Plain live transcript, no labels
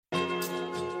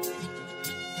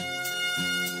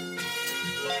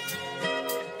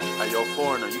Yo,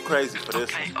 foreigner, you crazy for this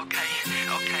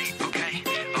Okay.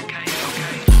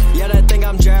 Yeah, that thing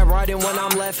I'm jab riding when I'm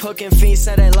left hooking. Fiends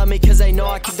say they love me cause they know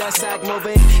I keep that sack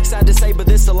moving. Sad to say, but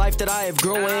this the life that I have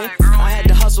grew in. I had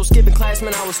to hustle, skipping class,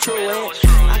 man, I was true in.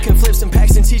 I can flip some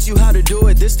packs and teach you how to do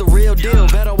it. This the real deal.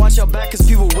 Better watch your back cause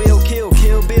people will kill.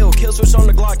 Kill Bill, kill switch on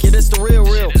the Glock. Yeah, this the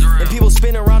real. And people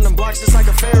spin around them blocks just like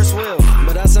a Ferris wheel.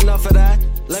 But that's enough of that.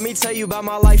 Let me tell you about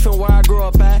my life and where I grew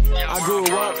up at. I grew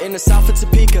up in the south of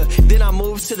Topeka. Then I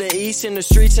moved to the east in the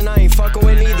streets and I ain't fucking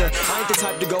with neither. I ain't the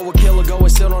type to go with kill or go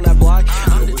and sit on that block.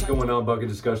 What's going on, Bucket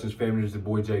Discussions family? It's the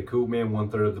boy J Coop, man,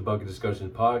 1/3 of the Bucket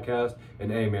Discussions podcast.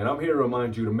 And hey, man, I'm here to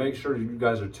remind you to make sure that you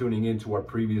guys are tuning into our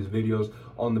previous videos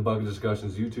on the Bucket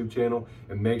Discussions YouTube channel.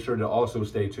 And make sure to also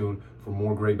stay tuned for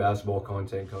more great basketball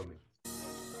content coming.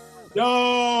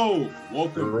 Yo,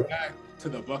 welcome back to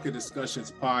the Bucket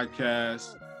Discussions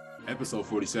podcast, episode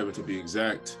 47 to be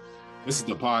exact. This is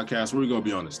the podcast where we're going to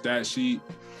be on the stat sheet.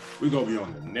 We're going to be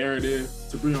on the narrative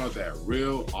to bring on that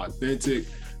real, authentic,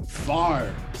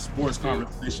 fire sports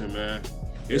conversation, man.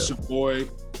 It's your boy,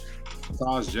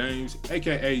 Taj James,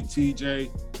 a.k.a. TJ,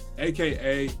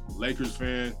 a.k.a. Lakers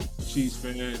fan, Chiefs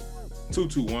fan,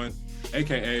 221,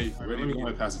 a.k.a. Let me go ahead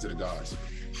and pass it to the guys.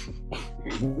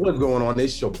 What's going on?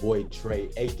 It's your boy Trey,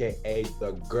 aka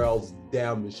the Girls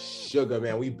Damn Sugar,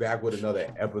 man. We back with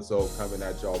another episode coming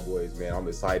at y'all boys, man. I'm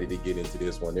excited to get into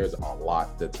this one. There's a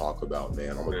lot to talk about,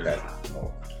 man. I'm gonna pass it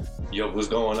on. Yo, what's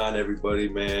going on, everybody,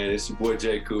 man? It's your boy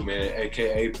J Coop, man,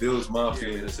 aka Bills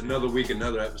Mafia, and it's another week,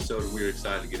 another episode, and we're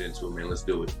excited to get into it, man. Let's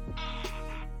do it.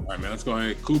 All right, man, let's go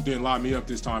ahead. Coop didn't lock me up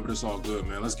this time, but it's all good,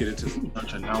 man. Let's get into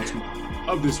the announcement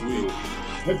of this week.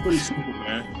 It's pretty simple,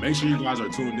 man. Make sure you guys are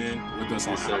tuned in with us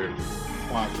on our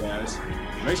podcast.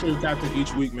 Make sure you're tapped in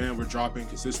each week, man. We're dropping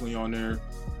consistently on there.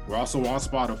 We're also on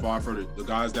Spotify for the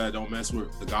guys that don't mess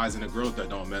with, the guys and the girls that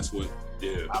don't mess with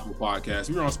Apple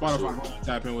Podcasts. We're on Spotify.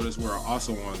 Tap in with us. We're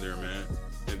also on there, man.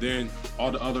 And then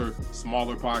all the other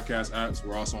smaller podcast apps,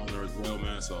 we're also on there as well,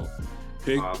 man. So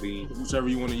pick whichever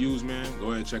you want to use, man. Go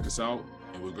ahead and check us out,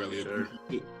 and we'll greatly appreciate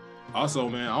it. Also,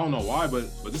 man, I don't know why, but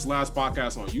this last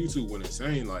podcast on YouTube went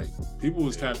insane. Like, people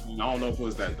was tapping. I don't know if it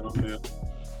was that thumbnail.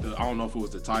 I don't know if it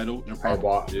was the title.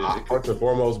 First and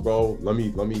foremost, bro, let me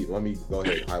go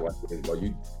ahead and highlight this, bro.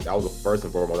 That was the first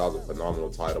and foremost. That was a phenomenal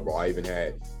title, bro. I even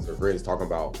had some friends talking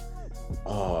about.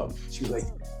 She was like,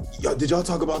 "Yo, did y'all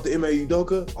talk about the MA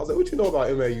Udoka?" I was like, "What you know about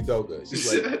MA Udoka?"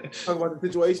 She's like, "Talk about the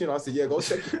situation." I said, "Yeah, go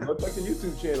check the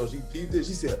YouTube channel." She peeped it.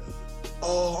 She said,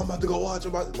 "Oh, I'm about to go watch."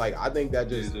 Like, I think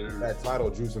that title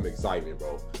drew some excitement,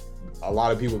 bro. A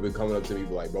lot of people have been coming up to me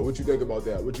like, "Bro, what you think about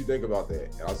that? What you think about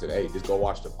that?" And I said, "Hey, just go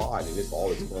watch the pod, and it's all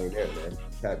explained there, man.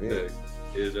 Tap in."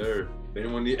 Is there? If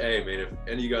anyone if any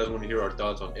of you guys want to hear our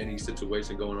thoughts on any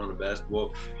situation going on in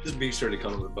basketball, just be sure to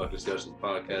come to the Bucket Discussions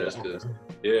podcast, because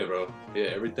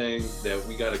everything that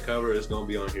we got to cover is gonna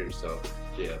be on here. So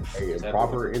hey,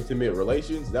 proper intimate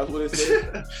relations. That's what it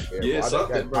says. Yeah,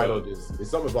 something, that title it's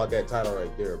something about that title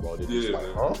right there, bro. Just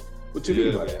like, huh? What you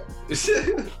mean by that?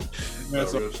 Man,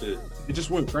 so it just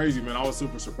went crazy, man. I was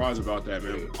super surprised about that,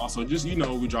 man. Also, just,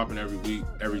 we dropping every week,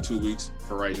 every 2 weeks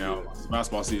for right now. The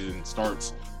basketball season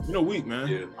starts in a week,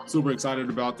 man. I'm super excited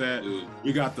about that.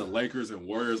 We got the Lakers and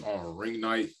Warriors on ring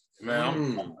night, man.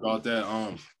 I'm about that.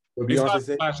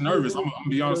 Slash nervous. I'm gonna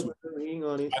be honest with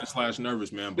you. Slash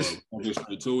nervous, man. But I'll get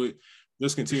straight to it.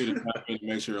 Just continue to tap in and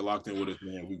make sure you're locked in with us,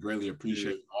 man. We greatly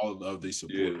appreciate all of the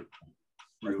support.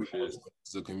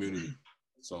 It's a community.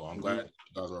 So I'm glad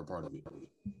you guys are a part of it.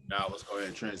 Now let's go ahead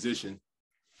and transition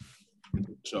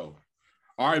into the show.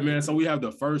 All right, man. So we have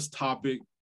the first topic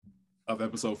of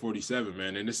episode 47,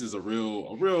 man. And this is a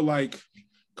real like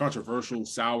controversial,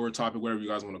 sour topic, whatever you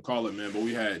guys want to call it, man. But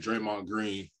we had Draymond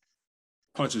Green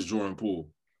punches Jordan Poole.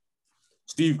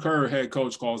 Steve Kerr, head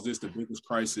coach, calls this the biggest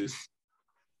crisis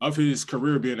of his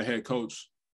career being a head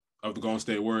coach of the Golden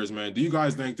State Warriors, man. Do you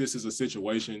guys think this is a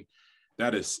situation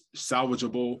that is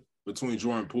salvageable between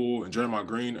Jordan Poole and Draymond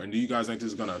Green, or do you guys think this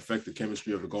is going to affect the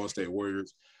chemistry of the Golden State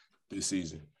Warriors this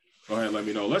season? Go ahead and let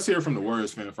me know. Let's hear from the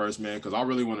Warriors fan first, man, because I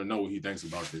really want to know what he thinks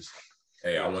about this.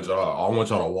 Hey, I want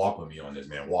y'all to walk with me on this,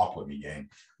 man. Walk with me, gang.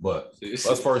 But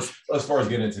let's first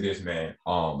get into this, man.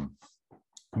 You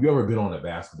ever been on a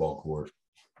basketball court?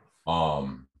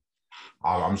 I'm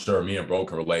sure me and bro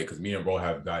can relate, because me and bro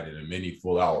have gotten a mini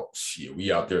full out shit.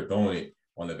 We out there throwing it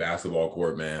on the basketball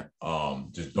court, man.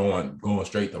 Just going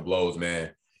straight to blows,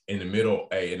 man. In the middle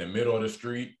of the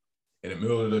street, in the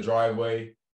middle of the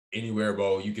driveway, anywhere,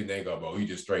 bro, you can think of, bro. You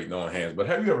just straight throwing hands. But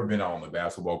have you ever been out on the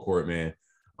basketball court, man?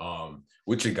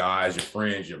 With your guys, your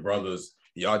friends, your brothers,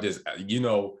 y'all just,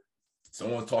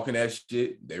 someone's talking that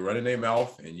shit, they running their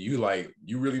mouth, and you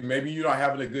really, maybe you're not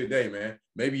having a good day, man.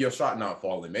 Maybe your shot not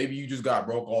falling. Maybe you just got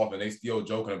broke off and they still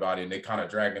joking about it and they kind of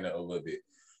dragging it a little bit.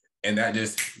 And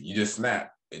you just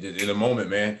snap. In a moment,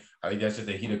 man. I think that's just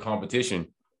a heat of competition.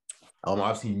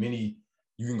 I've seen many,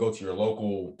 you can go to your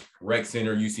local rec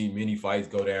center, you see many fights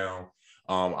go down.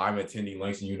 I'm attending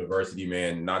Langston University,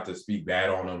 man, not to speak bad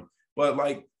on them, but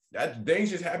like that things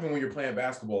just happen when you're playing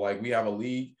basketball. Like we have a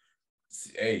league.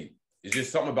 Hey, it's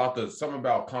just something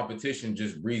about competition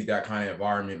just breeds that kind of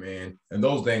environment, man. And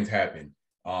those things happen.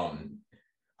 I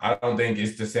don't think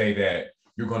it's to say that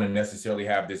you're going to necessarily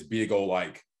have this big old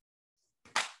like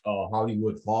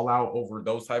Hollywood fallout over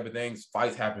those type of things.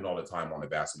 Fights happen all the time on the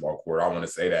basketball court. I want to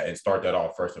say that and start that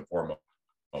off first and foremost.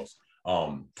 I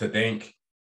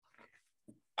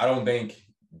don't think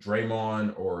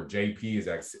Draymond or JP is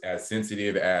as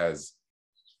sensitive as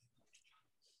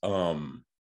I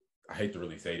hate to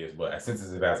really say this, but as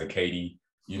sensitive as a KD,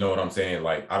 you know what I'm saying?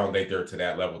 Like, I don't think they're to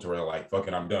that level to where they're like,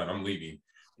 fucking, I'm done. I'm leaving.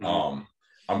 I'm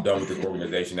done with this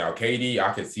organization now. KD,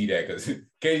 I can see that because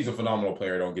KD's a phenomenal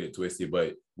player. Don't get it twisted,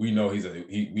 but we know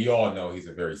we all know he's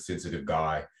a very sensitive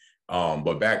guy.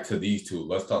 But back to these two,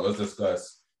 let's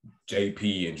discuss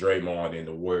JP and Draymond and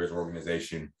the Warriors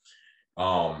organization.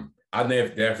 I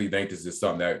definitely think this is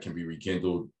something that can be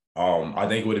rekindled. I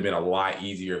think it would have been a lot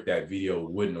easier if that video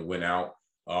wouldn't have went out.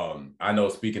 I know,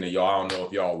 speaking of y'all, I don't know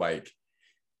if y'all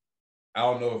I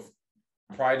don't know if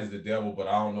pride is the devil, but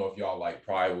I don't know if y'all like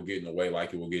pride will get in the way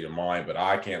like it will get in mine, but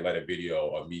I can't let a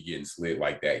video of me getting slid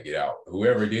like that get out.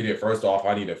 Whoever did it, first off,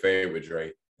 I need a fade with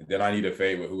Dre, and then I need a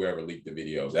fade with whoever leaked the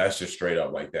videos. That's just straight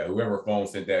up like that. Whoever phone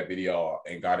sent that video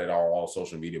and got it on all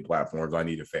social media platforms, I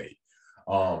need a fade.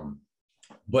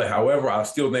 But however, I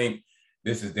still think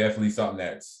this is definitely something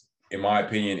that's, in my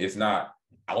opinion, it's not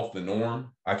out the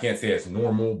norm. I can't say it's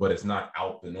normal, but it's not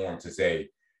out the norm to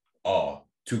say,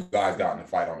 two guys got in a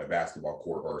fight on the basketball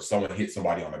court or someone hit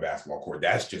somebody on the basketball court.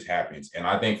 That just happens. And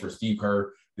I think for Steve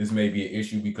Kerr, this may be an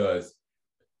issue because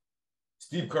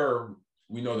Steve Kerr,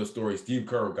 we know the story. Steve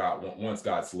Kerr once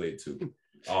got slid too.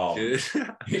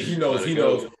 He knows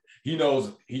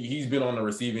he's been on the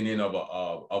receiving end of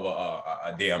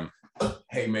a damn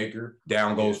haymaker.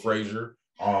 Down goes Frazier.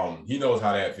 He knows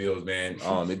how that feels, man.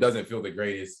 It doesn't feel the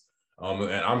greatest.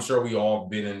 And I'm sure we all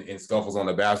been in scuffles on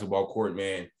the basketball court,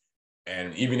 man.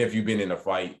 And even if you've been in a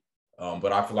fight,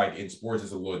 but I feel like in sports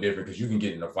it's a little different because you can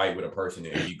get in a fight with a person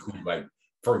and be cool. Like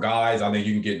for guys, I think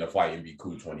you can get in a fight and be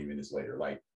cool 20 minutes later.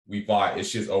 Like we fought,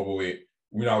 it's just over with.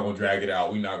 We're not gonna drag it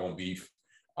out. We're not gonna beef.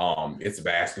 It's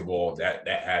basketball. That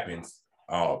happens.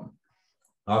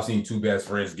 I've seen two best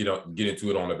friends get into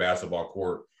it on the basketball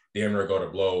court, damn near go to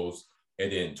blows,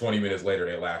 and then 20 minutes later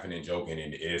they're laughing and joking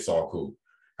and it's all cool.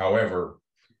 However,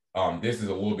 this is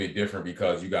a little bit different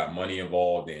because you got money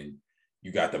involved and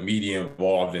you got the media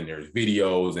involved and there's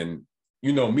videos and,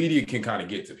 you know, media can kind of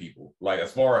get to people. Like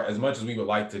as much as we would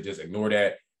like to just ignore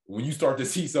that, when you start to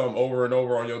see something over and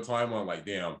over on your timeline, like,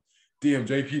 damn,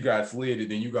 JP got slid, and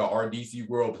then you got RDC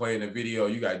World playing a video,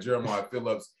 you got Jeremiah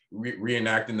Phillips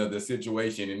reenacting the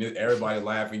situation and everybody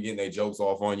laughing, getting their jokes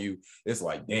off on you. It's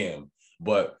like, damn.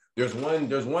 But there's one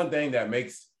thing that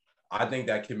I think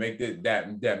that can make this,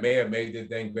 that may have made this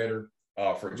thing better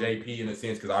for JP in a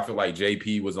sense, because I feel like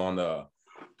JP was on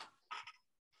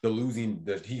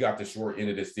he got the short end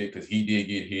of the stick because he did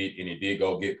get hit and it did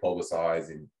go get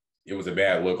publicized and it was a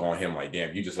bad look on him. Like,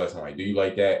 damn, you just let somebody do you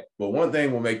like that. But one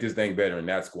thing will make this thing better, and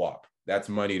that's guap. That's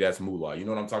money. That's moolah. You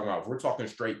know what I'm talking about? If we're talking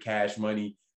straight cash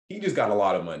money, he just got a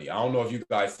lot of money. I don't know if you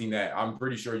guys seen that. I'm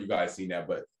pretty sure you guys seen that,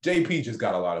 but JP just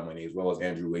got a lot of money as well as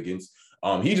Andrew Wiggins.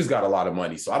 He just got a lot of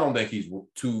money. So I don't think he's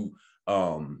too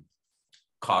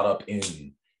caught up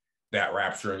in that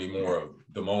rapture anymore of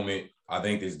the moment. I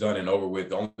think it's done and over with.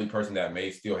 The only person that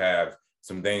may still have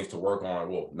some things to work on,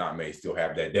 well, not may still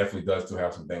have, that definitely does still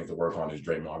have some things to work on, is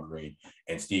Draymond Green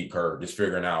and Steve Kerr, just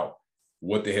figuring out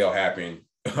what the hell happened.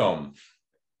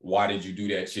 Why did you do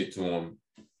that shit to him?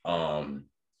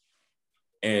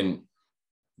 And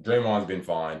Draymond's been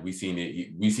fined. We seen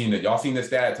it. Y'all seen the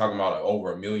stat talking about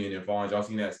over $1 million in fines. Y'all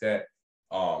seen that stat?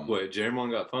 What,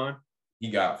 Draymond got fined? He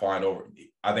got fined over.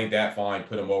 I think that fine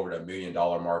put him over the $1 million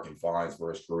mark in fines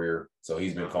for his career. So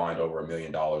he's been fined over $1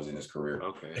 million in his career.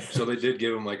 Okay. So they did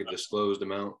give him like a disclosed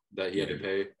amount that he had to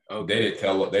pay. Okay. They didn't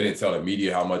tell the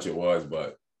media how much it was,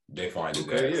 but they fined his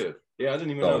ass. Yeah, I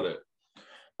didn't even know that.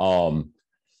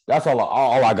 That's all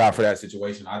I got for that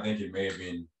situation. I think it may have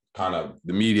been kind of,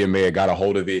 the media may have got a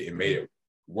hold of it and made it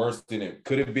worse than it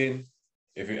could have been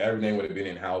if everything would have been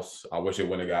in-house. I wish it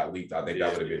wouldn't have got leaked. I think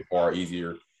that would have been far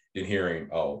easier than hearing,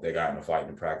 oh, they got in a fight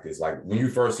in practice. Like when you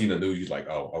first see the news, you're like,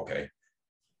 oh, okay.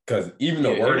 Because even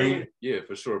the wording,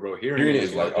 for sure, bro. Hearing it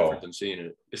is a lot different than seeing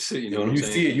it. It's, you know what I'm saying?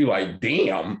 You see it, you like,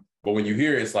 damn. But when you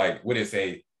hear it, it's like, what it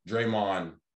say?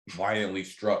 Draymond violently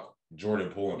struck Jordan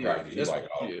Poole in practice. You're like,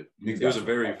 it was a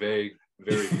very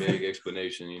vague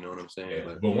explanation. You know what I'm saying?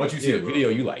 Yeah. But once you see the video,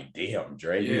 you like, damn,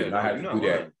 Dre, you did not have to do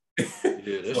that.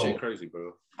 Yeah, that shit crazy,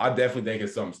 bro. I definitely think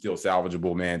it's something still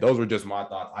salvageable, man. Those were just my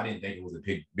thoughts. I didn't think it was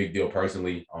a big deal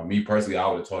personally. Me personally, I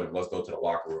would have told him, let's go to the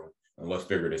locker room and let's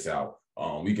figure this out.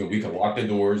 We can lock the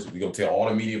doors. We gonna tell all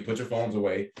the media, put your phones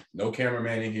away. No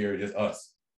cameraman in here, just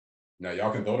us. Now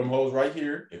y'all can throw them hoes right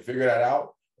here and figure that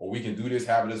out, or we can do this,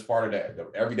 have it as part of the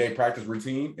everyday practice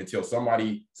routine until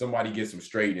somebody gets them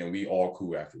straight and we all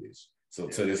cool after this. So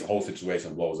till this whole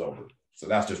situation blows over. So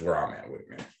that's just where I'm at with it,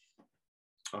 man.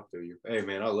 I feel you. Hey,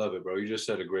 man, I love it, bro. You just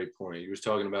said a great point. You was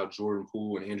talking about Jordan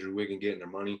Poole and Andrew Wiggins getting their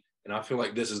money, and I feel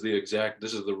like this is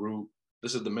the root,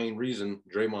 this is the main reason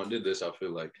Draymond did this, I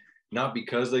feel like. Not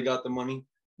because they got the money,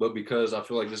 but because I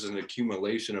feel like this is an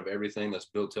accumulation of everything that's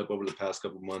built up over the past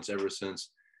couple of months ever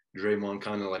since Draymond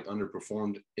kind of like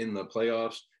underperformed in the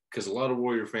playoffs, because a lot of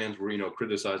Warrior fans were,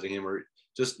 criticizing him, or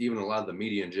just even a lot of the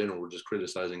media in general were just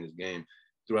criticizing his game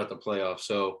throughout the playoffs.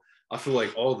 So I feel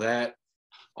like all that,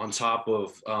 on top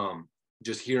of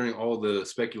just hearing all the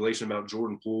speculation about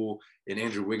Jordan Poole and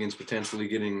Andrew Wiggins potentially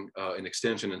getting an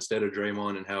extension instead of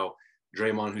Draymond, and how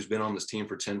Draymond, who's been on this team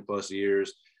for 10 plus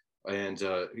years, and,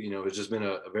 has just been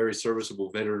a very serviceable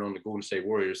veteran on the Golden State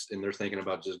Warriors, and they're thinking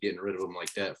about just getting rid of him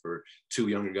like that for two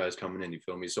younger guys coming in, you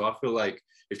feel me? So I feel like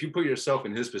if you put yourself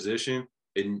in his position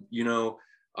and,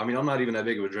 I'm not even that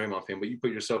big of a Draymond fan, but you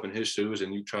put yourself in his shoes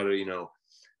and you try to,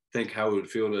 think how it would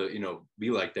feel to,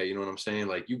 be like that. You know what I'm saying?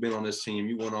 Like, you've been on this team,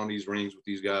 you won on these rings with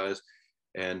these guys,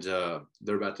 and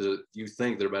you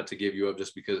think they're about to give you up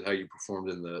just because of how you performed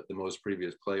in the most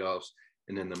previous playoffs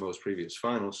and then the most previous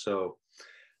finals. So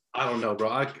I don't know, bro.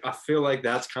 I feel like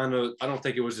that's I don't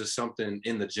think it was just something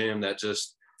in the gym that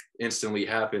just instantly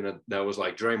happened that was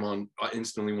like Draymond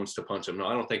instantly wants to punch him. No,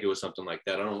 I don't think it was something like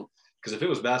that. Because if it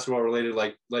was basketball related,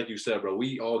 like you said, bro,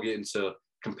 we all get into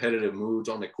competitive moods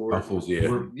on the court.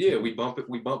 We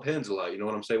bump heads a lot. You know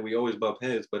what I'm saying? We always bump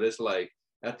heads, but it's like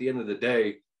at the end of the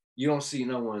day, you don't see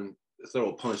no one throw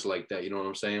a punch like that. You know what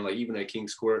I'm saying? Like, even at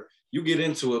King's Court, you get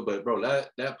into it, but bro,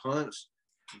 that punch,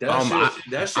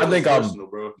 that shit I think personal,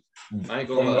 bro. I ain't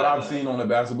gonna lie. What I've seen on the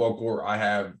basketball court,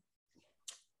 I've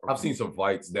seen some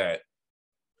fights that,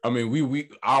 I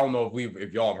don't know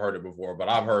if y'all have heard it before, but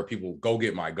I've heard people go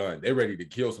get my gun. They're ready to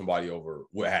kill somebody over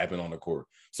what happened on the court.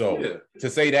 So to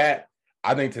say that,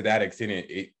 I think to that extent,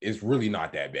 it's really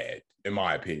not that bad, in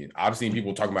my opinion. I've seen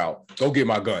people talking about, go get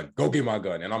my gun.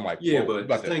 And I'm like, but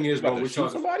the thing is, bro, we're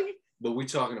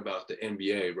talking about the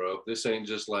NBA, bro. This ain't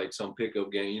just like some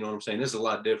pickup game. You know what I'm saying? This is a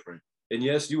lot different. And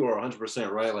yes, you are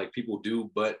 100% right. Like, people do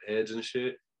butt heads and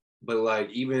shit. But like,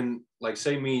 even like,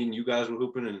 say me and you guys were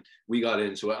hooping and we got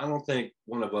into it, I don't think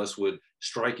one of us would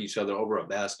strike each other over a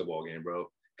basketball game, bro.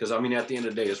 Because at the end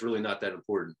of the day, it's really not that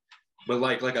important. But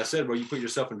like I said, bro, you put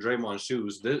yourself in Draymond's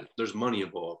shoes. There's money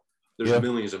involved. There's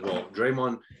millions involved.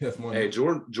 Draymond, hey,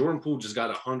 Jordan Poole just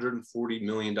got a $140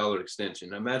 million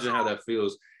extension. Imagine how that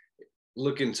feels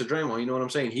looking to Draymond. You know what I'm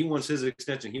saying? He wants his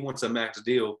extension. He wants a max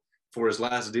deal for his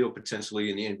last deal potentially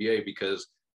in the NBA, because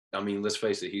let's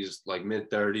face it, he's like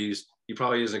mid-30s. He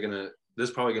probably isn't going to – this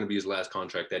is probably going to be his last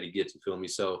contract that he gets, you feel me?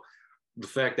 So the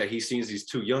fact that he sees these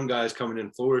two young guys coming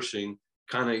in flourishing,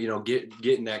 kind of,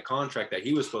 getting that contract that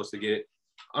he was supposed to get,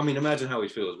 imagine how he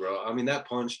feels, bro.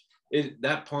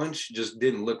 That punch just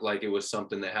didn't look like it was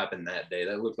something that happened that day.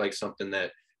 That looked like something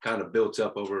that kind of built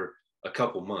up over a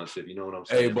couple months, if you know what I'm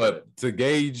saying. Hey, but to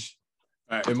gauge,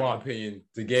 in my opinion,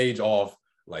 off,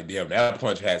 like, damn, that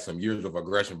punch had some years of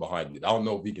aggression behind it. I don't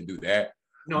know if he can do that.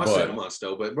 No, I said months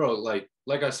though. But bro, like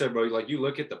I said, bro, like, you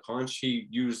look at the punch, he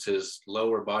used his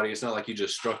lower body. It's not like he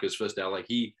just struck his fist out. Like,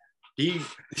 he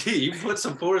put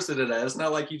some force into that. It's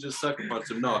not like he just sucker punched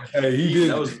him. No, hey,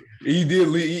 he did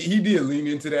lean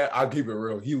into that. I'll keep it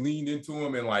real. He leaned into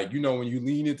him, and like, when you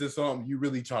lean into something, you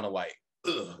really trying to like,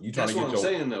 you trying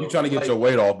to get your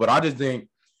weight off. But I just think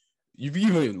if you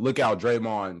even look out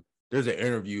Draymond. There's an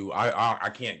interview. I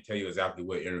can't tell you exactly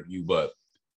what interview, but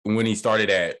when he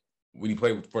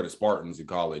played for the Spartans in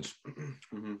college,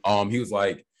 he was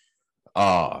like,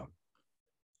 my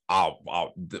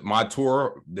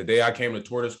tour, the day I came to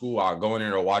tour the school, I'll go in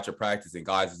there to watch a practice and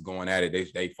guys is going at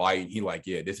it. They fight. He like,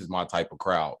 yeah, this is my type of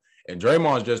crowd. And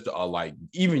Draymond's just like,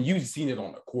 even you've seen it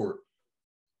on the court.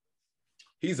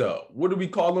 He's what do we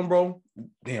call him, bro?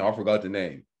 Damn, I forgot the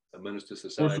name. A menace to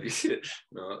society.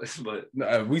 No, but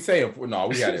No, we say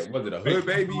we had it. Was it a hood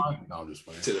baby? No, I'm just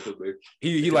playing. to the hood, baby.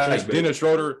 He like Dennis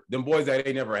Schroeder, them boys that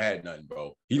ain't never had nothing,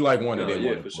 bro. He like one of them.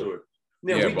 Yeah, for sure.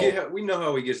 Now, we know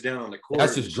how he gets down on the court.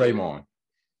 That's just Draymond.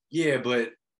 Yeah,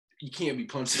 but you can't be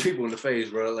punching people in the face,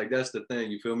 bro. Like, that's the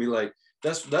thing. You feel me? Like,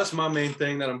 that's my main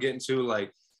thing that I'm getting to.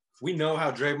 Like, we know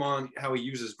how Draymond, how he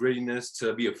uses grittiness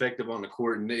to be effective on the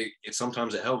court, and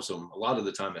sometimes it helps him. A lot of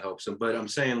the time it helps him. But I'm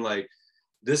saying, like,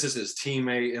 this is his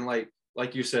teammate, and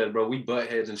like you said, bro, we butt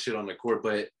heads and shit on the court.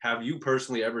 But have you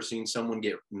personally ever seen someone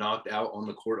get knocked out on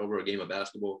the court over a game of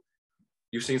basketball?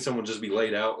 You've seen someone just be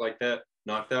laid out like that,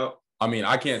 knocked out? I mean,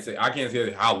 I can't say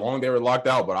how long they were locked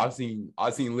out, but I've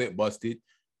seen lip busted.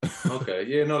 Okay,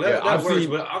 yeah, no, that works.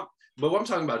 But I'm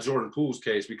talking about Jordan Poole's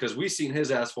case, because we seen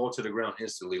his ass fall to the ground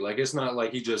instantly. Like, it's not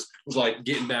like he just was like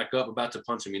getting back up, about to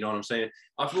punch him. You know what I'm saying?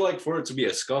 I feel like for it to be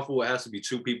a scuffle, it has to be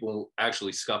two people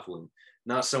actually scuffling,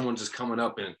 not someone just coming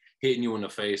up and hitting you in the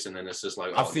face, and then it's just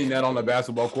like, I've seen that on the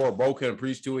basketball court. Bro couldn't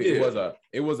preach to it. Yeah.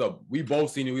 It was a we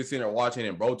both seen it. We seen it watching,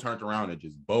 and bro turned around and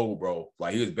just bowed, bro.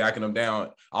 Like, he was backing him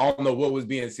down. I don't know what was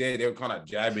being said. They were kind of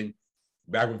jabbing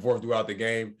back and forth throughout the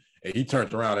game, and he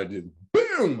turned around and just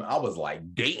boom. I was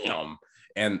like, damn.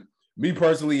 And me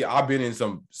personally, I've been in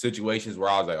some situations where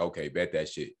I was like, okay, bet that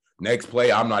shit. Next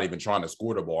play, I'm not even trying to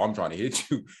score the ball. I'm trying to hit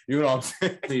you. You know what I'm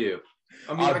saying? Yeah.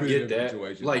 I mean, I get that.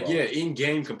 Like, bro. Yeah,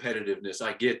 in-game competitiveness,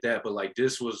 I get that. But, like,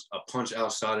 this was a punch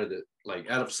outside of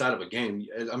a game.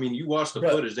 I mean, you watch the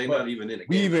footage, they're not even in a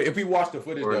game. If we watch the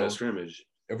footage, or in a scrimmage.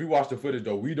 If we watch the footage,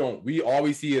 though, we all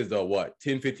we see is the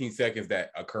 10, 15 seconds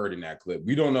that occurred in that clip.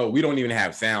 We don't know. We don't even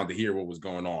have sound to hear what was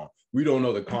going on. We don't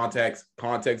know the context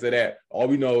of that. All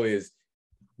we know is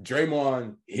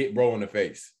Draymond hit bro in the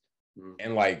face,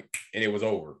 and it was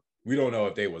over. We don't know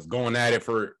if they was going at it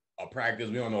for a practice.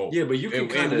 We don't know. Yeah, but you can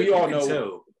kind of. We all know.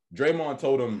 Tell. Draymond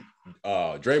told him.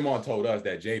 Draymond told us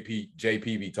that JP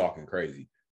be talking crazy,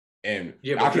 and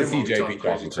I can see JP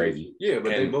talking crazy. Yeah, but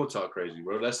they both talk crazy,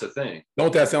 bro. That's the thing.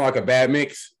 Don't that sound like a bad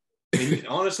mix?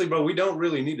 Honestly, bro, we don't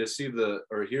really need to see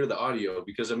or hear the audio,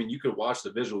 because I mean, you could watch the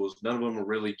visuals. None of them were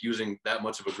really using that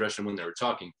much of aggression when they were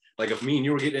talking. Like, if me and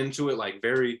you were getting into it like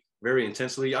very, very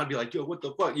intensely, I'd be like, yo, what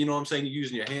the fuck? You know what I'm saying? You're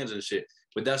using your hands and shit.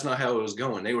 But that's not how it was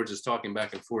going. They were just talking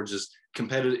back and forth, just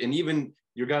competitive. And even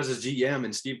your guys' GM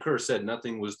and Steve Kerr said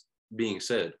nothing was being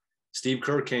said. Steve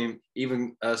Kerr came,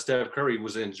 even Steph Curry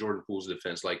was in Jordan Poole's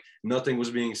defense. Like, nothing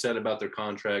was being said about their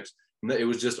contracts. It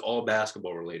was just all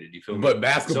basketball related. You feel me? But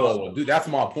basketball will do. That's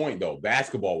my point, though.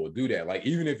 Basketball will do that. Like,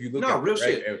 even if you look at real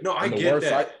shit. No, I get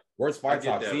that. Worst fights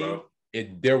I've seen,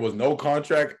 there was no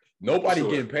contract. Nobody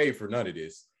getting paid for none of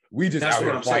this. We just out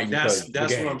here fighting. That's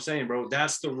what I'm saying, bro.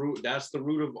 That's the root. That's the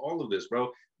root of all of this, bro.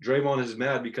 Draymond is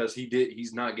mad because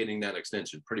he's not getting that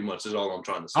extension. Pretty much is all I'm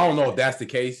trying to say. I don't know if that's the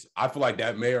case. I feel like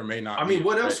that may or may not. I mean,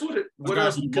 what else would it? What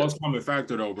else? The most common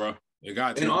factor, though, bro. It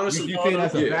got to. And honestly, you saying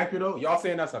that's a factor, though? Y'all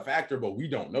saying that's a factor, but we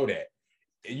don't know that.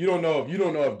 You don't know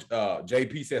if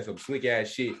JP said some slick ass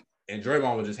shit and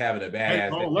Draymond was just having a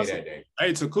bad ass day that day.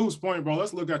 Hey, to Coop's point, bro,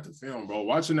 let's look at the film, bro.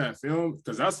 Watching that film,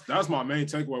 because that's my main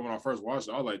takeaway when I first watched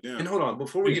it. I was like, damn. And hold on,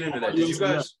 before we get into that,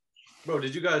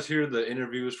 did you guys hear the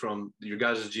interviews from your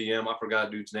guys' GM? I forgot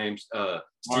dude's names.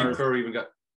 Steve Kerr even got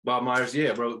Bob Myers.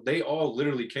 Yeah, bro. They all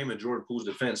literally came in Jordan Poole's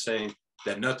defense saying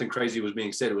that nothing crazy was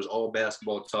being said. It was all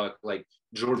basketball talk. Like,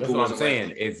 Jordan Poole. That's what I'm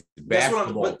saying. It's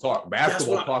basketball talk.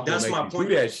 Basketball talk. That's my point.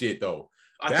 Do that shit though.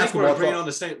 I think we're agreeing on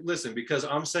the same. Listen, because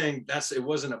I'm saying it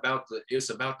wasn't about it's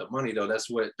about the money though. That's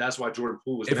why Jordan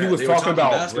Poole was. If he was talking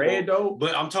about bread though,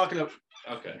 but I'm talking about.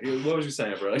 Okay, what was you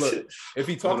saying, bro? Look, if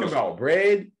he talking about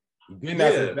bread, then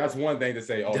that's one thing to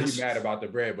say. Oh, he's mad about the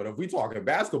bread. But if we talking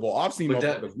basketball, I've seen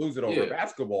motherfuckers lose it over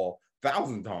basketball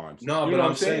 1,000 times. No, but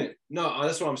I'm saying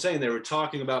that's what I'm saying. They were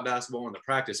talking about basketball in the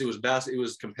practice. It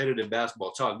was competitive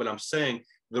basketball talk. But I'm saying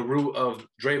the root of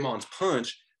Draymond's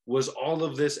punch was all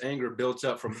of this anger built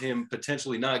up from him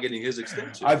potentially not getting his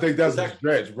extension. I think that's a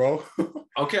stretch, bro.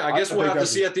 Okay, I guess we'll have to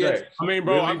see at the end. I mean,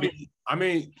 bro, I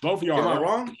mean, both of y'all. Am I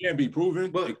wrong? It can't be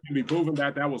proven. But it can be proven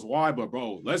that was why. But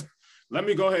bro, let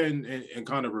me go ahead and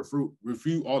kind of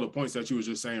refute all the points that you was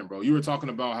just saying, bro. You were talking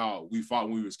about how we fought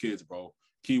when we was kids, bro.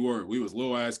 Keyword, we was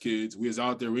little ass kids. We was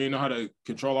out there. We didn't know how to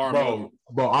control our emotions.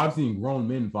 Bro, I've seen grown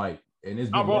men fight, and it's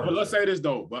been bro. But let's say this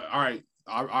though. But all right,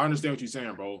 I understand what you're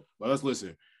saying, bro. But let's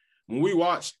listen. When we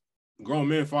watched grown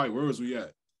men fight, where was we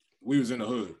at? We was in the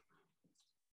hood,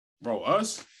 bro.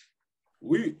 Us,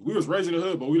 we was raised in the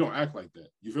hood, but we don't act like that.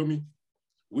 You feel me?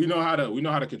 We know how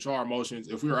to control our emotions.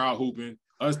 If we were out hooping,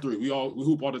 us three, we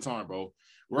hoop all the time, bro.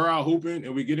 We're out hooping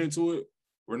and we get into it.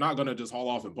 We're not gonna just haul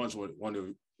off and punch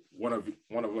one one of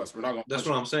us. We're not gonna. That's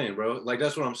what I'm saying, bro. Like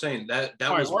that's what I'm saying. That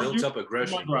was built up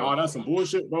aggression. Like, oh, that's some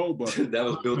bullshit, bro. But that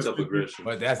was built up aggression.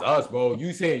 But that's us, bro.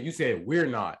 You said we're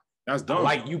not. That's dumb.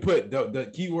 Like you put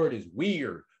the key word is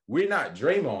weird. We're not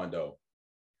Draymond though.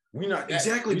 We're not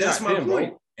exactly. That's my point.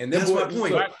 Bro. And that's my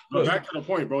point. Back to the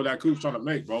point, bro. That Coop's trying to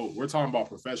make, bro. We're talking about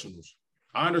professionals.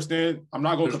 I understand. I'm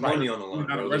not going to money on the line,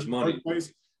 bro. There's money.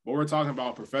 Place, but we're talking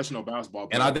about professional basketball.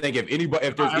 And I think if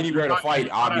there's anywhere to fight,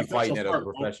 I'll be fighting it as a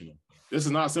professional. This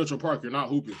is not Central Park. You're not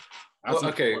hooping. Well,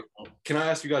 okay. Can I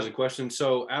ask you guys a question?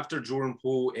 So after Jordan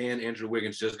Poole and Andrew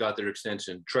Wiggins just got their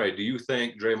extension, Trey, do you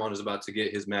think Draymond is about to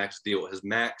get his max deal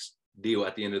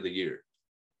at the end of the year?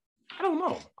 I don't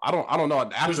know. I don't know.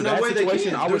 After there's no way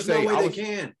situation, they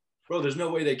can. Bro, there's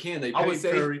no way they can. They paid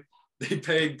Curry. They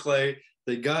paid Clay.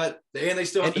 They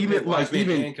still have to pay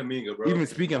Wiseman and Kuminga, bro. Even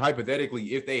speaking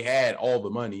hypothetically, if they had all the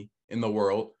money in the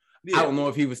world, I don't know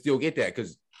if he would still get that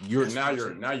because you're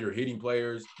hitting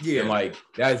players. Yeah, and like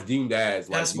that's deemed as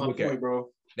like that's my point, bro.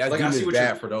 That's deemed as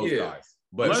bad for those guys.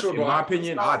 But in my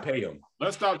opinion, I'd pay him.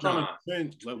 Let's stop trying to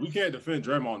defend. Like, we can't defend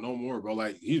Draymond no more, bro.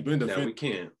 Like he's been defended we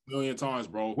can't. a million times,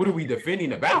 bro. What are we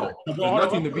defending about? There's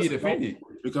nothing to be defended.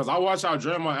 Because I watched how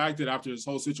Draymond acted after this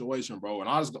whole situation, bro. And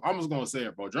I'm just gonna say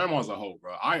it, bro. Draymond's a hoe,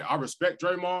 bro. I respect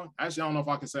Draymond. Actually, I don't know if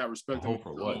I can say I respect him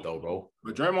for what though, bro.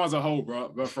 But Draymond's a hoe,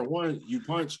 bro. But for one, you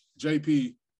punch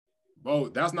JP, bro.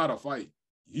 That's not a fight.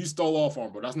 You stole off on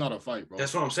him, bro. That's not a fight, bro.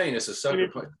 That's what I'm saying. It's a sucker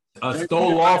fight.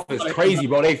 Stole off is crazy,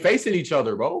 bro. They facing each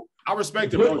other, bro. I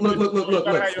respect it, bro.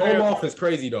 Look. Stole off is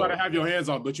crazy, though. You gotta have your hands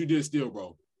off, but you did steal,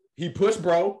 bro. He pushed,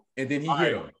 bro, and then he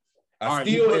hit him. A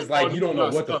steal is like you don't know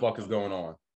what the fuck is going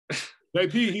on.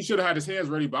 JP, he should have had his hands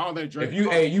ready, but I don't think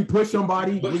Draymond. If you push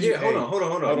somebody, but hold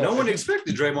on. No one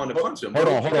expected Draymond to punch him. Hold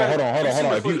on.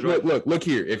 If you look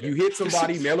here. If you hit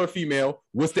somebody, male or female,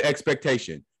 what's the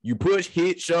expectation? You push,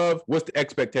 hit, shove. What's the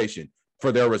expectation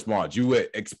for their response? You would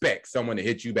expect someone to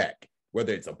hit you back,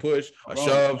 whether it's a push, a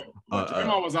shove.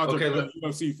 Draymond was out there for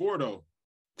UFC 4 though.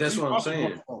 That's what I'm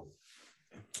saying.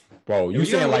 Bro, you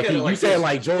saying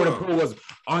like Jordan Poole was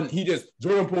on?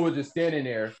 Jordan Poole was just standing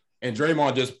there, and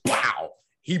Draymond just pow.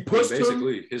 He pushed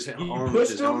basically him. His he arm,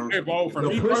 pushed his him. arm. Hey, bro, for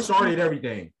me, push started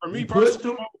everything. For me, he pushed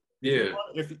him. Yeah.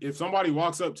 If somebody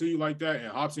walks up to you like that and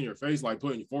hops in your face, like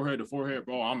putting your forehead to forehead,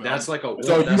 bro, that's like a.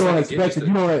 So you don't expect it.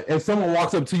 You don't. If someone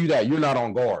walks up to you, that you're not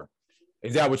on guard.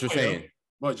 Is that what you're saying?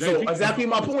 But so exactly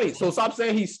my point. So stop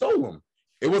saying he stole him.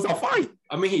 It was a fight.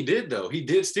 I mean, he did though. He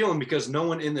did steal him because no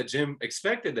one in the gym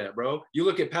expected that, bro. You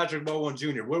look at Patrick Baldwin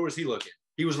Jr. Where was he looking?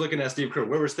 He was looking at Steve Kerr.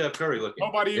 Where was Steph Curry looking?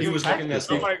 Nobody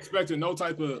expected no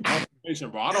type of observation,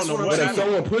 bro. I don't know what. If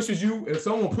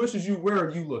someone pushes you, where are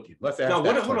you looking? Let's ask.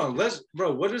 No, hold on.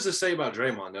 What does it say about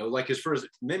Draymond though? Like his first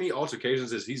many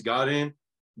altercations as he's got in,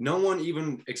 no one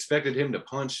even expected him to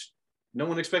punch. No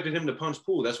one expected him to punch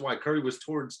Poole. That's why Curry was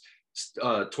towards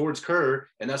Kerr,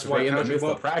 and that's why in the midst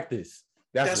of practice.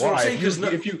 That's why.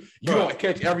 If you don't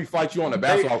catch every fight you on the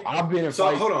basketball, I've been in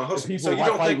fights. Hold on. People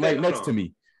fight next to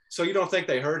me. So you don't think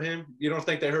they heard him? You don't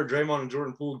think they heard Draymond and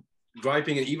Jordan Poole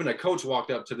griping, and even a coach walked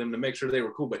up to them to make sure they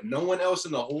were cool, but no one else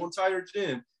in the whole entire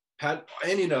gym had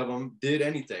any of them did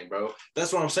anything, bro.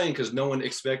 That's what I'm saying, because no one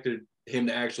expected him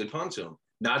to actually punch him.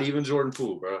 Not even Jordan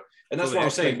Poole, bro. And that's what I'm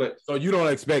saying. But so you don't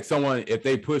expect someone, if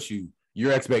they push you,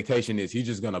 your expectation is he's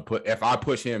just gonna if I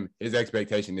push him, his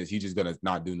expectation is he's just gonna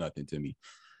not do nothing to me.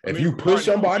 If you push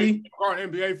somebody,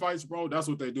 NBA fights, bro, that's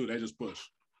what they do. They just push.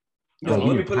 No,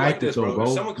 let me put it like this, bro. If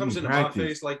someone comes into my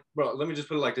face, like, bro, let me just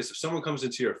put it like this. If someone comes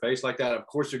into your face like that, of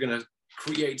course you're gonna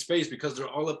create space because they're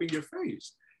all up in your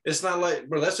face. It's not like,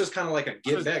 bro, that's just kind of like a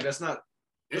get back. That's not.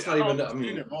 It's not even. I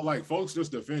mean, like folks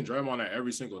just defend Draymond at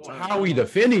every single time. How are we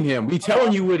defending him? We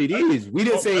telling you what it is. We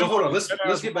didn't say. Hold on. Let's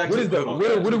get back to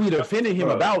what are we defending him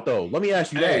about though? Let me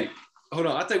ask you that. Hold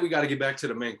on. I think we got to get back to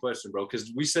the main question, bro,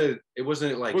 because we said it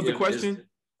wasn't like. What's the question?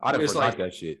 I didn't forget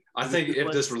that shit. I think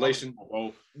if this relation,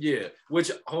 yeah.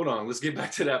 Which hold on, let's get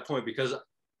back to that point, because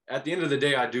at the end of the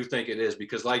day, I do think it is,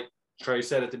 because like Trey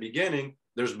said at the beginning,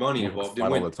 there's money involved.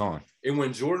 And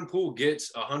when Jordan Poole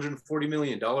gets $140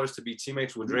 million to be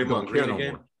teammates with Draymond Green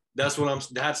again, that's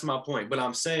my point. But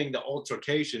I'm saying the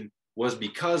altercation was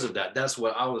because of that. That's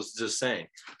what I was just saying.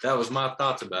 That was my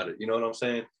thoughts about it. You know what I'm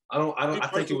saying? I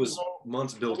think it was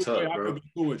months built up, bro. I could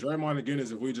be cool with Draymond again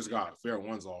is if we just got fair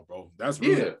ones off, bro. That's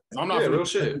really, I'm not real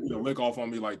shit. Lick off on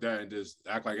me like that and just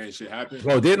act like ain't shit happened.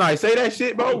 Bro, didn't I say that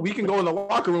shit, bro? We can go in the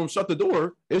locker room, shut the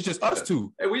door. It's just us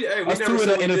two. Hey, we us two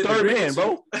in the third man,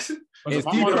 bro. And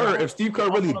if Steve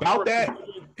Kerr really about that,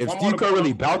 if Steve Kerr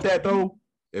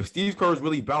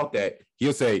really about that,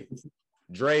 he'll say,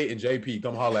 Dre and JP,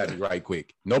 come holler at me right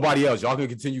quick. Nobody else. Y'all can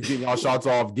continue getting y'all shots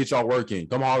off, get y'all work in.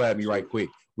 Come holler at me right quick.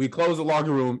 We close the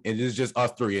locker room, and it's just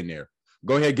us three in there.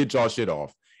 Go ahead, get y'all shit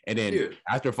off. And then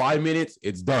after 5 minutes,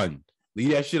 it's done.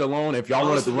 Leave that shit alone. If y'all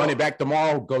want to run it back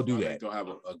tomorrow, go do that. They'll have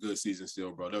a good season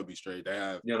still, bro. They'll be straight. They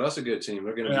have. Yeah, that's a good team.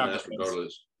 They're going to be nice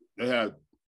regardless. They have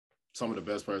some of the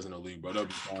best players in the league, bro. They'll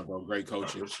be fine, bro. Great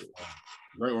coaching,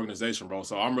 great organization, bro.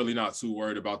 So I'm really not too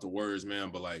worried about the Warriors, man.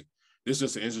 But like, this is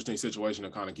just an interesting situation to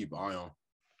kind of keep an eye on.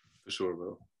 For sure,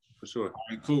 bro. For sure. All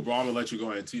right, cool, bro. I'm gonna let you go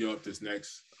ahead and tee up this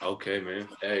next. Okay, man.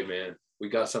 Hey, man. We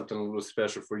got something a little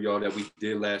special for y'all that we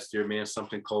did last year, man.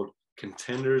 Something called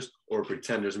Contenders or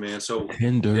Pretenders, man. So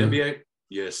NBA,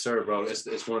 yes, sir, bro.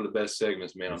 It's one of the best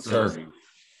segments, man. I'm telling you.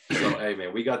 So, hey,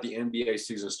 man, we got the NBA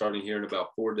season starting here in about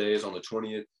 4 days on the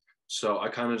 20th. So I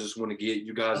kind of just want to get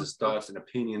you guys' thoughts and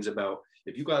opinions about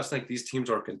if you guys think these teams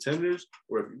are contenders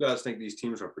or if you guys think these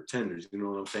teams are pretenders. You know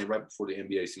what I'm saying? Right before the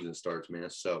NBA season starts, man.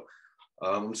 So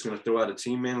I'm just going to throw out a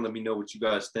team, man. Let me know what you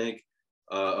guys think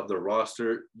of the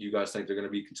roster. You guys think they're going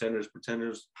to be contenders,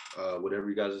 pretenders, whatever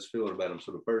you guys is feeling about them.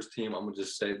 So the first team, I'm going to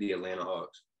just say the Atlanta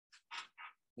Hawks.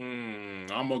 I'm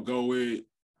going to go with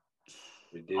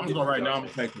I'm just going right now. I'm going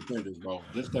to take contenders, bro.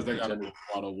 Just because they got a good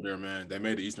squad over there, man. They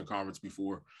made the Eastern Conference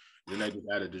before. Then they just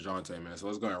added DeJounte, man. So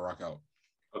let's go ahead and rock out.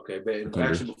 Okay, but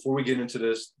actually, before we get into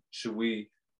this, should we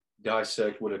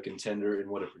dissect what a contender and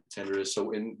what a pretender is?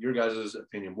 So in your guys'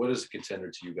 opinion, what is a contender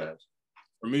to you guys?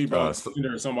 For me, bro, a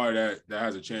contender is somebody that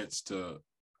has a chance to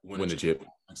win the chip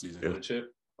next season. Win the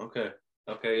chip? Okay,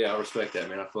 yeah, I respect that,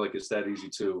 man. I feel like it's that easy,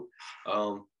 too.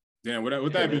 Damn,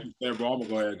 with that being said, bro, I'm going to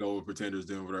go ahead and go with pretenders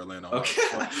then with Atlanta. Okay.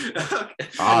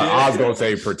 I was going to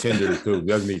say pretenders, too.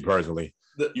 That's me personally.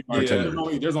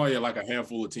 There's only like a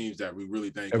handful of teams that we really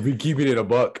think. If we keep it in a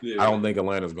buck, I don't think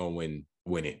Atlanta's going to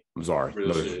win it. I'm sorry.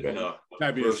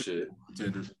 Real shit.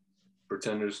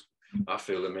 Pretenders. I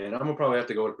feel it, man. I'm going to probably have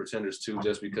to go with pretenders, too,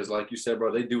 just because, like you said,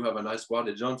 bro, they do have a nice squad.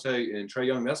 DeJounte and Trae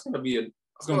Young, that's going to be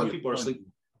people are sleeping.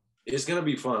 It's going to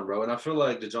be fun, bro. And I feel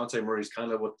like DeJounte Murray's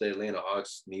kind of what the Atlanta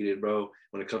Hawks needed, bro,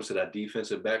 when it comes to that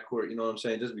defensive backcourt. You know what I'm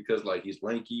saying? Just because, like, he's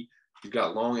lanky. He's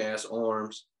got long-ass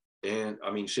arms. And, I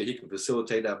mean, shit, he can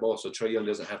facilitate that ball. So Trae Young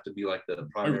doesn't have to be, like, the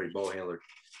primary ball handler.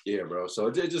 Yeah, bro. So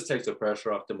it just takes the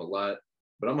pressure off them a lot.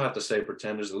 But I'm going to have to say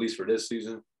pretenders, at least for this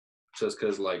season, just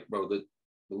because, like, bro, the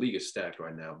league is stacked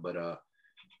right now. But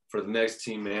for the next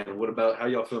team, man, what about – how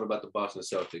y'all feeling about the Boston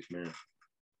Celtics, man?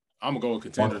 I'm going to go with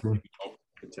contenders.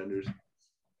 Contenders.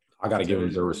 I got to give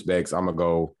them their respects. I'm going to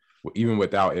go – even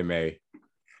without MA,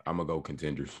 I'm going to go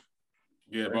contenders.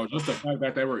 Yeah, bro, just the fact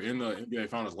that they were in the NBA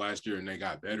Finals last year and they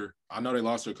got better. I know they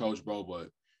lost their coach, bro, but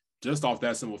just off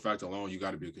that simple fact alone, you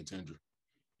got to be a contender.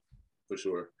 For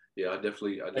sure. Yeah, I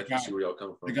definitely see where y'all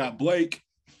coming from. They got Blake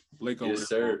over yes,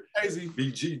 sir. Crazy.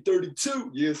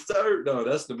 BG32. Yes, sir. No,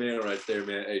 that's the man right there,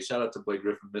 man. Hey, shout out to Blake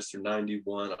Griffin, Mr.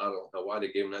 91. I don't know why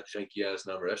they gave him that janky-ass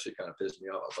number. That shit kind of pissed me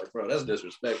off. I was like, bro, that's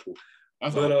disrespectful.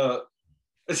 I'm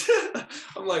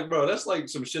like, bro, that's like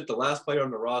some shit the last player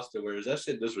on the roster, whereas that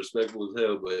shit disrespectful as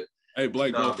hell, but hey,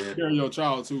 Blake, bro, carry your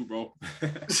child too, bro.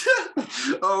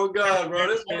 Oh, God, bro.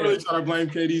 This man really trying to blame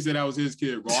KD, said that was his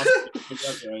kid, bro.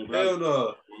 Hell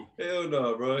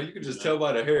no, bro. You can just tell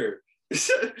by the hair.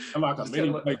 I'm like a mini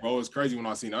Blake, bro. It's crazy when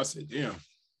I seen it. I said, damn.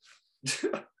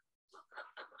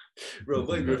 Bro,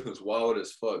 Blake Griffin's wild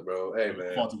as fuck, bro. Hey,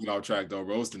 man. Fought to get off track, though,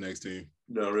 bro. What's the next team?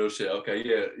 No, real shit. Okay,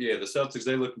 yeah. The Celtics,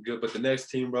 they looking good, but the next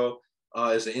team, bro,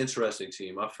 is an interesting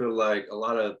team. I feel like a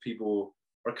lot of people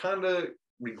are kind of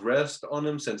regressed on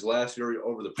them since last year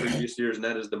over the previous years, and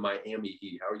that is the Miami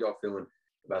Heat. How are y'all feeling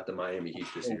about the Miami Heat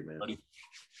this year, man?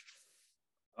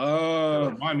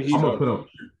 Miami Heat.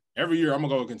 Every year, I'm going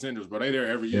to go with contenders, but they there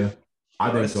every year. Yeah, I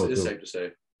think so, too. It's safe to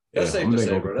say. That's safe to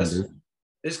say, bro.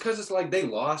 It's because it's like they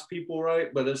lost people,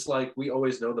 right? But it's like we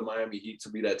always know the Miami Heat to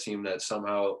be that team that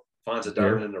somehow finds a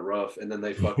diamond in the rough, and then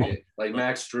they fucking like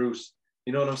Max Strus.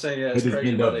 You know what I'm saying? Yeah, it's they just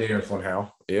crazy. End up there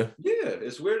somehow. Yeah,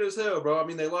 it's weird as hell, bro. I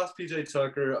mean, they lost PJ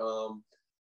Tucker.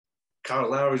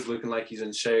 Kyle Lowry's looking like he's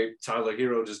in shape. Tyler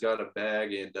Hero just got a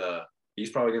bag, and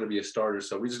he's probably going to be a starter.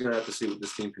 So we're just going to have to see what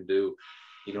this team can do.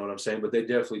 You know what I'm saying? But they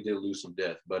definitely did lose some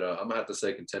depth. But I'm going to have to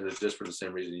say contenders just for the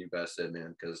same reason you guys said,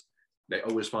 man, because they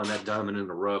always find that diamond in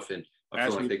the rough, and I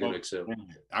feel like they're going to excel.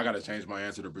 I got to change my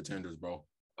answer to pretenders, bro.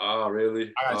 Oh,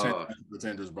 really? I got to change to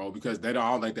pretenders, bro, because I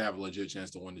don't think they have a legit chance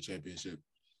to win the championship.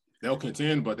 They'll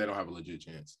contend, but they don't have a legit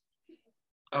chance.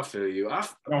 I feel you.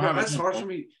 That's hard for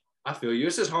me. I feel you.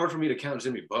 It's just hard for me to count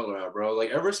Jimmy Butler out, bro.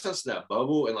 Like, ever since that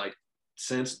bubble and, like,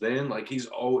 since then, like, he's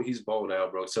balled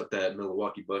out, bro, except that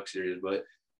Milwaukee Bucks series. But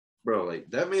bro, like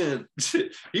that man,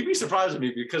 he'd be surprising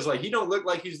me because like he don't look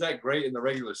like he's that great in the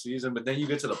regular season, but then you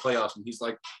get to the playoffs and he's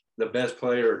like the best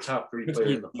player or top 3 player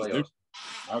in the playoffs.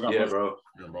 Yeah, bro.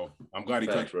 I'm glad he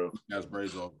Facts, cut his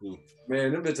braids off too.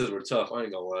 Man, them bitches were tough. I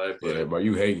ain't gonna lie. But, Yeah, bro,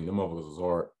 you hating them motherfuckers was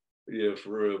hard. Yeah, for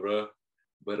real, bro.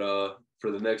 But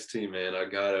for the next team, man, I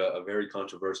got a very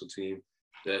controversial team.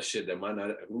 That might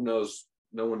not. Who knows?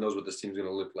 No one knows what this team's gonna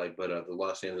look like. But the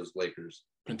Los Angeles Lakers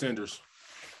Contenders.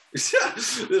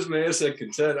 This man said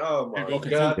contend. Oh my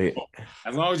god!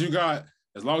 As long as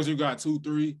you got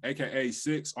 2-3, aka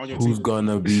 6 on your Who's team. Who's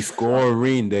gonna be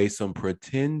scoring? They some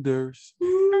pretenders.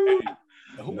 No,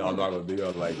 I'm not gonna do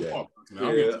that like that.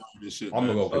 Man, I'm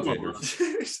gonna go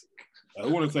contenders. Who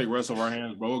want to take rest of our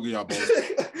hands, bro? We'll get y'all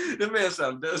both. This man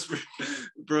sound desperate,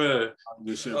 bro.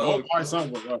 This shit, bro. Find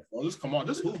something with us, bro. Just come on,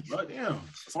 just hoop, bro. Damn,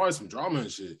 it's always some drama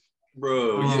and shit,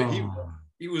 bro. Yeah,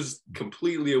 he was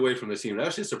completely away from the team.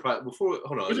 That shit surprised. Hold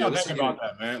on. What y'all think about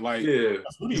that, man? Like,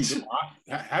 what do you do?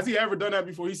 Has he ever done that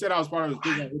before? He said I was part of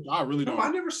his team. I really don't. No, I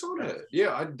never saw that.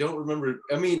 Yeah, I don't remember.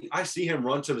 I mean, I see him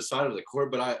run to the side of the court,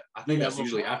 but I think that's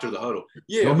usually after the huddle.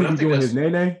 Yeah, don't but he I think doing that's his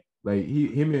nay-nay? Like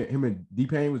him and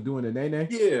D-Pain was doing the nay-nay?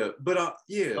 Yeah, but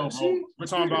yeah. No, see? We're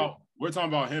talking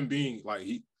about him being like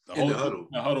the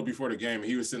huddle before the game, and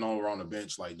he was sitting all around the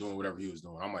bench, like doing whatever he was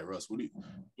doing. I'm like, Russ, what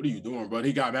are you doing, bro?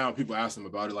 He got mad when people asked him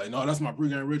about it, like, no, that's my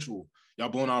pregame ritual. Y'all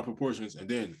blowing out of proportions. And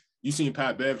then you seen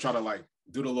Pat Bev try to like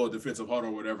do the little defensive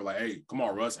huddle or whatever, like, hey, come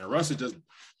on, Russ. And Russ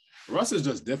is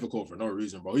just difficult for no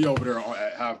reason, bro. He over there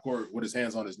at half court with his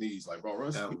hands on his knees, like, bro,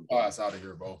 Russ, get your ass out of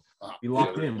here, bro. He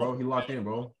locked in, bro. He locked in.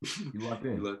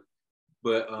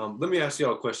 But let me ask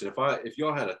y'all a question. If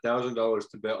y'all had $1,000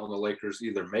 to bet on the Lakers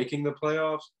either making the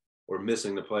playoffs or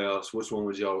missing the playoffs, which one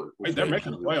would y'all? Wait, they're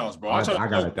making the playoffs, bro. I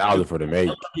got 1,000 for the make.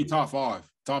 Top five.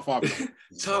 Top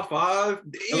 5?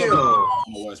 Damn.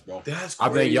 West, bro. That's crazy. I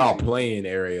think y'all playing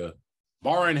area.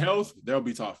 Barring health, they'll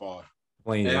be top 5.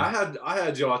 Playing. Hey, I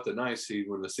had y'all at the 9th seed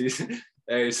when the season.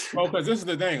 Hey, bro, because this is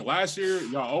the thing. Last year,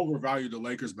 y'all overvalued the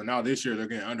Lakers, but now this year they're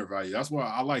getting undervalued. That's why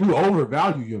I like. Who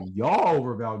overvalued them? Y'all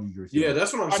overvalued yourself. Yeah,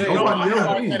 that's what I'm saying.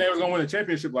 Nobody said they was gonna win a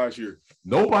championship last year.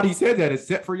 Nobody said that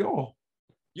except for y'all.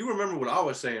 You remember what I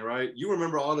was saying, right? You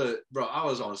remember bro, I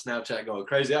was on Snapchat going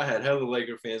crazy. I had hella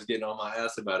Laker fans getting on my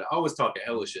ass about it. I was talking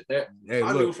hella shit.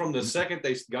 I knew from the second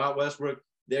they got Westbrook,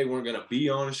 they weren't going to be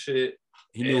on shit.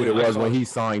 He knew what it was when he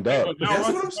signed up. Now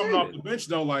Russ is coming off the bench,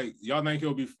 though. Like, y'all think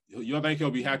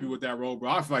he'll be happy with that role,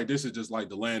 bro? I feel like this is just like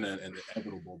the land and the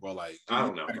inevitable, bro. Like, I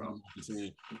don't know, bro.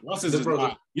 Russ is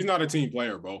he's not a team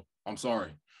player, bro. I'm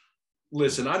sorry.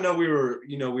 Listen, I know we were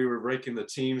ranking the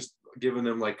teams, giving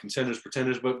them like contenders,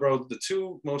 pretenders, but bro, the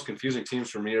two most confusing teams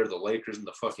for me are the Lakers and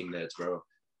the fucking Nets, bro.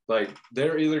 Like,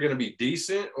 they're either going to be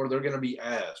decent or they're going to be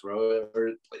ass, bro.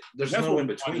 Or there's no in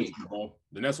between.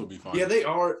 The Nets will be fine. Yeah, they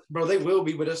are, bro. They will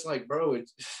be, but it's like, bro,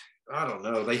 I don't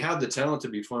know. They have the talent to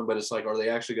be fun, but it's like, are they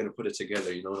actually going to put it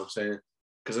together? You know what I'm saying?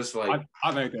 Because it's like,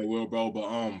 I think they will, bro.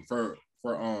 But for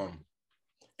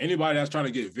anybody that's trying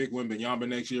to get Vic Wembanyama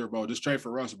next year, bro, just trade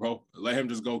for Russ, bro. Let him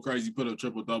just go crazy, put up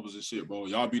triple doubles and shit, bro.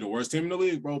 Y'all be the worst team in the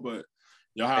league, bro, but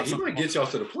y'all have he might get y'all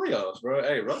to the playoffs, bro.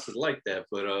 Hey, Russ is like that,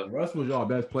 but Russ was y'all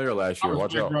best player last year.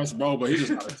 Watch out, Russ, bro. But he's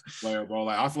just not a team player, bro.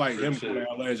 Like, I feel like him going to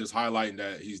LA is just highlighting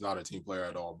that he's not a team player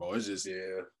at all, bro. It's just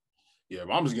yeah.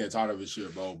 But I'm just getting tired of his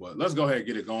shit, bro. But let's go ahead and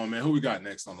get it going, man. Who we got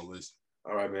next on the list?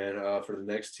 All right, man. For the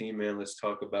next team, man, let's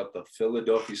talk about the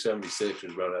Philadelphia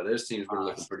 76ers, bro. Now, this team's been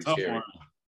looking pretty scary.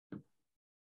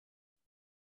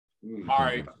 All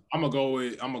right, I'm gonna go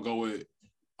with.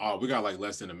 We got like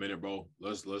less than a minute, bro.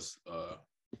 Let's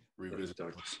revisit.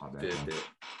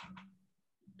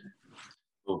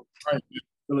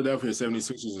 Philadelphia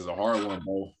 76ers is a hard one,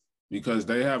 bro, because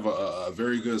they have a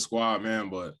very good squad, man.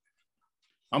 But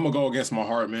I'm gonna go against my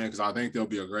heart, man, because I think they'll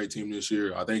be a great team this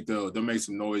year. I think they'll make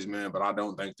some noise, man, but I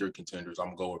don't think they're contenders. I'm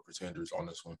gonna go with pretenders on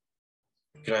this one.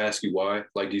 Can I ask you why?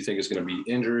 Like, do you think it's gonna be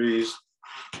injuries?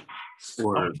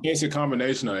 Or it's a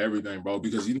combination of everything, bro,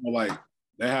 because like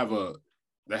they have a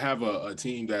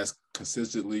team that's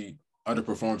consistently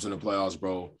underperforms in the playoffs,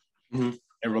 bro. Mm-hmm.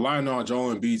 And relying on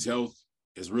Joel Embiid's health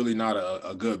is really not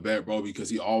a good bet, bro, because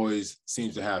he always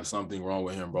seems to have something wrong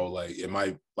with him, bro. Like,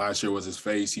 last year was his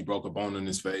face. He broke a bone in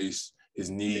his face, his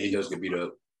knee. He does get beat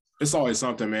up. It's always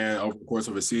something, man, over the course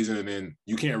of a season, and then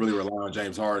you can't really rely on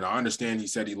James Harden. I understand he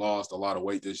said he lost a lot of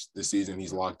weight this season.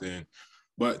 He's locked in.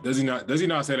 But does he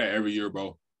not say that every year,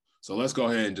 bro? So let's go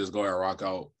ahead and just go ahead and rock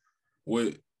out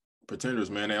with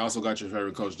pretenders, man. They also got your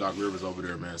favorite coach, Doc Rivers, over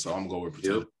there, man. So I'm going to go with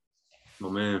pretenders.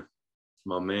 Yep.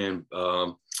 My man.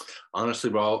 Honestly,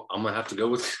 bro, I'm gonna have to go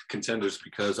with contenders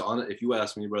because if you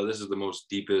ask me, bro, this is the most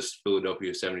deepest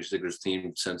Philadelphia 76ers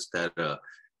team since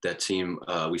that team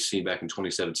we seen back in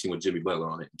 2017 with Jimmy Butler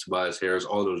on it, Tobias Harris,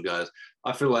 all those guys.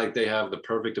 I feel like they have the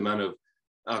perfect amount of,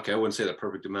 okay, I wouldn't say the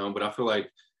perfect amount, but I feel like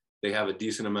they have a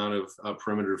decent amount of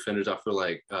perimeter defenders. I feel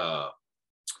like not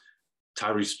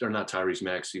Tyrese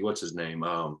Maxey, what's his name?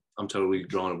 I'm totally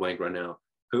drawing a blank right now.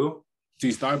 Who? T.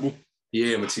 Stiebel.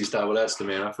 Yeah, Matisse Thybulle, that's the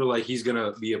man. I feel like he's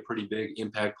gonna be a pretty big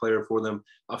impact player for them.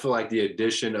 I feel like the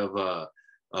addition of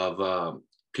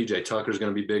PJ Tucker is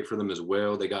gonna be big for them as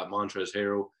well. They got Montrezl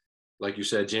Harrell, like you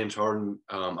said, James Harden.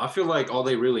 I feel like all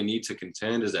they really need to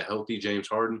contend is a healthy James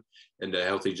Harden and a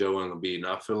healthy Joel Embiid. And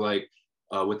I feel like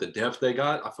with the depth they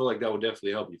got, I feel like that would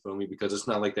definitely help. You feel me? Because it's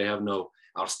not like they have no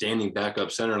outstanding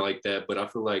backup center like that. But I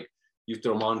feel like you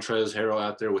throw Montrezl Harrell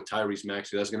out there with Tyrese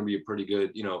Maxey, that's going to be a pretty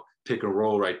good, pick and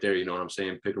roll right there. You know what I'm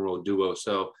saying? Pick and roll duo.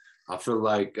 So I feel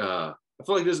like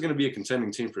this is going to be a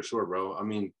contending team for sure, bro. I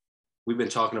mean, we've been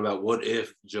talking about what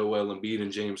if Joel Embiid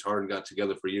and James Harden got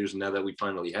together for years, and now that we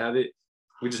finally have it,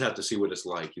 we just have to see what it's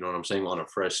like. You know what I'm saying? On a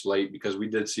fresh slate, because we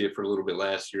did see it for a little bit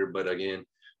last year, but again,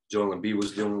 Joel Embiid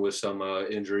was dealing with some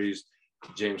injuries.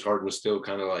 James Harden was still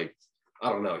kind of like, I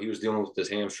don't know, he was dealing with his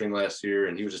hamstring last year,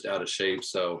 and he was just out of shape.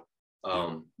 So.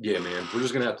 Yeah, man, we're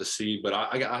just gonna have to see, but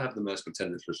I have the best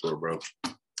contenders for sure, bro.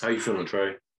 How you feeling,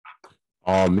 Trey?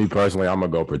 Me personally, I'm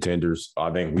gonna go pretenders.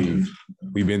 I think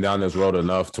we've been down this road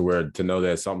enough to know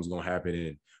that something's gonna happen.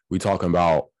 And we talking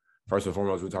about, first and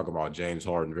foremost, we're talking about James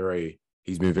Harden.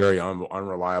 He's been very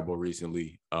unreliable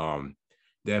recently.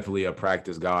 Definitely a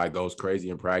practice guy, goes crazy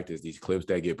in practice. These clips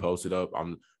that get posted up.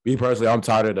 I'm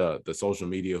tired of the social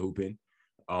media hooping.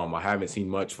 I haven't seen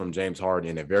much from James Harden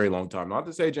in a very long time. Not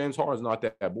to say James Harden's not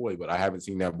that boy, but I haven't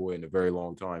seen that boy in a very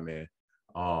long time, man.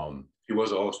 He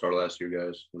was an all-star last year,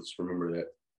 guys. Let's remember that.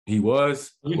 He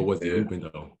was, but was he hooping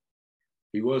though?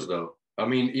 He was though. I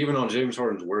mean, even on James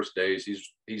Harden's worst days,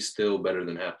 he's still better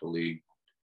than half the league.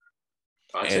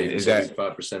 I'd say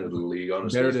 75% of the league,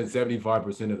 honestly. Better than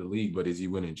 75% of the league, but is he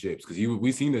winning chips? Because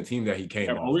we seen the team that he came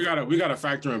off. We gotta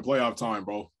factor in playoff time,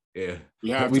 bro.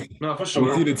 Yeah, no, for sure.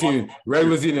 We see the team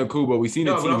regular season cool, but we seen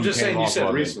the team. But I'm just saying. You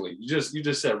said recently. You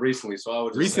just said recently. So I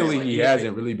was just recently saying, he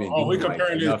hasn't really been. We're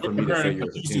comparing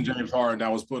Houston James Harden that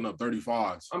was putting up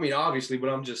 35s. I mean, obviously, but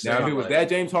I'm just saying. Now, if it was that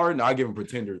James Harden, I give him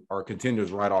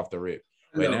contenders right off the rip.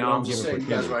 But now I'm just saying, you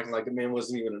guys are acting like the man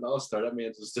wasn't even an all-star. That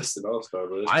man was just an all-star.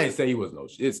 I didn't say he was no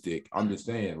shit stick. I'm just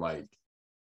saying, like,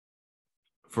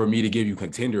 for me to give you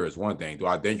contender is one thing. Do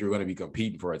I think you're going to be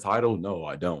competing for a title? No,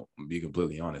 I don't. I'm be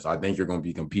completely honest. I think you're going to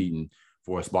be competing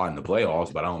for a spot in the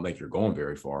playoffs, but I don't think you're going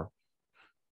very far.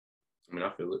 I mean, I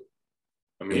feel it.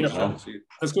 I mean,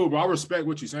 that's cool, bro. I respect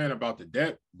what you're saying about the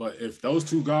depth, but if those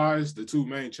two guys, the two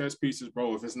main chess pieces,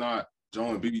 bro, if it's not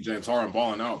Joel Embiid, James Harden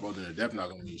balling out, bro, then they're definitely not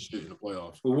going to be shit in the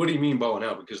playoffs. Well, what do you mean balling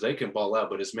out? Because they can ball out,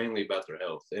 but it's mainly about their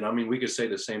health. And I mean, we could say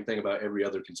the same thing about every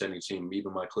other contending team,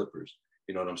 even my Clippers.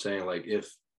 You know what I'm saying? Like, if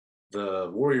the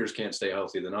Warriors can't stay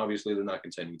healthy, then obviously they're not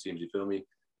contending teams. You feel me?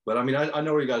 But I mean, I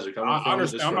know where you guys are coming from. I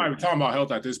understand. I'm not even talking about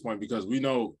health at this point because we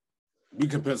know we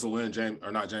can pencil in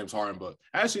James Harden, but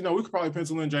actually, no, we could probably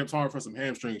pencil in James Harden for some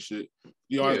hamstring shit.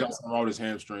 He always got something wrong with his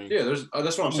hamstring. Yeah,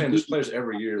 that's what I'm saying. There's players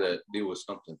every year that deal with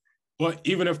something. But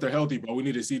even if they're healthy, bro, we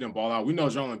need to see them ball out. We know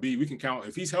Joel Embiid. We can count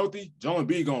if he's healthy. Joel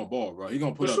Embiid gonna ball, bro. He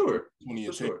gonna put up 20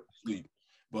 and 10 sleep.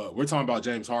 But we're talking about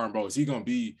James Harden, bro. Is he gonna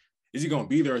be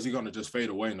there? Or is he gonna just fade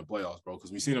away in the playoffs, bro?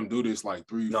 Because we seen him do this like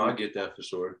 3. No, I get that for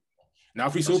sure. Now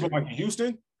if he's super like in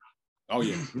Houston, oh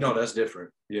yeah. No, that's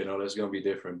different. Yeah, no, that's gonna be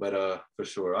different. But for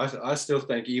sure, I still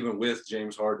think even with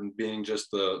James Harden being just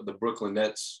the Brooklyn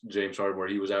Nets James Harden, where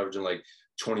he was averaging like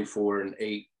 24 and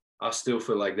 8, I still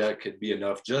feel like that could be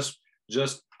enough.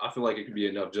 I feel like it could be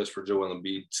enough just for Joel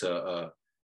Embiid to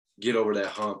get over that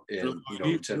hump and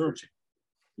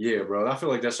Yeah, bro. I feel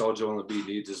like that's all Joel Embiid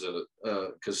needs is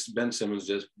because Ben Simmons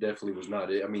just definitely was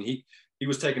not it. I mean, he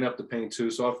was taking up the paint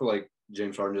too, so I feel like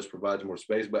James Harden just provides more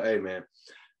space. But hey, man,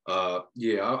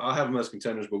 I have them as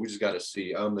contenders, but we just got to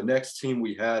see. The next team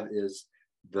we have is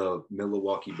the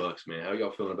Milwaukee Bucks, man. How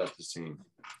y'all feeling about this team?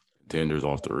 Contenders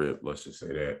off the rip. Let's just say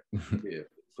that. Yeah.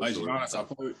 Like, to be honest, I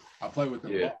play with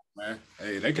them, man.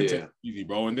 Hey, they contend easy,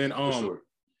 bro. And then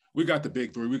we got the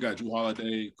big three. We got Jrue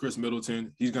Holiday, Chris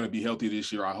Middleton. He's going to be healthy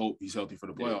this year. I hope he's healthy for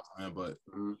the playoffs, man. But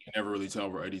you can never really tell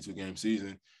over 82-game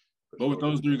season. But with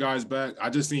those three guys back,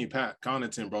 I just seen Pat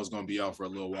Connaughton, bro, is going to be out for a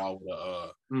little while with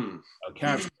a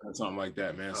calf or something like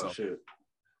that, man.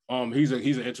 He's an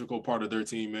integral part of their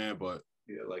team, man. But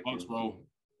Bucks, bro,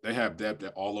 they have depth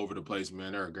all over the place,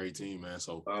 man. They're a great team, man.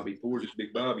 So Bobby Portis,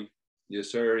 Big Bobby. Yes,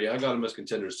 sir. Yeah, I got them as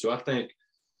contenders too. I think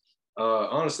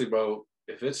Honestly, bro,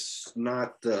 if it's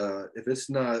not the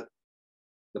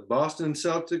Boston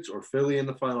Celtics or Philly in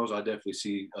the finals, I definitely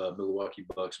see Milwaukee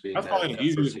Bucks being That's probably the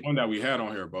easiest one that we had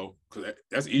on here, bro. Because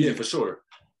that's easy. Yeah, for sure.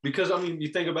 Because, I mean, you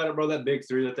think about it, bro, that big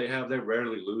three that they have, they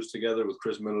rarely lose together with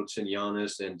Chris Middleton,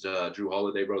 Giannis, and Drew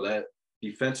Holiday, bro. That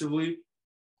defensively,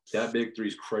 that big three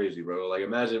is crazy, bro. Like,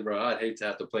 imagine, bro, I'd hate to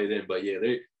have to play them, but yeah,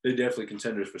 they're definitely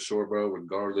contenders for sure, bro,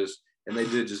 regardless. And they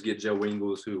did just get Joe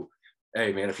Ingles, who,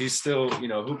 hey, man, if he's still,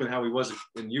 hooping how he was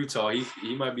in Utah,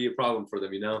 he might be a problem for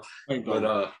them,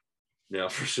 But, yeah,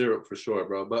 for sure,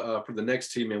 bro. But for the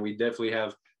next team, man, we definitely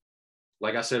have,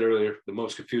 like I said earlier, the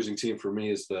most confusing team for me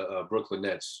is the Brooklyn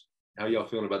Nets. How y'all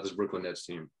feeling about this Brooklyn Nets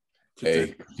team?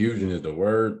 Hey, confusion is the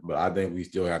word, but I think we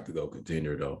still have to go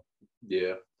contender, though.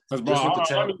 Yeah. Because,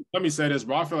 bro, let me say this,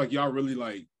 bro. I feel like y'all really,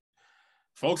 like,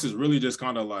 folks is really just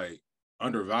kind of, like,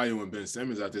 undervaluing Ben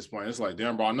Simmons at this point. It's like,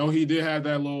 damn, bro, I know he did have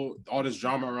that all this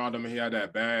drama around him, and he had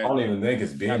that bad. I don't even think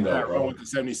it's Ben, though, bro. With the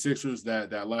 76ers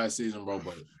that last season, bro,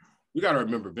 but we got to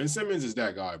remember, Ben Simmons is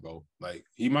that guy, bro. Like,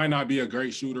 he might not be a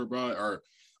great shooter, bro, or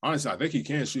honestly, I think he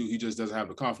can shoot. He just doesn't have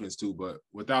the confidence to. But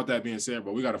without that being said,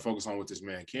 bro, we got to focus on what this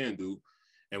man can do.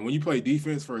 And when you play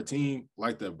defense for a team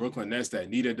like the Brooklyn Nets that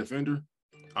need a defender,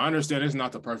 I understand it's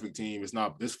not the perfect team.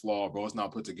 It's flawed, bro. It's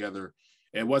not put together.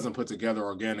 It wasn't put together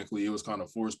organically. It was kind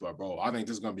of forced, but, bro, I think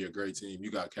this is going to be a great team.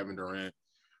 You got Kevin Durant.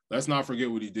 Let's not forget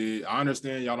what he did. I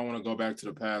understand y'all don't want to go back to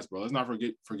the past, bro. Let's not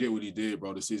forget what he did,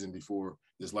 bro, the season before,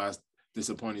 this last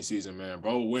disappointing season, man.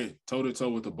 Bro went toe-to-toe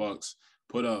with the Bucks,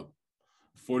 put up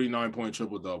 49-point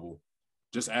triple-double.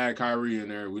 Just add Kyrie in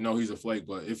there. We know he's a flake,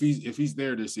 but if he's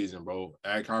there this season, bro,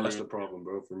 add Kyrie. That's the problem,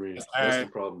 bro, for me. That's the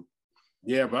problem.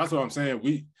 Yeah, but that's what I'm saying.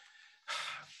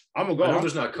 I'm going to go. I know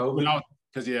there's not COVID.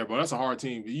 Because, yeah, bro, that's a hard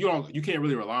team. You can't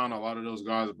really rely on a lot of those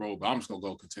guys, bro, but I'm just going to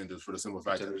go contenders for the simple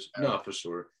fact that. No, for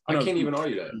sure. I can't even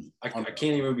argue that. I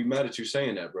can't even be mad at you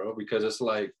saying that, bro, because it's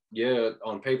like, yeah,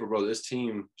 on paper, bro, this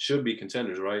team should be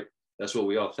contenders, right? That's what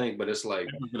we all think, but it's like.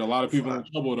 Get a lot of people in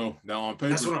trouble, though, now on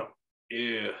paper.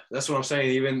 That's what I'm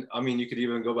saying. You could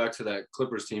even go back to that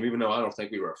Clippers team, even though I don't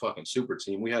think we were a fucking super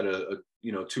team. We had a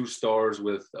 2 stars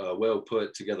with a well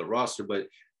put together roster, but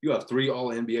you have 3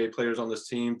 all-NBA players on this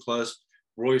team, plus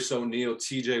Royce O'Neal,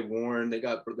 TJ Warren.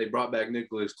 They brought back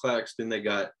Nicholas Claxton. They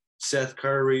got Seth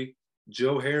Curry,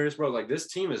 Joe Harris, bro. Like, this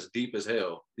team is deep as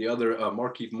hell. The other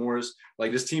Markieff Morris,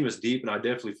 like, this team is deep, and I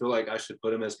definitely feel like I should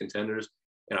put them as contenders,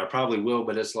 and I probably will.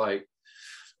 But it's like,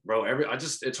 bro,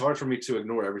 it's hard for me to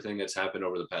ignore everything that's happened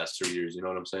over the past 2 years. You know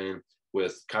what I'm saying?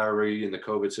 With Kyrie and the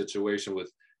COVID situation,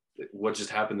 with what just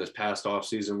happened this past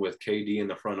offseason with KD in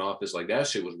the front office, like, that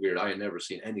shit was weird. I had never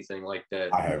seen anything like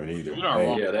that. I haven't either.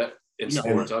 Yeah, that in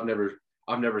sports, I've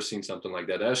never seen something like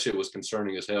that. That shit was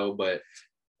concerning as hell. But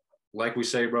like we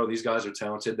say, bro, these guys are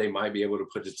talented. They might be able to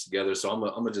put it together. So I'm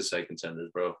gonna just say contenders,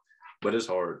 bro. But it's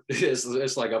hard.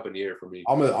 It's like up in the air for me.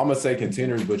 I'm gonna say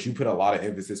contenders, but you put a lot of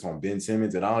emphasis on Ben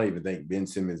Simmons, and I don't even think Ben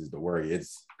Simmons is the worry.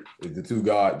 It's the two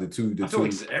guys, the two. I feel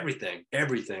like it's everything.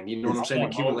 You know what I'm saying?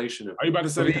 Accumulation of. Are you about to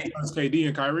say it's KD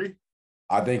and Kyrie?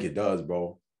 I think it does,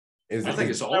 bro. I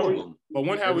think it's all of them. But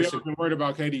when have we ever been worried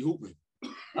about KD hooping?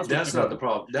 That's not the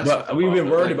problem. We've been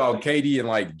worried about KD and,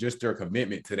 like, just their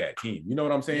commitment to that team. You know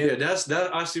what I'm saying? Yeah, that's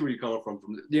that. I see where you're coming from.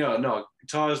 Yeah, no,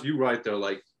 Taj, you're right there.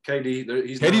 Like,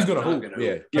 KD's gonna hoop.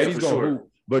 Yeah, KD's gonna hoop.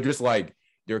 But just, like,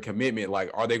 their commitment, like,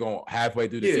 are they gonna halfway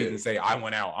through the season say, I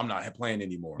went out, I'm not playing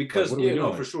anymore? Because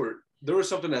for sure. There was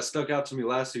something that stuck out to me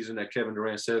last season that Kevin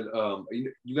Durant said.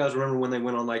 You guys remember when they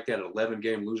went on, like, that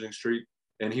 11-game losing streak,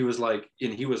 and he was like,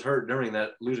 and he was hurt during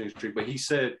that losing streak, but he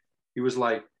said, he was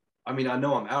like, I mean, I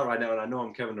know I'm out right now, and I know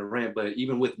I'm Kevin Durant, but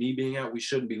even with me being out, we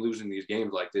shouldn't be losing these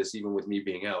games like this, even with me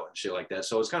being out and shit like that.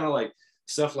 So it's kind of like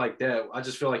stuff like that. I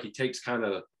just feel like he takes kind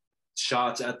of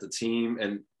shots at the team,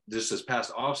 and just this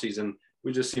past offseason,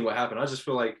 we just seen what happened. I just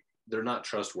feel like they're not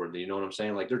trustworthy. You know what I'm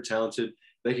saying? Like, they're talented.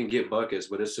 They can get buckets,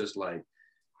 but it's just like,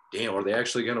 damn, are they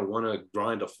actually going to want to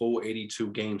grind a full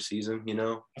 82-game season, you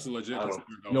know? That's a legit.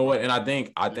 You know what? And I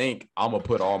think I'm going to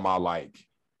put all my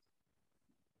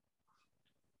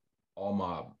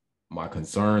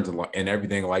concerns and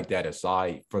everything like that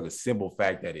aside for the simple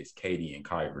fact that it's KD and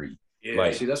Kyrie. Yeah,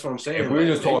 like, see, that's what I'm saying. If we're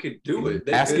just talking do it.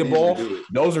 Basketball,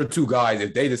 those are 2 guys.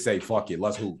 If they just say, fuck it,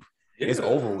 let's hoop, it's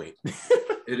over with.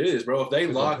 It is, bro. If they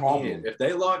lock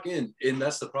in, and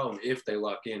that's the problem. If they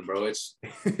lock in, bro, it's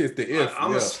the if.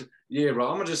 Bro.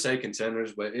 I'm gonna just say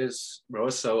contenders, but it's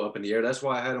so up in the air. That's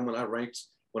why I had them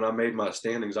when I made my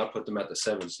standings. I put them at the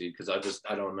 7th seed because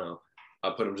I don't know.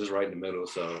 I put them just right in the middle.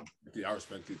 So yeah, I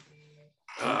respect it.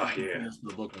 Yeah.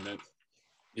 The Brooklyn Nets.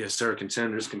 Yes, sir.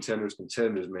 Contenders,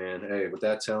 man. Hey, with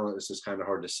that talent, it's just kind of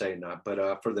hard to say not.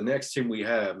 But for the next team we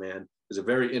have, man, is a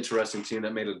very interesting team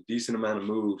that made a decent amount of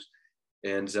moves,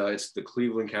 and it's the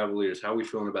Cleveland Cavaliers. How are we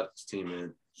feeling about this team,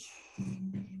 man?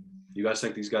 You guys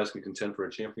think these guys can contend for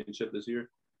a championship this year?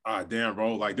 Damn,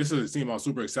 bro. Like, this is a team I'm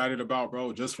super excited about,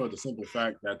 bro, just for the simple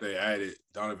fact that they added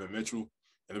Donovan Mitchell,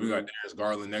 and then we got Darius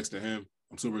Garland next to him.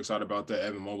 I'm super excited about that.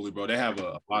 Evan Mobley, bro. They have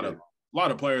a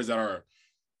lot of players that are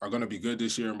going to be good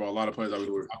this year, bro. A lot of players that we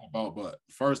can talk about. But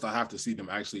first, I have to see them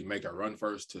actually make a run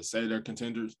first to say they're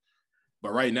contenders.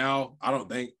 But right now, I don't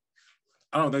think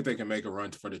they can make a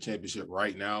run for the championship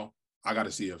right now. I got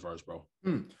to see it first, bro.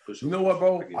 You know what,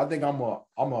 bro? I think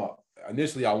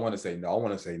initially I want to say no. I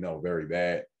want to say no very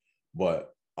bad.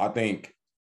 But I think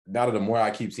now that the more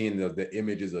I keep seeing the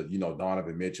images of,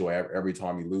 Donovan Mitchell, every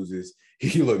time he loses,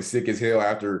 he looks sick as hell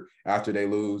after they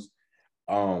lose.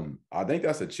 I think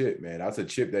that's a chip, man. That's a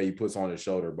chip that he puts on his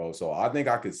shoulder, bro. So I think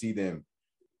I could see them.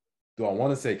 Do I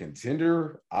want to say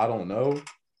contender? I don't know.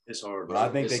 It's hard, bro. But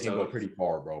I think they can go pretty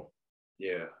far, bro.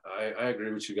 Yeah, I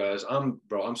agree with you guys. I'm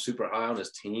super high on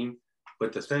this team.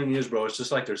 But the thing is, bro, it's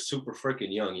just like they're super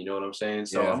freaking young. You know what I'm saying?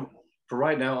 So for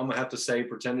right now, I'm going to have to say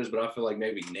pretenders, but I feel like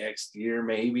maybe next year,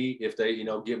 if they,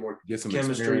 get some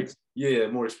chemistry. Experience. Yeah,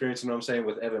 more experience, you know what I'm saying?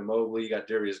 With Evan Mobley, you got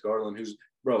Darius Garland,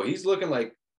 he's looking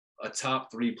like a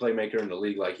top 3 playmaker in the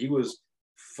league. Like, he was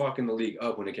fucking the league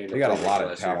up when it came to they got a lot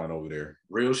of talent over there.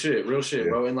 Real shit,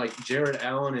 bro. And like Jared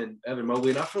Allen and Evan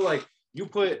Mobley. And I feel like you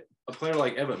put a player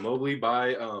like Evan Mobley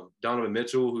by Donovan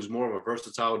Mitchell, who's more of a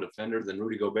versatile defender than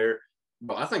Rudy Gobert.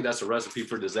 But I think that's a recipe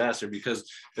for disaster, because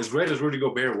as great as Rudy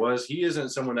Gobert was, he isn't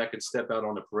someone that could step out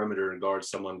on the perimeter and guard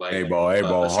someone like. Hey, bro.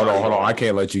 Hold on. I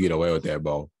can't let you get away with that,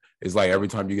 bro. It's like every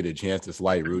time you get a chance to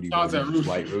slight Rudy, No, I do,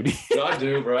 bro. Yeah,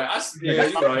 you're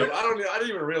right. I didn't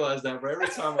even realize that, bro. Every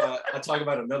time I talk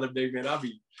about another big man, I'll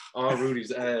be on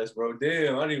Rudy's ass, bro.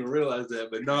 Damn, I didn't even realize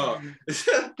that. But no.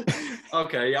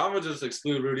 Okay, yeah, I'm gonna just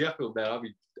exclude Rudy. I feel bad. I'll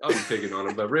be picking on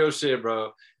him, but real shit,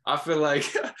 bro. I feel like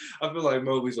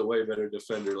Mobley's a way better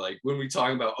defender. Like, when we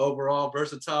talking about overall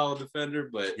versatile defender,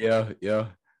 but yeah.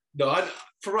 No,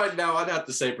 for right now, I'd have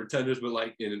to say pretenders, but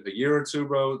like in a year or two,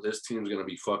 bro, this team's gonna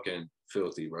be fucking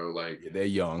filthy, bro. Like, they're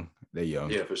young.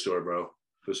 Yeah, for sure, bro.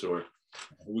 For sure.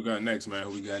 Who we got next, man?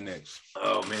 Who we got next?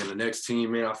 Oh man, the next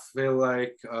team, man. I feel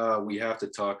like we have to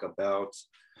talk about.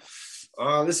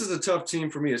 This is a tough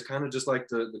team for me. It's kind of just like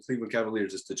the Cleveland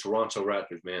Cavaliers. It's the Toronto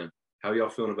Raptors, man. How y'all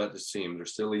feeling about this team? They're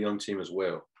still a young team as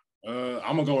well. I'm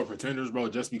gonna go with pretenders, bro,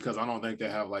 just because I don't think they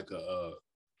have like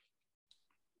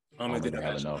I don't think they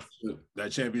have enough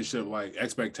that championship like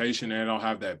expectation, and they don't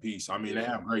have that piece. I mean, they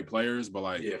have great players, but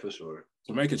like, yeah, for sure.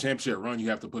 To make a championship run, you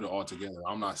have to put it all together.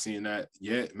 I'm not seeing that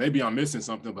yet. Maybe I'm missing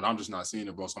something, but I'm just not seeing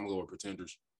it, bro. So I'm gonna go with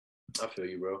pretenders. I feel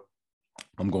you, bro.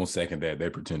 I'm gonna second that.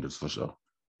 They're pretenders for sure.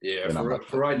 Yeah,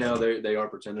 for right now, they are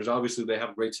pretenders. Obviously, they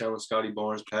have great talent. Scotty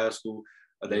Barnes, Pascal.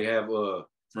 They have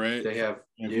Fred. They have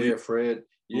Fred.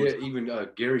 Yeah, even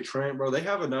Gary Trent, bro. They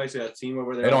have a nice team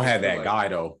over there. They don't have that guy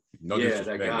though. No,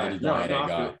 that guy. That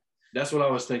guy. That's what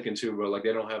I was thinking too, bro. Like,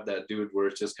 they don't have that dude where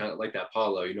it's just kind of like that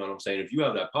Paulo. You know what I'm saying? If you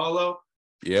have that Paulo,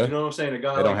 you know what I'm saying? A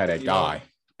guy. They don't have that guy.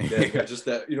 Yeah, just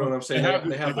that. You know what I'm saying?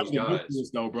 They have those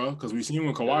guys, though, bro. Because we seen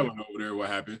when Kawhi went over there, what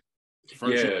happened?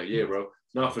 Yeah, bro.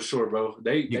 No, for sure, bro.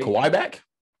 They Kawhi back?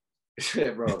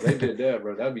 Yeah, bro. They did that,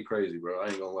 bro. That'd be crazy, bro. I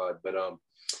ain't gonna lie. But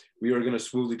we are gonna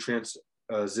smoothly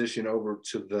transition over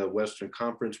to the Western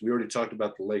Conference. We already talked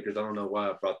about the Lakers. I don't know why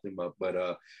I brought them up,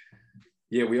 but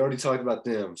yeah, we already talked about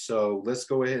them. So let's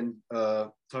go ahead and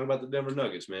talk about the Denver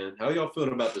Nuggets, man. How y'all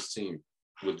feeling about this team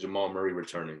with Jamal Murray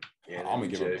returning?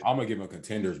 I'm gonna give them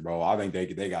contenders, bro. I think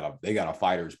they got a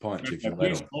fighter's punch if you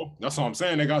let them. That's what I'm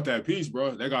saying. They got that piece,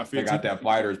 bro. They got that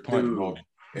fighter's punch, bro.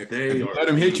 If you let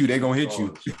them hit you, they're gonna hit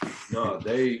you. No,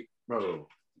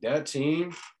 that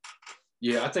team.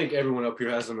 Yeah, I think everyone up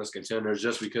here has them as contenders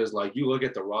just because, like, you look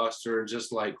at the roster,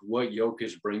 just like what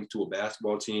Jokic brings to a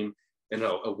basketball team and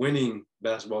a winning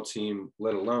basketball team,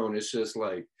 let alone, it's just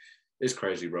like, it's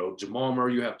crazy, bro. Jamal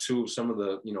Murray, you have two of some of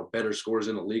the, better scorers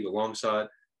in the league alongside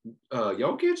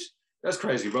Jokic. That's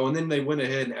crazy, bro. And then they went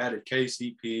ahead and added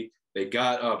KCP. They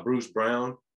got Bruce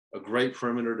Brown, a great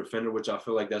perimeter defender, which I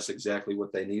feel like that's exactly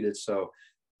what they needed. So,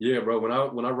 yeah, bro.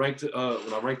 When I ranked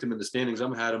them in the standings,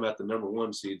 I'm had them at the number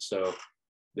 1 seed. So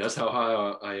that's how high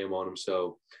I am on them.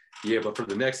 So, yeah. But for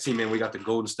the next team, man, we got the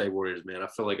Golden State Warriors, man. I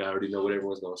feel like I already know what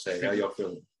everyone's gonna say. How y'all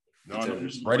feeling?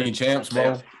 Reigning champs,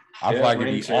 bro. I feel like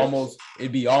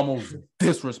it'd be almost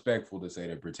disrespectful to say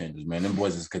they're pretenders, man. Them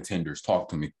boys is contenders. Talk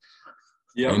to me.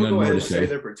 Yeah, I'm Ain't gonna go nothing ahead more and to say say.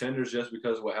 they're pretenders just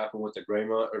because of what happened with the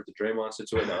Draymond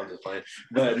situation. No, I'm just playing.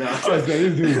 But no,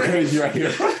 This dude crazy right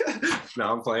here.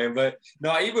 no, I'm playing. But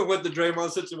no, even with the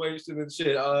Draymond situation and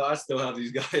shit, I still have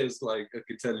these guys like a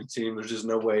contending team. There's just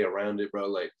no way around it, bro.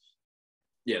 Like,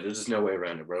 yeah, there's just no way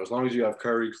around it, bro. As long as you have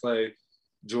Curry, Clay,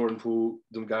 Jordan Poole,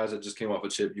 them guys that just came off a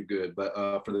chip, you good. But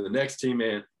for the next team,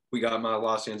 man, we got my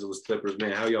Los Angeles Clippers,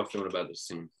 man. How y'all feeling about this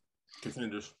team?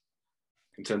 Contenders.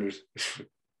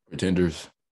 Pretenders.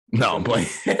 No, I'm playing.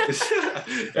 And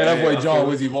that boy John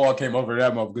Wizzy Ball came over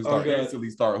that motherfucker start instantly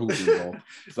start hooping, bro.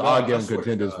 So I'll give him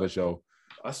contenders for sure.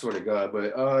 I swear to God,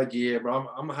 but yeah, bro,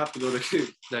 I'm gonna have to go to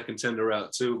that contender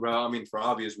route too, bro. I mean, for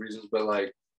obvious reasons, but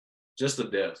like just the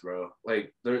depth, bro.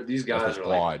 Like these guys are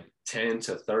like 10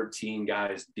 to 13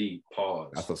 guys deep.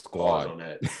 Pause. That's a squad on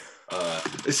that.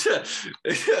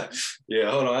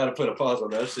 Yeah, hold on. I had to put a pause on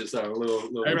that. Shit sounded a little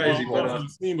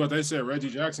crazy, but they said Reggie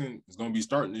Jackson is gonna be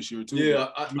starting this year too. Yeah,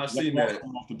 I seen that.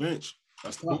 Coming off the bench.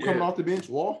 That's who coming off the bench?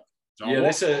 Wall.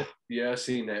 They said. Yeah, I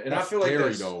seen that, and that's I feel like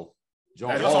scary, though.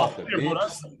 John Wall off the bench. Bro,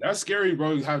 that's scary,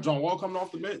 bro. You have John Wall coming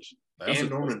off the bench. And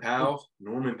Norman Powell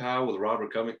with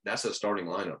Robert Cummings. That's a starting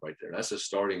lineup right there. That's a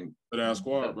starting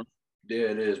squad, bro.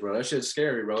 Yeah, it is, bro. That shit's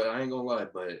scary, bro. I ain't gonna lie,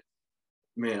 but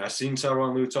man, I seen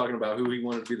Tyronn Lue talking about who he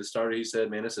wanted to be the starter. He said,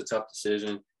 man, it's a tough decision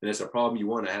and it's a problem you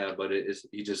want to have, but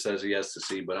he just says he has to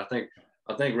see. But I think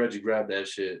Reggie grabbed that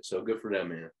shit. So good for that,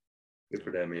 man. Good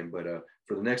for that, man. But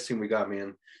for the next team we got,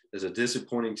 man, is a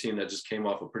disappointing team that just came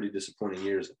off a pretty disappointing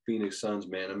year. The Phoenix Suns,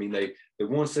 man. I mean, they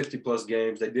won 60+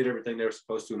 games. They did everything they were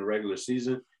supposed to in the regular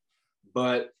season.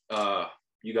 But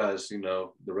you guys, the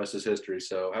rest is history.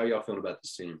 So how y'all feeling about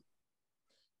this team?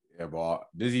 Yeah, bro.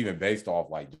 This is even based off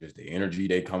like just the energy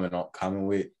they coming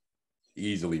with.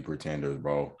 Easily pretenders,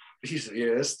 bro. Yeah,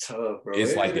 it's tough, bro.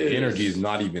 It's like the energy is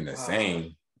not even the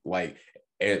same. Like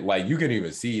you can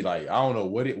even see, like, I don't know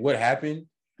what happened.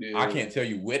 Yeah. I can't tell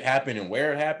you what happened and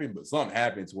where it happened, but something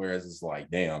happens where it's like,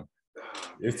 damn,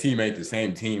 this team ain't the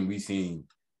same team we seen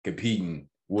competing.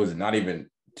 Was it not even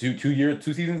two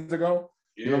seasons ago?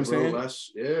 Yeah, you know what I'm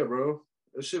saying? Yeah, bro.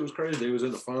 That shit was crazy. They was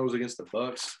in the finals against the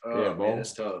Bucks. Yeah, bro. Man,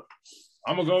 it's tough.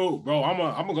 I'm gonna go, bro. I'm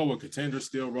gonna go with contenders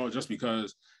still, bro, just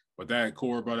because with that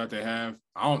core, bro, that they have.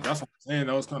 That's what I'm saying.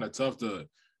 That was kind of tough to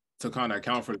kind of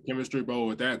account for the chemistry, bro.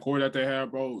 With that core that they have,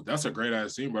 bro, that's a great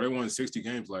ass team, bro. They won 60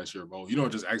 games last year, bro. You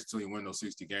don't just accidentally win those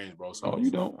 60 games, bro. So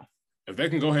you don't. If they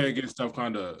can go ahead and get stuff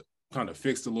kind of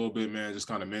fixed a little bit, man, just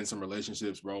kind of mend some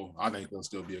relationships, bro, I think they'll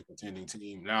still be a contending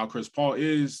team. Now, Chris Paul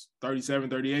is 37,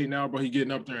 38 now, bro. He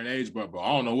getting up there in age, but, bro,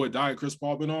 I don't know what diet Chris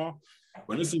Paul been on,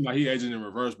 but it seems like he aging in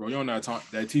reverse, bro. You on that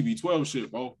TB12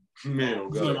 shit, bro. Man,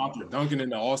 he's out there dunking in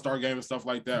the All-Star game and stuff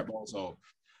like that, bro. So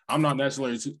I'm not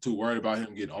necessarily too worried about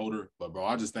him getting older, but, bro,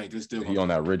 I just think this still. He on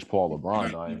that Rich Paul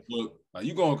LeBron diet. Look, like,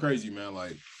 you going crazy, man.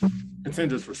 Like,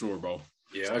 contenders for sure, bro.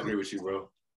 Yeah, I agree with you, bro.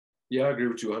 Yeah, I agree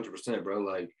with you 100%, bro.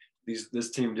 Like,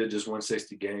 this team did just win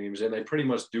 60 games, and they pretty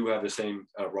much do have the same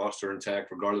roster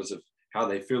intact, regardless of how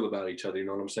they feel about each other. You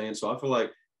know what I'm saying? So I feel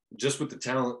like just with the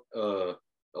talent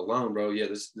alone, bro, yeah,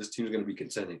 this team's going to be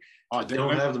contending. They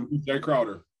don't have them. Jay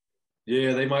Crowder.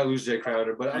 Yeah, they might lose Jay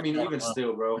Crowder, but I mean, even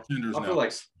still, bro, I feel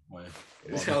like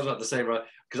I was about to say, bro,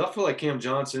 because I feel like Cam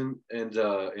Johnson and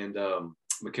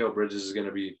Mikal Bridges is going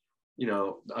to be,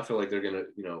 I feel like they're going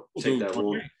to, take that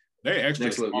role. They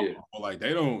extra small, like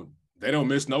they don't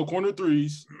miss no corner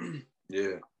threes.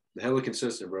 Yeah, the hella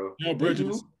consistent, bro.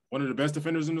 Bridges, one of the best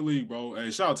defenders in the league, bro. Hey,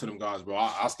 shout out to them guys, bro.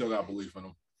 I still got belief in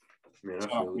them. Man,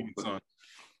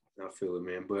 I feel it,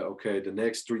 man. But okay, the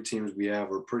next three teams we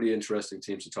have are pretty interesting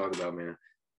teams to talk about, man.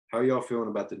 How y'all feeling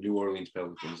about the New Orleans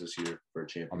Pelicans this year for a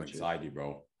championship? I'm excited,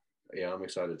 bro. Yeah, I'm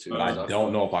excited too. But I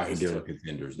don't know if I can give them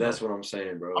contenders. That's what I'm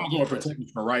saying, bro. I'm going for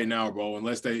contenders for right now, bro.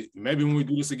 Unless maybe when we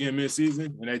do this again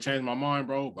mid-season and they change my mind,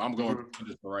 bro. But I'm going for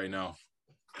contenders for right now.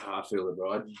 I feel it,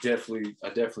 bro. I definitely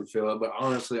feel it. But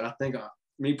honestly, I think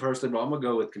me personally, bro, I'm gonna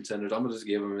go with contenders. I'm gonna just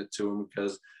give them to them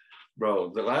because,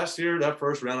 bro, the last year, that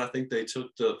first round, I think they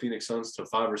took the Phoenix Suns to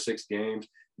 5 or 6 games.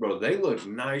 Bro, they looked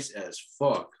nice as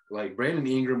fuck. Like Brandon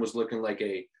Ingram was looking like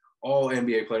a all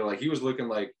NBA player. Like he was looking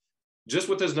like, just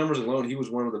with his numbers alone, he was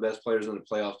one of the best players in the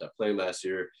playoffs that played last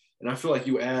year. And I feel like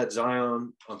you add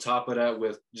Zion on top of that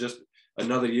with just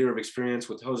another year of experience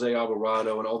with Jose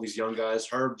Alvarado and all these young guys.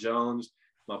 Herb Jones,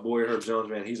 my boy Herb Jones,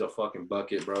 man, he's a fucking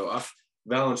bucket, bro.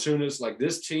 Valanciunas, like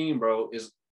this team, bro,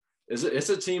 it's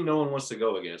a team no one wants to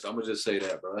go against. I'm gonna just say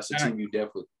that, bro. That's a team you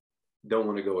definitely don't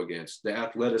want to go against. The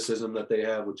athleticism that they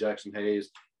have with Jackson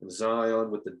Hayes and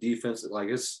Zion with the defense, like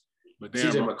it's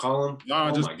CJ McCollum.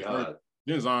 Oh my God.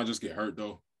 Didn't Zion just get hurt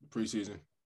though preseason?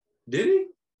 Did he?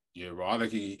 Yeah, bro. I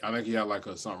think he had like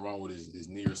something wrong with his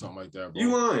knee or something like that, bro.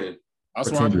 You lying?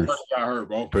 That's why I got hurt,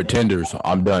 bro. Pretenders.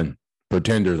 I'm done.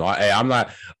 Pretenders. Hey, I'm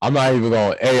not even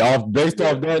going. Hey, based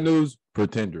off that news,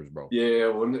 Pretenders, bro. Yeah,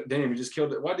 well, damn, you just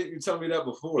killed it. Why didn't you tell me that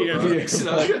before, Yeah, bro?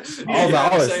 yeah.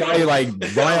 I was excited, like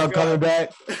Zion coming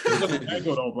back.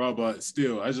 Ankle though, bro, but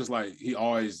still, it's just like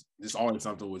there's always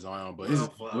something with Zion, but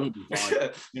he'll be fine.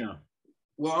 Yeah.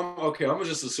 Well, I'm gonna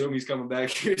just assume he's coming back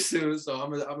here soon, so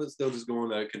I'm gonna still just go on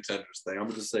that contenders thing. I'm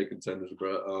gonna just say contenders,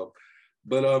 bro.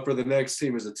 But for the next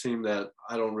team is a team that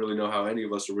I don't really know how any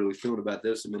of us are really feeling about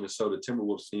this, the Minnesota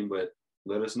Timberwolves team. But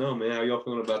let us know, man, how y'all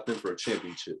feeling about them for a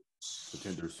championship?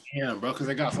 Pretenders. Yeah, bro, because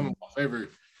they got some of my favorite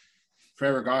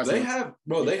guys. They have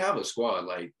a squad.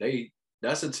 Like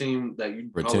that's a team that you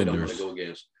probably don't want to go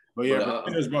against. But yeah,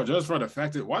 Pretenders, bro, just for the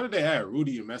fact that why did they add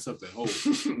Rudy and mess up the whole?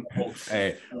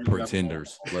 Hey,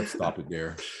 Pretenders. Let's stop it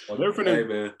there. Well, they're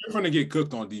finna get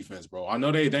cooked on defense, bro. I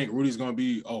know they think Rudy's gonna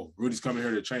be, Rudy's coming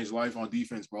here to change life on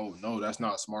defense, bro. No, that's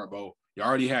not smart, bro. You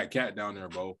already had Cat down there,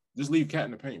 bro. Just leave Cat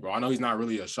in the paint, bro. I know he's not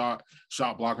really a shot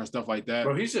blocker and stuff like that.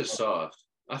 Bro, he's just soft.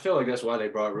 I feel like that's why they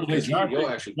brought Rudy. They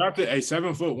drafted a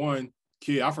 7'1"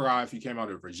 kid. I forgot if he came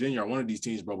out of Virginia or one of these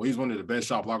teams, bro. But he's one of the best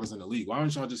shot blockers in the league. Why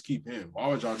don't y'all just keep him? Why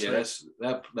would y'all? Yeah,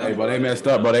 but they messed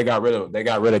up, bro. They got rid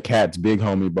of Cat's big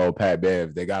homie, bro, Pat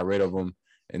Bev. They got rid of him,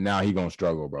 and now he gonna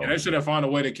struggle, bro. Yeah, they should have found a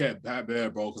way to keep Pat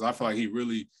Bev, bro, because I feel like he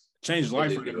really changed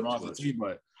life for them as a team.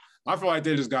 But I feel like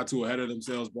they just got too ahead of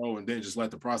themselves, bro, and then just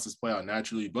let the process play out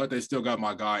naturally. But they still got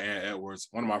my guy, Ant Edwards,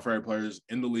 one of my favorite players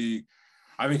in the league.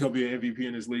 I think he'll be an MVP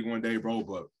in this league one day, bro.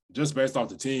 But just based off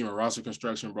the team and roster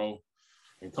construction, bro,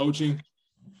 and coaching,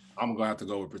 I'm gonna have to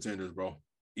go with Pretenders, bro.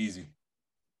 Easy.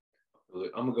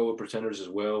 I'm gonna go with Pretenders as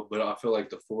well. But I feel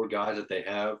like the four guys that they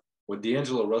have, when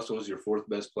D'Angelo Russell is your fourth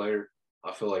best player,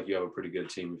 I feel like you have a pretty good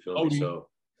team. You feel me? So,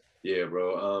 yeah,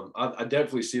 bro. I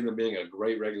definitely see them being a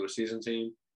great regular season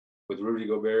team with Rudy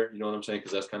Gobert. You know what I'm saying?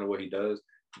 Because that's kind of what he does.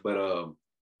 But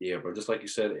yeah, bro. Just like you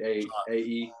said,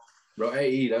 AE. Bro,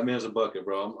 AE, that man's a bucket,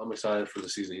 bro. I'm excited for the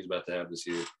season he's about to have this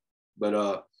year.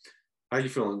 But how you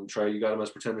feeling, Trey? You got him as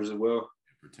Pretenders as well?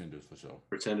 Pretenders for sure.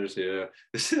 Pretenders, yeah.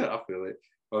 I feel it.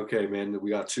 Okay, man. We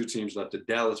got two teams left. The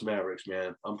Dallas Mavericks,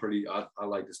 man. I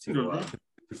like this team a lot.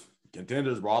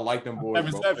 Contenders, bro. I like them boys,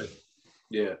 bro. 7-7.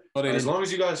 Yeah. As long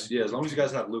as you guys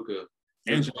have Luka,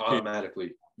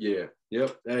 automatically. Yeah.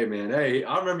 Yep. Hey, man. Hey,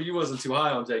 I remember you wasn't too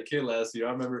high on J. Kidd last year.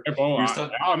 I remember. Hey, bro,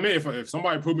 I'll admit if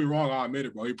somebody proved me wrong, I'll admit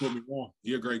it, bro. He proved me wrong.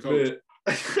 He a great coach. Man.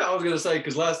 I was gonna say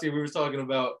because last year we were talking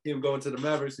about him going to the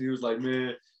Mavericks, and he was like,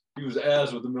 man, he was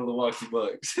ass with the Milwaukee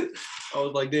Bucks. I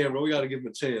was like, damn, bro, we gotta give him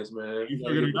a chance, man. You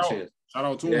figured it out. Shout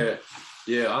out to him.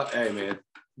 Yeah. Hey, man,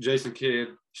 Jason Kidd,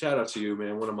 shout out to you,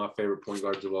 man. One of my favorite point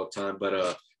guards of all time.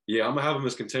 But yeah, I'm gonna have him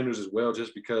as contenders as well,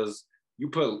 just because you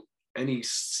put any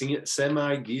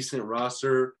semi-decent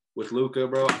roster with Luka,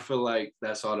 bro. I feel like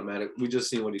that's automatic. We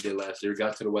just seen what he did last year.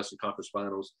 Got to the Western Conference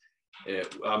Finals.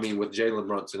 I mean, with Jalen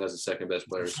Brunson as the second best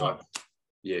player. So,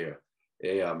 yeah,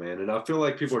 man. And I feel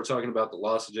like people are talking about the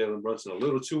loss of Jalen Brunson a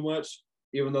little too much,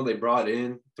 even though they brought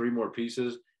in three more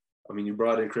pieces. I mean, you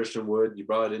brought in Christian Wood, you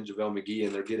brought in JaVale McGee,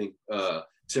 and they're getting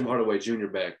Tim Hardaway Jr.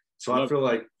 back. So I feel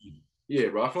like, yeah,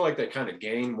 bro, I feel like they kind of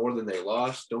gained more than they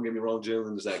lost. Don't get me wrong,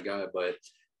 Jalen is that guy, but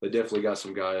they definitely got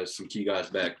some key guys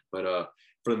back. But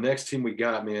for the next team we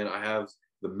got, man, I have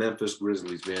the Memphis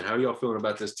Grizzlies, man. How y'all feeling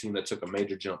about this team that took a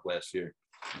major jump last year?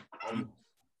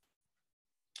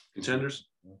 Contenders.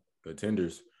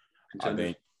 I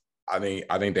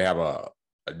think they have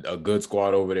a good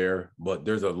squad over there, but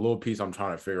there's a little piece I'm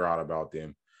trying to figure out about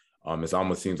them. It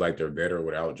almost seems like they're better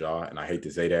without Ja, and I hate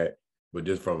to say that, but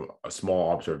just from a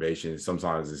small observation,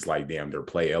 sometimes it's like, damn, their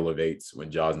play elevates when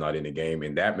Ja's not in the game,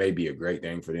 and that may be a great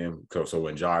thing for them. So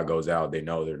when Ja goes out, they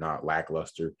know they're not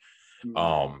lackluster.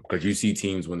 Because you see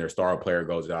teams when their star player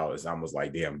goes out, it's almost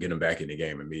like, damn, get them back in the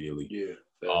game immediately.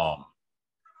 Yeah.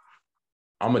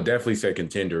 I'm gonna definitely say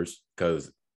contenders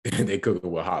because they cook it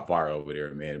with hot fire over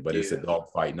there, man. But it's a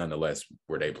dog fight nonetheless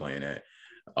where they playing at.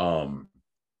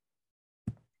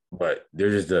 But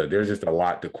there's just a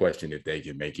lot to question if they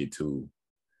can make it to.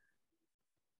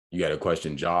 You got to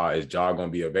question Ja. Is Ja gonna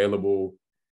be available?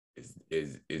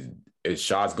 Is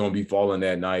shots gonna be falling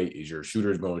that night? Is your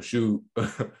shooters gonna shoot?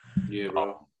 Yeah,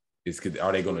 bro.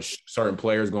 Are they gonna certain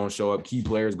players gonna show up? Key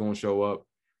players gonna show up?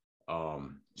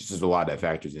 Just a lot that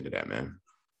factors into that, man.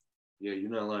 Yeah,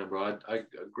 you're not lying, bro.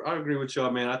 I agree with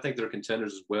y'all, man. I think they're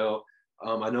contenders as well.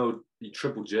 I know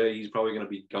Triple J, he's probably gonna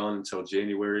be gone until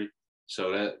January,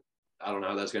 so that I don't know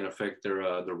how that's gonna affect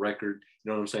their record. You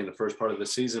know what I'm saying? The first part of the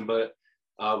season, but.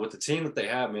 With the team that they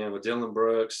have, man, with Dylan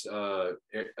Brooks,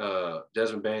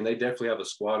 Desmond Bane, they definitely have a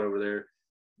squad over there.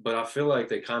 but I feel like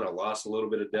they kind of lost a little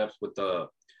bit of depth with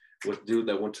dude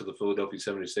that went to the Philadelphia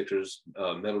 76ers,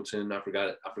 Middleton. I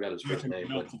forgot his first name.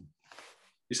 But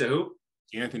you said who?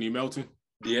 Anthony Melton.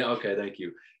 Yeah. Okay. Thank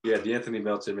you. Yeah, D'Anthony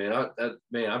Melton, man.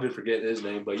 I've been forgetting his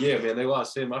name, but yeah, man, they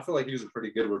lost him. I feel like he was a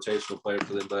pretty good rotational player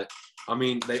for them. But I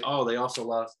mean, they also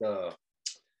lost.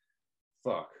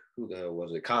 Who the hell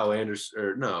was it? Kyle Anderson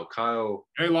or no? Kyle.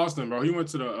 They lost him, bro. He went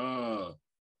to the.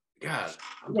 God,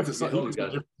 he went to some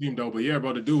different team though. But yeah,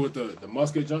 bro, the dude with the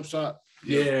musket jump shot.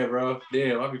 Yeah, bro.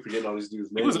 Damn, I'll be forgetting all these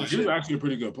dudes, man. He was actually a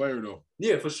pretty good player though.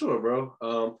 Yeah, for sure,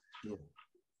 bro.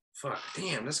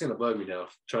 Damn, that's gonna bug me now.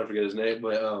 Trying to forget his name,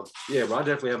 but yeah, but I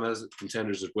definitely have him as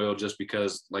contenders as well, just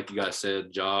because, like you guys said,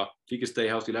 Ja, if he can stay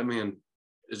healthy, that man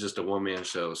is just a one-man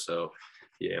show. So,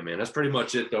 yeah, man, that's pretty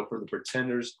much it though for the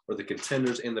pretenders, or the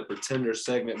contenders and the pretenders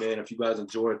segment, man. If you guys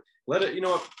enjoyed,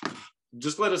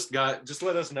 just let us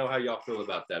know how y'all feel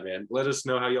about that, man. Let us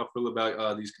know how y'all feel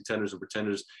about these contenders and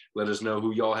pretenders. Let us know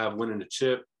who y'all have winning the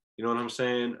chip. You know what I'm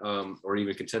saying? Or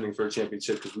even contending for a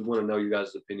championship, because we want to know you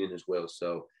guys' opinion as well.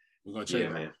 So. We're gonna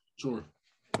check man. Sure.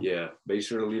 Yeah. Make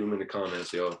sure to leave them in the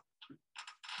comments, y'all.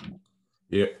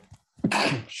 Yeah.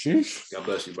 Sheesh. God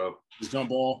bless you, bro. This jump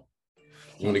ball.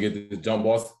 You want to get this jump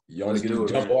ball? You want to get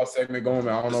this jump ball segment going,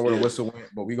 man? I don't know where the whistle went,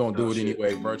 but we're gonna do it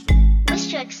anyway, virtual.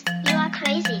 Mistrix, you are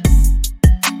crazy.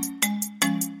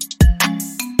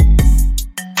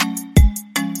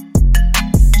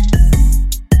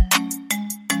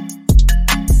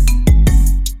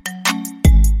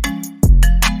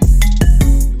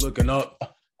 Looking up,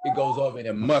 it goes up and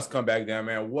it must come back down,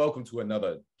 man. Welcome to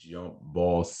another jump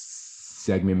ball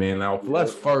segment, man. Now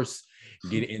let's first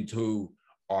get into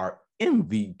our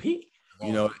MVP.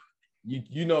 You know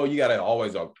you gotta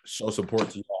always show support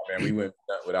to y'all, man. We went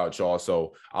without y'all,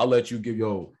 so I'll let you give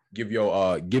the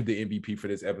MVP for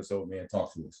this episode, man.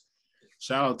 Talk to us.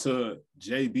 Shout out to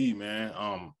JB, man.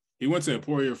 He went to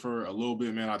Emporia for a little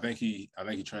bit, man. I think he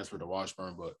transferred to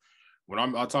Washburn, but when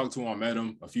I talked to him, I met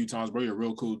him a few times, bro. He's a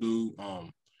real cool dude.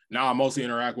 Now I mostly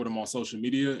interact with him on social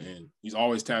media, and he's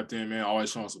always tapped in, man,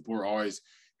 always showing support, always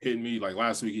hitting me. Like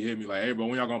last week, he hit me like, hey, bro,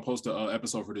 when y'all going to post an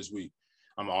episode for this week?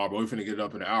 I'm like, all right, bro, we finna get it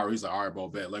up in an hour. He's like, all right, bro,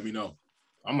 bet, let me know.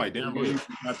 I'm like, damn, bro,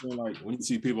 like when you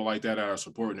see people like that are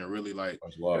supporting and really like,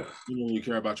 when you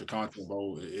care about your content,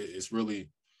 bro, it's really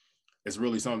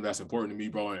something that's important to me,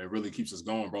 bro, and it really keeps us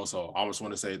going, bro. So I just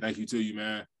want to say thank you to you,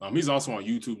 man. He's also on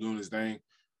YouTube doing his thing.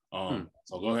 So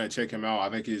go ahead and check him out. I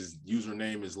think his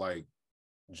username is like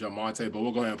Jamonte, but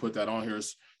we'll go ahead and put that on here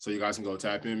so you guys can go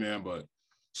tap in, man. But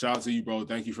shout out to you, bro.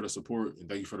 Thank you for the support and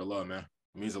thank you for the love, man.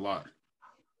 It means a lot.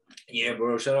 Yeah,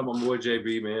 bro. Shout out my boy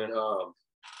JB, man.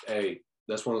 Hey,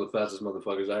 that's one of the fastest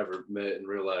motherfuckers I ever met in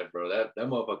real life, bro. That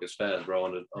motherfucker's fast, bro,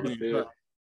 on the field.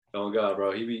 Oh God,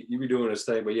 bro. He be doing his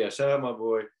thing. But yeah, shout out my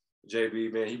boy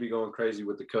JB, man. He be going crazy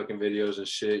with the cooking videos and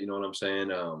shit. You know what I'm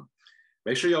saying?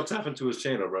 Make sure y'all tap into his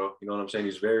channel, bro. You know what I'm saying?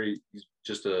 He's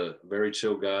just a very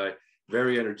chill guy,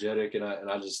 very energetic, and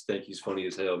I just think he's funny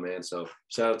as hell, man. So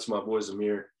shout out to my boy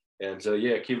Zamir. And so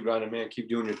yeah, keep grinding, man. Keep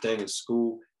doing your thing in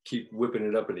school. Keep whipping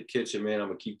it up in the kitchen, man. I'm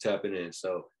gonna keep tapping in.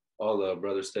 So all love,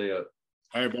 brother. Stay up.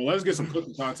 Hey, bro, let's get some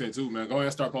cooking content too, man. Go ahead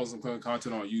and start posting some cooking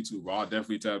content on YouTube, bro. I'll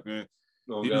definitely tap in.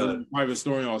 Oh, God. Private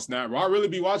story on Snap, bro. I really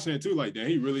be watching it too. Like, damn,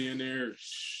 he really in there.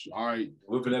 All right,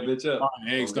 whipping that bitch up.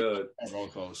 Bro,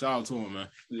 so shout out to him, man.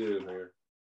 Yeah, man.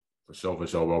 For sure,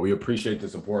 bro. We appreciate the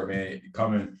support, man.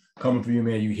 Coming for you,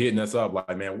 man. You hitting us up,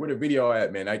 like, man, where the video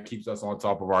at, man? That keeps us on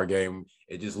top of our game.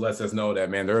 It just lets us know that,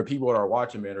 man, there are people that are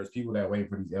watching, man. There's people that wait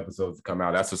for these episodes to come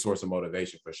out. That's a source of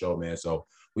motivation for sure, man. So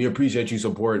we appreciate you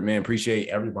supporting, man. Appreciate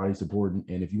everybody supporting.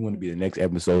 And if you want to be the next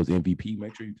episode's MVP,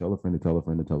 make sure you tell a friend to tell a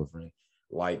friend to tell a friend.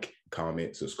 Like,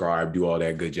 comment, subscribe, do all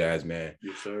that good jazz, man.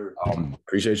 Yes, sir.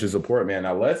 Appreciate your support, man.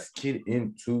 Now let's get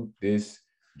into this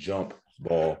jump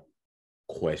ball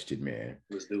question, man.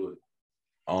 Let's do it.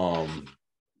 Let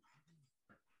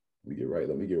me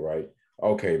get right.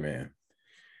 Okay, man.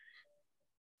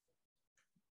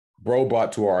 Bro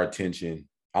brought to our attention.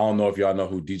 I don't know if y'all know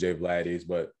who DJ Vlad is,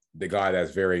 but the guy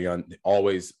that's very young,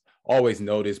 always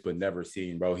noticed but never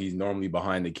seen, bro. He's normally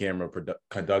behind the camera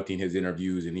conducting his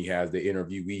interviews, and he has the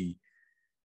interviewee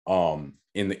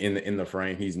in the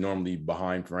frame. He's normally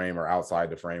behind frame or outside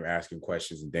the frame asking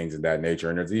questions and things of that nature.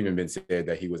 And there's even been said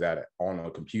that he was on a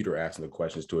computer asking the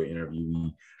questions to an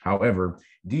interviewee. However,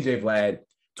 DJ Vlad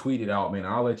tweeted out, man,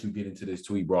 I'll let you get into this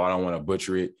tweet, bro. I don't want to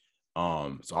butcher it.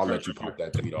 So I'll let you pop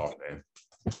that tweet off, man.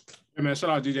 Hey, man, shout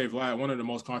out DJ Vlad, one of the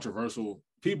most controversial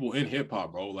people in hip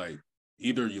hop, bro. Like,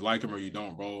 either you like him or you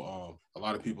don't, bro. A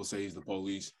lot of people say he's the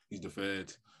police, he's the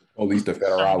feds. Police, the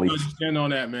federale. Stand on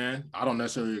that, man. I don't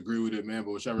necessarily agree with it, man,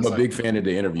 but whichever. I'm a big fan of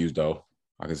the interviews, though.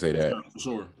 I can say that.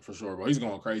 For sure, bro. He's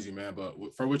going crazy, man. But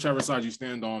for whichever side you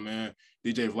stand on, man,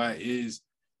 DJ Vlad is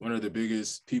one of the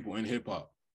biggest people in hip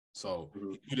hop. So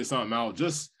he did something out.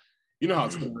 Just, you know how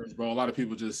Twitter is, bro. A lot of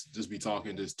people just be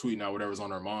talking, just tweeting out whatever's on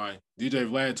their mind. DJ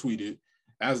Vlad tweeted,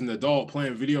 "As an adult,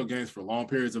 playing video games for long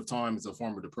periods of time is a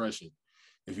form of depression.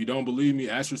 If you don't believe me,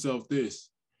 ask yourself this.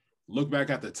 Look back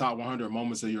at the top 100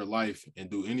 moments of your life, and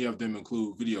do any of them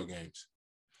include video games?"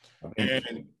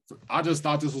 And I just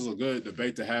thought this was a good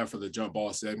debate to have for the jump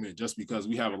ball segment, just because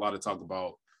we have a lot of talk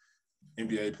about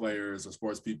NBA players or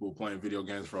sports people playing video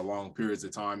games for long periods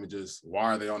of time, and just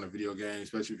why are they on the video game,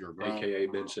 especially if you're grown. AKA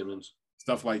Ben Simmons.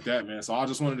 Stuff like that, man. So I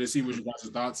just wanted to see what you guys'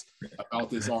 thoughts about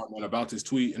this are, man, about this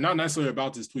tweet. And not necessarily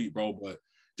about this tweet, bro, but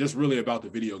just really about the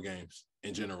video games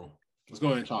in general. Let's go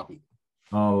ahead and chop it.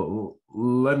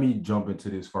 Let me jump into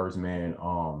this first, man.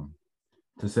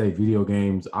 To say video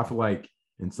games, I feel like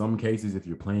in some cases, if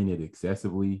you're playing it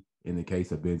excessively, in the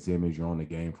case of Ben Simmons, you're on the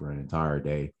game for an entire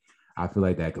day. I feel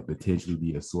like that could potentially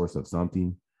be a source of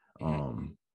something.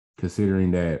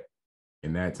 Considering that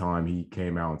in that time he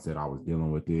came out and said, I was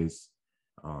dealing with this.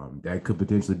 That could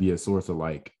potentially be a source of,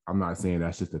 like, I'm not saying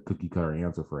that's just a cookie cutter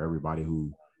answer for everybody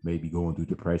who may be going through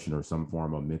depression or some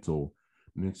form of mental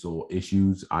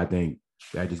issues. I think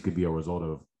that just could be a result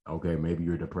of, okay, maybe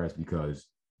you're depressed because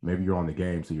maybe you're on the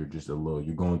game, so you're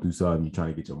going through something, you're trying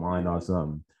to get your mind on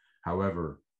something.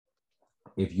 However,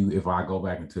 if I go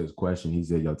back into his question, he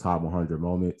said your top 100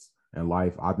 moments in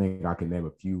life. I think I can name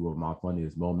a few of my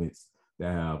funniest moments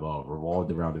that have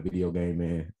revolved around the video game,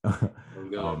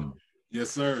 man.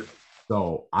 Yes, sir.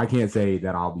 So I can't say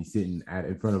that I'll be sitting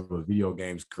in front of a video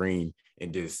game screen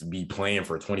and just be playing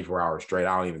for 24 hours straight.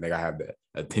 I don't even think I have the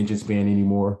attention span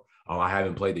anymore. I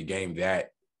haven't played the game that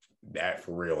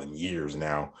for real in years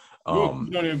now. You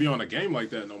don't even be on a game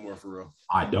like that no more, for real.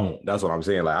 I don't. That's what I'm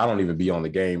saying. Like, I don't even be on the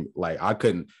game. Like,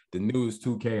 the newest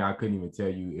 2K, I couldn't even tell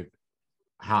you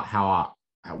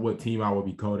what team I would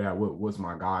be coded at, what's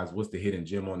my guys, what's the hidden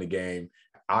gem on the game.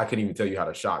 I couldn't even tell you how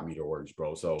the shot meter works,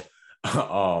 bro. So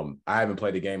I haven't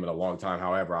played the game in a long time.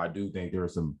 However, I do think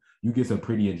you get some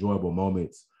pretty enjoyable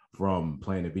moments from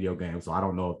playing the video game. So I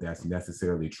don't know if that's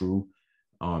necessarily true.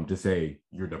 To say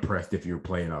you're depressed if you're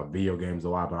playing video games a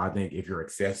lot, but I think if you're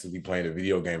excessively playing a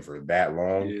video game for that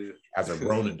long, as a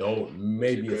grown adult,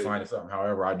 maybe a sign of something.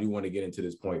 However, I do want to get into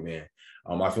this point, man.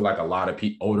 I feel like a lot of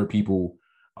older people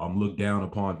look down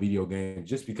upon video games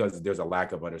just because there's a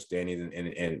lack of understanding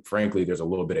and frankly, there's a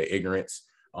little bit of ignorance.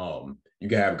 You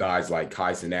can have guys like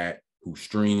Kai Cenat who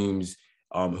streams,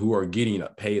 who are getting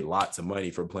paid lots of money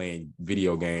for playing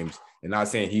video games. And not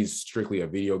saying he's strictly a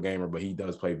video gamer, but he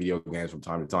does play video games from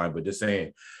time to time. But just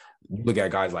saying, you look at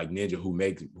guys like Ninja who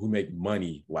make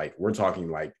money, like we're talking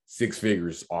like 6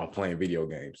 figures off playing video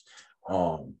games.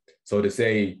 So to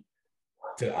say,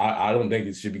 I don't think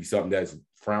it should be something that's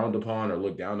frowned upon or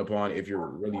looked down upon if you're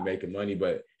really making money.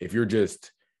 But if you're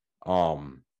just,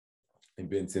 in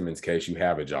Ben Simmons' case, you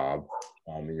have a job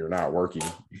and you're not working,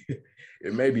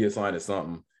 it may be a sign of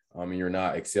something. And you're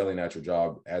not excelling at your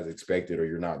job as expected, or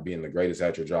you're not being the greatest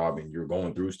at your job and you're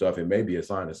going through stuff, it may be a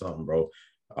sign of something, bro.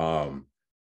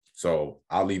 So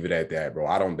I'll leave it at that, bro.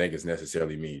 I don't think it's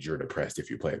necessarily means you're depressed if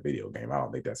you play a video game. I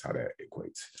don't think that's how that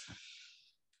equates.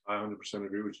 I 100%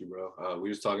 agree with you, bro. We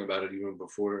was talking about it even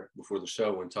before the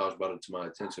show when Taj brought it to my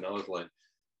attention. I was like,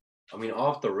 I mean,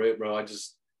 off the rip, bro, I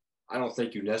don't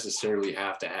think you necessarily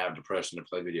have to have depression to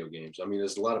play video games. I mean,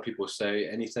 there's a lot of people say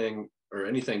anything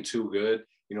too good.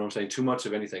 You know what I'm saying? Too much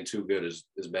of anything too good is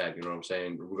bad. You know what I'm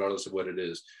saying? Regardless of what it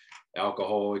is.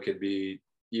 Alcohol, it could be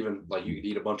even like you could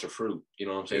eat a bunch of fruit. You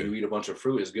know what I'm saying? You eat a bunch of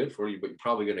fruit, it's good for you, but you're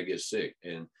probably going to get sick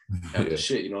and have the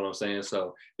shit. You know what I'm saying?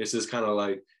 So it's just kind of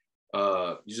like,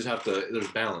 you just have to, there's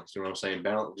balance. You know what I'm saying?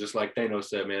 Balance, just like Thanos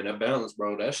said, man, that balance,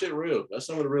 bro, that shit real. That's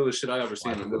some of the realest shit I ever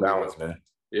seen in the movie. Balance, man.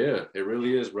 Yeah, it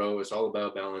really is, bro. It's all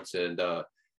about balance. And I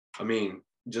mean,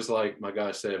 just like my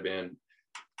guy said, man,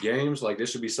 games like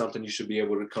this should be something you should be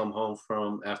able to come home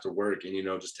from after work and, you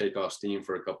know, just take off steam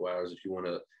for a couple hours if you want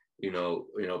to, you know,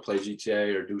 play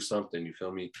GTA or do something. You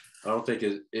feel me? I don't think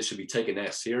it should be taken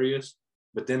that serious.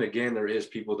 But then again, there is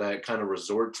people that kind of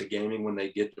resort to gaming when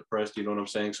they get depressed. You know what I'm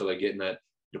saying? So they get in that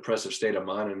depressive state of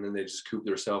mind and then they just coop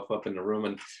themselves up in the room.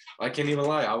 And I can't even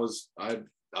lie.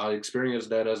 I experienced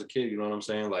that as a kid. You know what I'm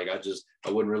saying? Like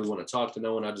I wouldn't really want to talk to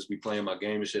no one. I'd just be playing my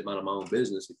game and shit, minding my own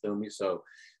business. You feel me? So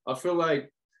I feel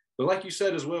like, but like you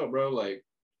said as well, bro, like,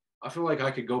 I feel like I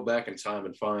could go back in time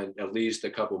and find at least a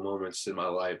couple moments in my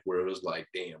life where it was like,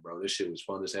 damn, bro, this shit was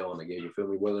fun as hell on the game. You feel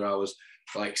me? Whether I was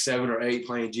like 7 or 8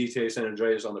 playing GTA San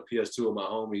Andreas on the PS2 with my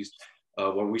homies,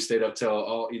 where we stayed up till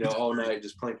all night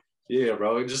just playing. Yeah,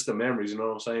 bro. Just the memories, you know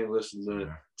what I'm saying?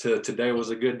 Listening to Today Was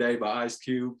a Good Day by Ice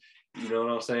Cube. You know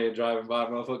what I'm saying? Driving by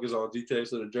motherfuckers on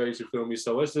details of the Drakes, you feel me?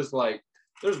 So it's just like,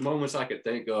 there's moments I could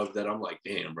think of that I'm like,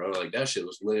 damn, bro, like that shit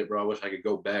was lit, bro. I wish I could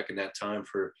go back in that time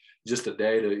for just a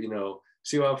day to, you know,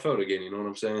 see how I felt again. You know what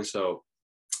I'm saying? So,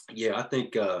 yeah, I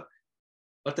think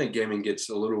gaming gets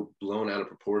a little blown out of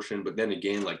proportion. But then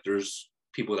again, like there's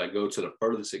people that go to the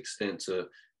furthest extent to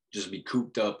just be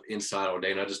cooped up inside all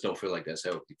day. And I just don't feel like that's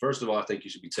healthy. First of all, I think you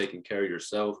should be taking care of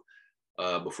yourself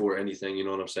before anything, you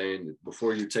know what I'm saying?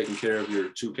 Before you're taking care of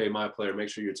your 2K My Player, make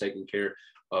sure you're taking care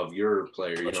of your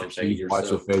player, you know what I'm saying? Watch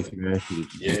your face, man.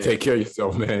 Just take care of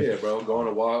yourself, man. Yeah, bro. Go on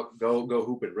a walk, go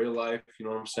hoop in real life, you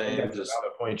know what I'm saying? That's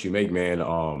another point you make, man.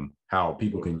 How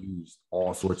people can use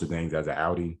all sorts of things as an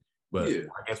outing. But I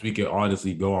guess we can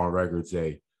honestly go on record and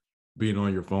say being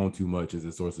on your phone too much is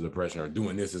a source of depression, or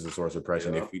doing this is a source of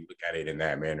depression. If we look at it in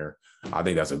that manner, I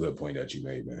think that's a good point that you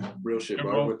made, man. Real shit,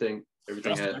 bro.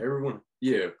 Everything has everyone.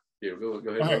 Yeah. Go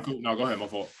ahead. No, go ahead. My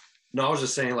fault. No, I was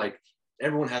just saying, like,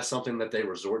 everyone has something that they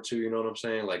resort to. You know what I'm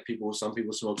saying? Like, some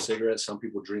people smoke cigarettes, some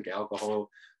people drink alcohol,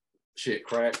 shit,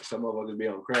 crack. Some motherfuckers be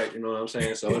on crack. You know what I'm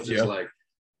saying? So it's just like.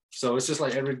 So it's just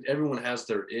like everyone has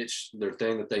their itch, their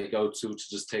thing that they go to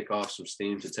just take off some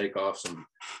steam, to take off some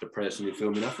depression, you feel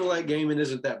me? And I feel like gaming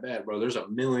isn't that bad, bro. There's a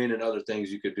million and other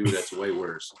things you could do that's way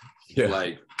worse.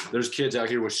 Like, there's kids out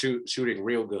here with shooting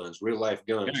real guns, real life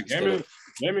guns. Yeah,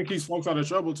 gaming keeps folks out of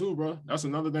trouble too, bro. That's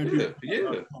another thing.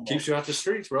 Yeah. Keeps you out the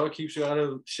streets, bro. It keeps you out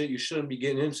of shit you shouldn't be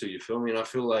getting into, you feel me? And I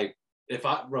feel like, if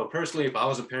I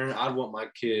was a parent, I'd want my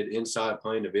kid inside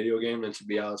playing a video game than to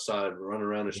be outside running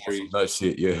around the street. That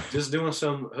shit, just doing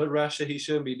some hood rat shit he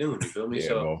shouldn't be doing. You feel me?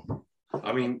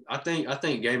 I mean, I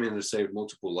think gaming has saved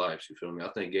multiple lives. You feel me? I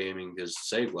think gaming has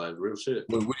saved lives, real shit.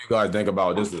 What do you guys think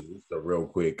about this? Is a real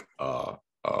quick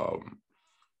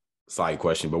side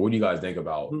question, but what do you guys think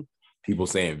about people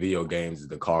saying video games is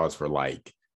the cause for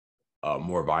like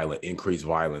more increased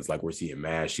violence? Like we're seeing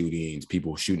mass shootings,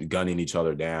 people gunning each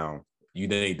other down. You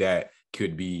think that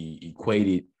could be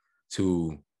equated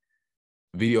to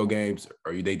video games,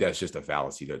 or you think that's just a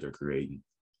fallacy that they're creating?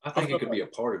 I think it could be a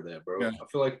part of that, bro. Yeah.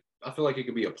 I feel like it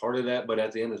could be a part of that, but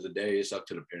at the end of the day, it's up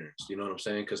to the parents. You know what I'm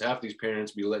saying? Because half these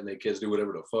parents be letting their kids do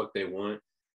whatever the fuck they want.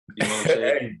 You know what I'm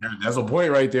saying? That's a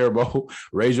point right there, bro.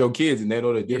 Raise your kids and they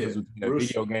know the difference between a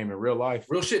video game and real life.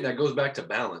 Real shit. That goes back to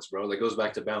balance, bro. That goes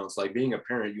back to balance. Like being a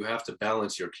parent, you have to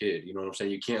balance your kid. You know what I'm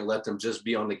saying? You can't let them just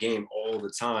be on the game all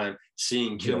the time,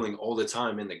 seeing killing all the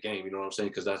time in the game. You know what I'm saying?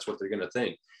 Because that's what they're going to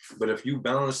think. But if you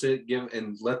balance it, the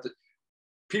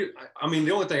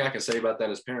only thing I can say about that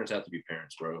is parents have to be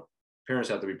parents, bro. Parents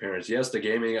have to be parents. Yes, the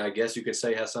gaming, I guess you could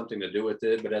say, has something to do with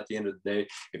it. But at the end of the day,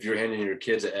 if you're handing your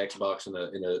kids an Xbox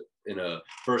in a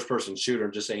first-person shooter,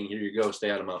 just saying, "Here you go, stay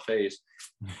out of my face,"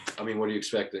 I mean, what do you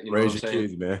expect? You know raise what I'm your saying?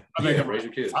 kids, man. Raise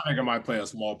your kids. I think it might play a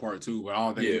small part too, but I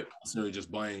don't think you necessarily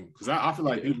just blame, because I feel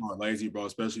like people are lazy, bro,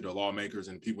 especially the lawmakers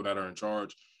and people that are in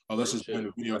charge. Oh, let's just blame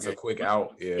the video game. A quick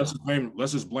out. Yeah.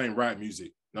 Let's just blame rap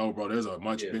music. No, bro, there's a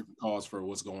much bigger cause for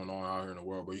what's going on out here in the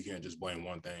world, but you can't just blame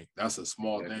one thing. That's a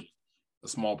small thing. A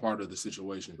small part of the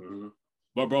situation. Mm-hmm.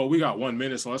 But, bro, we got 1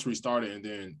 minute, so let's restart it, and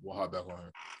then we'll hop back on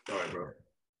here. All right, bro.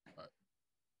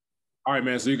 All right,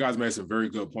 man, so you guys made some very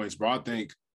good points, bro. I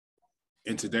think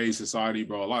in today's society,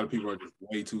 bro, a lot of people are just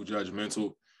way too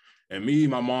judgmental. And me,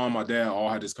 my mom, my dad all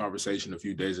had this conversation a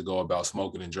few days ago about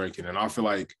smoking and drinking, and I feel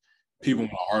like people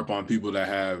want to harp on people that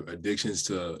have addictions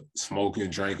to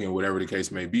smoking, drinking, whatever the case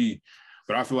may be.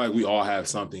 But I feel like we all have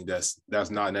something that's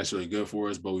not necessarily good for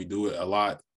us, but we do it a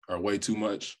lot or way too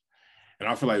much. And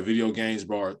I feel like video games,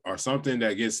 bro, are something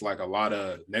that gets like a lot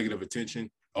of negative attention.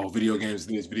 Oh, video games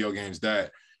this, video games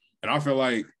that. And I feel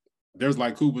like there's,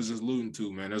 like Coop was just alluding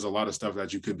to, man, there's a lot of stuff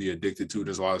that you could be addicted to.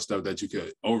 There's a lot of stuff that you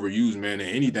could overuse, man, in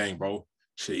anything, bro.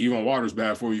 Shit, even water's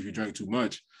bad for you if you drink too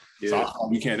much. Yeah. So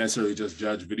we can't necessarily just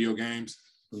judge video games.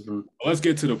 Mm-hmm. Let's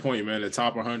get to the point, man, the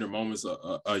top 100 moments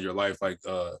of your life, like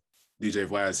DJ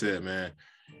Vlad said, man.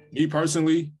 Me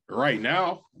personally, right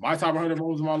now, my top 100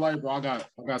 moments of my life, bro, I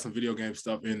got some video game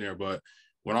stuff in there. But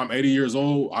when I'm 80 years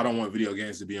old, I don't want video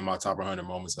games to be in my top 100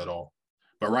 moments at all.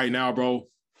 But right now, bro,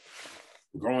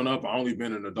 growing up, I only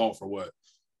been an adult for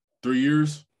 3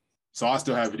 years? So I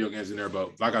still have video games in there.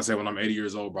 But like I said, when I'm 80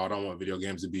 years old, bro, I don't want video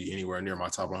games to be anywhere near my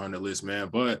top 100 list, man.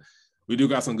 But we do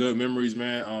got some good memories,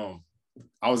 man.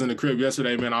 I was in the crib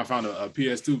yesterday, man. I found a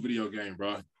PS2 video game,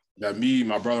 bro, that me,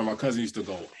 my brother, and my cousin used to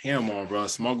go ham on, bro.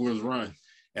 Smuggler's Run.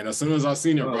 And as soon as I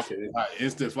seen it, bro,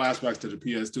 instant flashbacks to the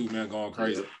PS2, man, going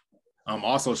crazy.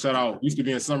 Also, shout out, used to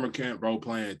be in summer camp, bro,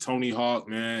 playing Tony Hawk,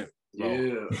 man.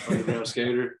 Yeah, underground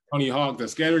skater. Tony Hawk, the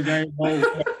skater game, bro.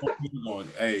 Going,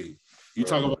 hey, you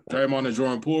talk about Draymond and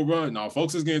Jordan Poole, bro. No,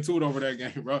 folks is getting to it over that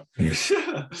game, bro.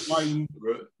 Fighting,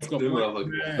 bro. let's go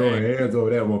play. Throwing hands over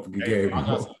that motherfucking game.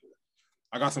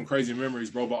 I got some crazy memories,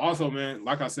 bro. But also, man,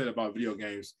 like I said about video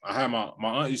games, I had my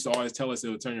aunt used to always tell us it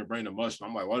would turn your brain to mush. And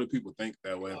I'm like, why do people think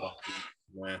that way about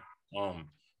me, man?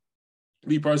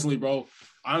 Me personally, bro,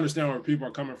 I understand where people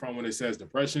are coming from when it says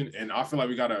depression, and I feel like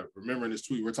we gotta remember in this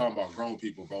tweet we're talking about grown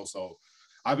people, bro. So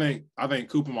I think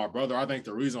Coop and my brother, I think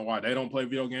the reason why they don't play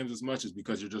video games as much is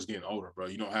because you're just getting older, bro.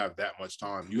 You don't have that much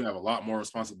time. You have a lot more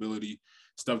responsibility,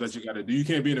 stuff that you gotta do. You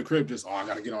can't be in the crib just, I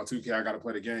gotta get on 2K, I gotta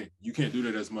play the game. You can't do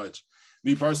that as much.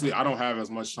 Me personally, I don't have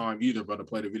as much time either, bro, to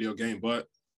play the video game. But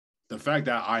the fact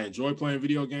that I enjoy playing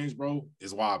video games, bro,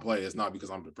 is why I play. It's not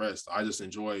because I'm depressed. I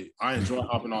enjoy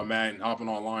hopping on Madden, hopping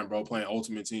online, bro, playing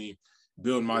Ultimate Team,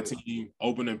 building my team,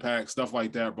 opening packs, stuff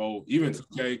like that, bro. Even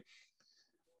 2K,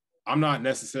 I'm not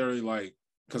necessarily like,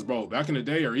 because, bro, back in the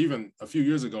day or even a few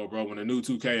years ago, bro, when the new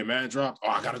 2K and Madden dropped,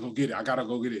 I got to go get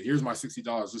it. Here's my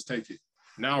 $60. Just take it.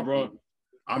 Now, bro,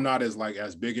 I'm not as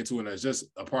big into it. It's just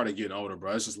a part of getting older,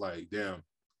 bro. It's just like, damn,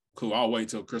 cool. I'll wait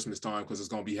till Christmas time because it's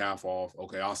going to be half off.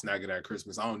 Okay, I'll snag it at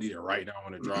Christmas. I don't need it right now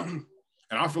when it drops. And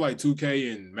I feel like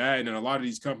 2K and Madden and a lot of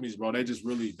these companies, bro,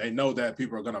 they know that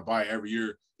people are going to buy it every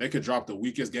year. They could drop the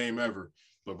weakest game ever.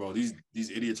 But, bro, these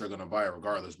idiots are going to buy it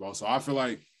regardless, bro. So I feel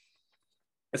like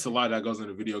it's a lot that goes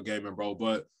into video gaming, bro.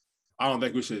 But I don't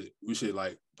think we should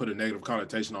like put a negative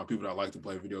connotation on people that like to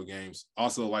play video games.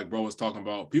 Also, like bro was talking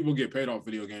about, people get paid off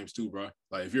video games too, bro.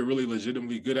 Like if you're really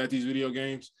legitimately good at these video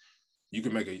games, you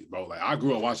can make it, bro. Like I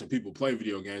grew up watching people play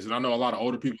video games, and I know a lot of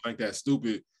older people think that's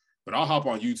stupid, but I'll hop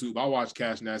on YouTube. I watch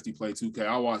Cash Nasty play 2K.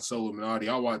 I watch Solo Minati.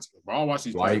 I watch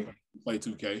these players play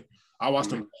 2K. I watch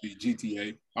them play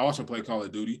GTA. I watch them play Call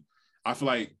of Duty. I feel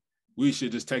like we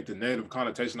should just take the negative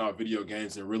connotation out of video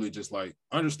games and really just like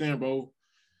understand, bro.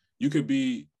 You could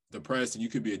be depressed and you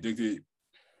could be addicted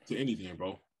to anything,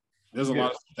 bro. There's a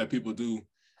lot of stuff that people do.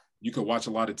 You could watch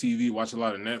a lot of TV, watch a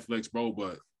lot of Netflix, bro.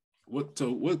 But what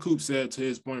Coop said to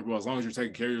his point, bro, as long as you're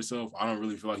taking care of yourself, I don't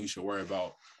really feel like you should worry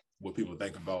about what people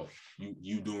think about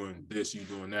you doing this, you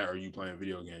doing that, or you playing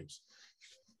video games.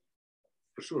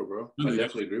 For sure, bro. I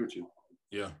definitely agree with you.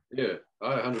 Yeah. Yeah,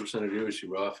 I 100% agree with you,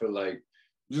 bro. I feel like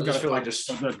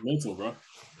mental, bro.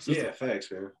 Yeah,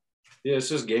 facts, man. Yeah, it's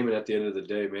just gaming at the end of the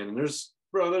day, man. And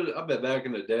I bet back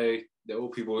in the day, the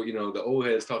old people, the old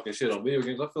heads talking shit on video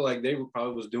games, I feel like they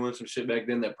probably was doing some shit back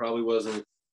then that probably wasn't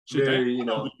very,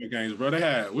 video games, bro. They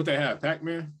had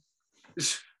Pac-Man?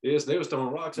 Yes, they was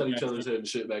throwing rocks at each other's head and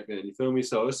shit back then. You feel me?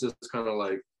 So it's just kind of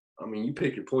like, I mean, you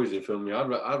pick your poison. You feel me? I'd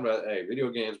rather, hey,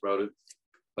 video games, bro.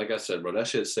 Like I said, bro, that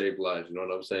shit saved lives. You know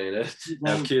what I'm saying?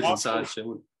 Have kids inside shit.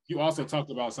 You also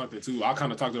talked about something too. I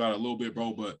kind of talked about it a little bit,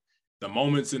 bro, but the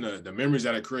moments and the memories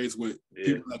that it creates with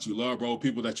people that you love, bro,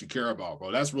 people that you care about,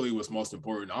 bro. That's really what's most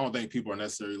important. I don't think people are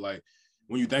necessarily like,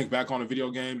 when you think back on a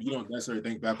video game, you don't necessarily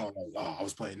think back on like, I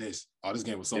was playing this. This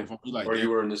game was so fun. Like, or you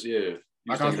were in this,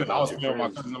 Like I said, I was playing with my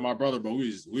cousin and my brother, but we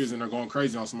was in there going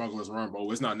crazy on Smuggler's Run, bro.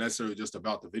 It's not necessarily just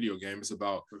about the video game. It's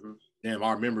about, damn,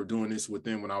 I remember doing this with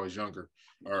them when I was younger.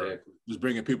 Or just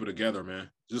bringing people together, man.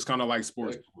 Just kind of like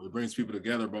sports. It brings people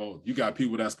together, bro. You got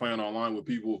people that's playing online with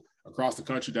people across the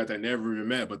country that they never even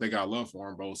met, but they got love for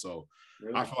them, bro. So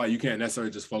I feel like you can't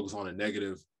necessarily just focus on the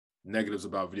negatives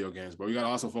about video games, bro. You got to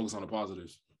also focus on the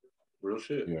positives. Real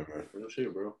shit. Yeah, man. Real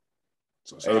shit, bro.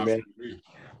 So, hey, man,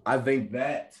 I think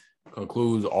that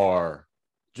concludes our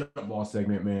jump ball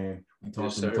segment, man. We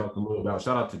talked a little about,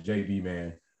 shout out to JV,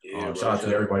 man. Yeah, shout out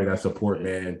to everybody that support,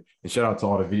 man, and shout out to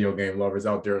all the video game lovers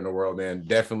out there in the world, man.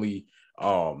 Definitely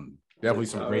some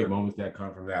great moments that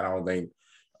come from that. I don't think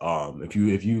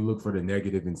if you look for the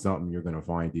negative in something, you're gonna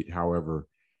find it. However,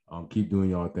 keep doing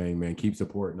your thing, man. Keep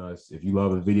supporting us. If you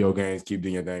love the video games, keep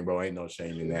doing your thing, bro. Ain't no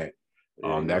shame in that.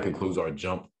 That concludes our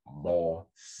jump ball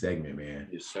segment, man.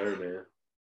 Yes, sir, man.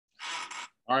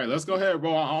 All right, let's go ahead,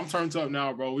 bro. I'm turned up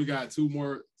now, bro. We got 2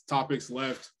 more topics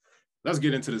left. Let's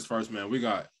get into this first, man. We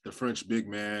got the French big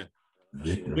man,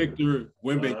 Victor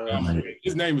Wembanyama.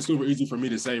 His name is super easy for me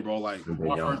to say, bro. Like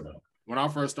when I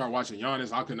first started watching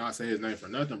Giannis, I could not say his name for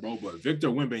nothing, bro. But Victor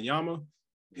Wembanyama,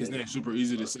 his name's super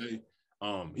easy to say.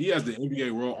 He has the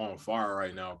NBA world on fire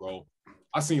right now, bro.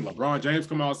 I seen LeBron James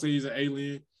come out and say he's an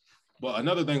alien. But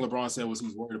another thing LeBron said was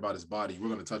he's worried about his body. We're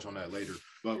going to touch on that later.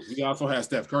 But we also had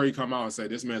Steph Curry come out and say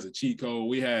this man's a cheat code.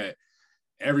 We had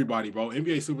everybody, bro.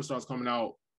 NBA superstars coming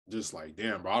out just like,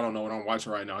 damn, bro, I don't know what I'm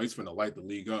watching right now. He's finna light the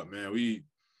league up, man.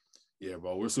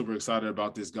 Bro, we're super excited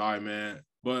about this guy, man.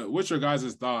 But what's your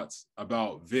guys' thoughts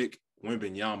about Vic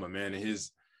Wembanyama, man, and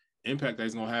impact that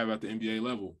he's gonna have at the NBA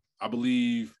level. I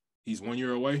believe he's 1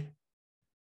 year away.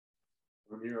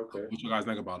 1 year, okay. What you guys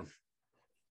think about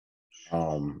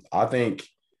him? I think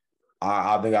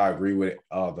I agree with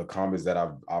the comments that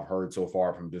I've heard so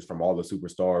far from all the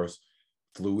superstars.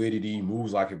 Fluidity,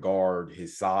 moves like a guard,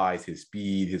 his size, his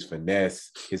speed, his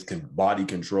finesse, his body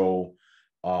control,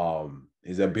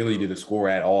 his ability to score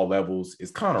at all levels is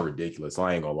kind of ridiculous.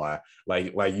 I ain't gonna lie.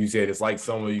 Like you said, it's like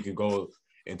someone you can go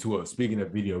into speaking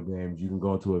of video games, you can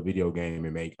go into a video game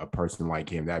and make a person like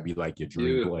him. That'd be like your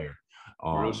dream player.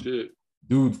 Real shit.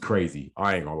 Dude's crazy.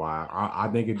 I ain't gonna lie. I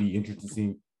think it'd be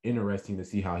interesting to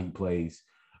see how he plays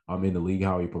in the league,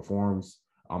 how he performs.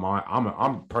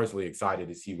 I'm personally excited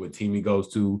to see what team he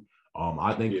goes to.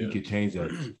 I think he could change a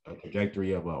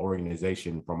trajectory of an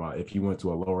organization from if he went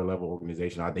to a lower level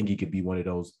organization. I think he could be one of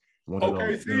those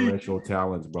intellectual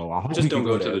talents, bro. I hope just don't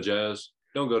go to the Jazz.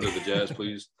 Don't go to the Jazz,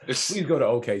 please. Please go to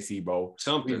OKC, bro.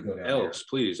 Something else,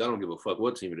 please. I don't give a fuck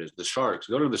what team it is. The Sharks.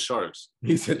 Go to the Sharks.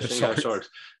 He said the Sharks.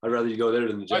 I'd rather you go there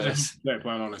than the Jazz. I just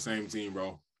playing on the same team,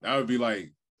 bro. That would be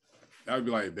like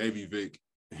baby Vic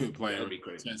playing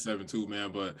 10-7-2,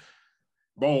 man. But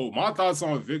bro, my thoughts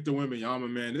on Victor Wembanyama,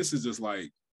 man. This is just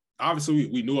like, obviously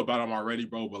we knew about him already,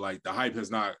 bro. But like the hype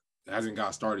hasn't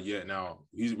got started yet. Now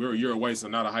we're a year away, so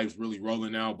now the hype's really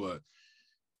rolling now. But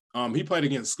he played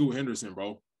against Scoot Henderson,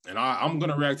 bro. And I'm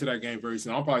gonna react to that game very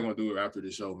soon. I'm probably gonna do it after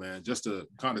the show, man, just to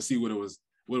kind of see what it was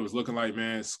looking like,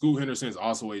 man. Scoot Henderson is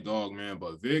also a dog, man.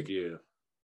 But Vic is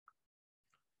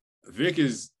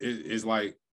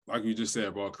like we just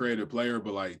said, bro, a creative player.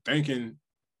 But like thinking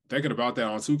about that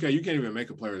on 2K, you can't even make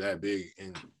a player that big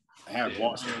and have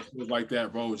ball skills like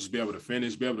that, bro. Just be able to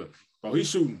finish, bro. He's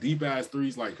shooting deep ass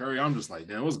threes like Curry. I'm just like,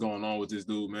 damn, what's going on with this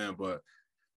dude, man? But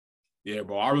yeah,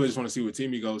 bro, I really just want to see what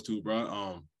team he goes to,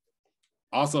 bro.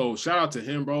 Also, shout out to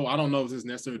him, bro. I don't know if this is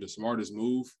necessarily the smartest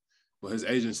move, but his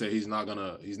agent said he's not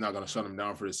gonna shut him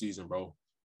down for the season, bro.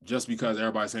 Just because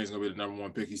everybody's saying he's gonna be the number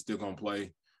 1 pick, he's still gonna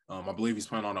play. I believe he's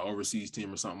playing on an overseas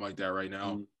team or something like that right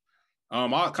now.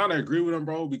 I kind of agree with him,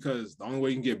 bro, because the only way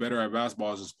you can get better at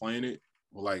basketball is just playing it.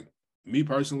 But like me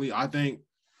personally, I think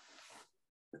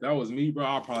if that was me, bro,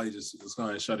 I'll probably just go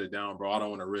ahead and shut it down, bro. I don't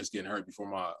want to risk getting hurt before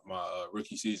my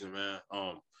rookie season, man.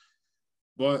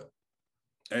 But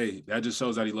hey, that just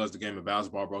shows that he loves the game of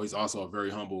basketball, bro. He's also a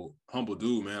very humble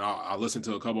dude, man. I listened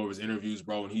to a couple of his interviews,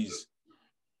 bro, and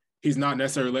he's not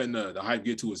necessarily letting the hype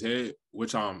get to his head,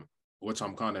 which I'm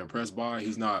kind of impressed by.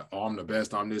 He's not, oh, I'm the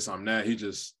best, I'm this, I'm that. He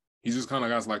just kind of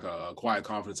got like a quiet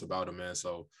confidence about him, man.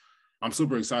 So I'm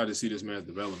super excited to see this man's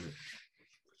development.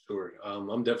 Sure.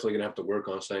 I'm definitely gonna have to work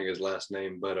on saying his last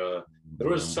name, but there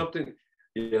was something.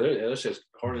 Yeah, that's just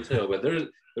hard as hell. But there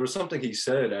was something he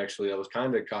said actually. I was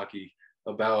kind of cocky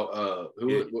about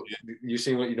you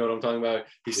seen what you know what I'm talking about.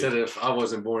 He said if I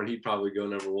wasn't born, he'd probably go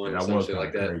number 1 or some shit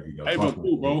like that. Hey, but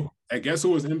cool, bro. Hey, guess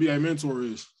who his NBA mentor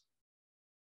is?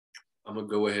 I'm gonna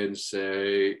go ahead and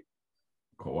say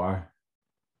Kawhi.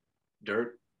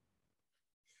 Dirk.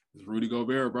 It's Rudy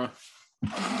Gobert, bro.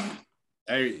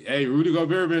 Hey, Rudy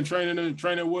Gobert been training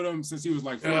with him since he was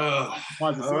like 4. All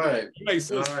right.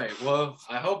 Well,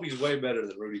 I hope he's way better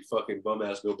than Rudy fucking bum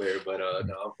ass Gobert. But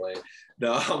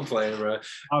no, I'm playing, bro.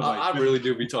 I really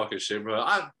do be talking shit, bro.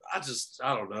 I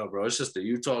don't know, bro. It's just the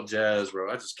Utah Jazz,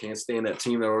 bro. I just can't stand that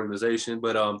team, that organization.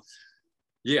 But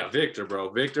yeah, Victor,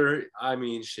 bro. Victor, I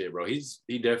mean, shit, bro.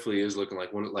 He definitely is looking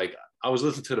like one. Like I was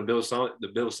listening to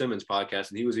the Bill Simmons podcast,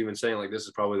 and he was even saying like this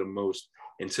is probably the most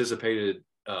anticipated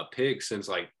pick since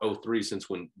like 2003, since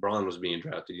when Braun was being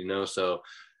drafted, you know. So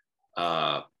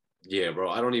yeah, bro,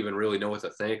 I don't even really know what to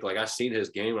think. Like I seen his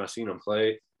game and I seen him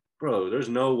play, bro. There's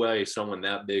no way someone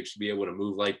that big should be able to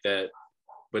move like that.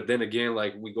 But then again,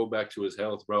 like we go back to his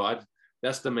health, bro.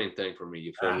 That's the main thing for me,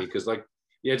 you feel me? Because like,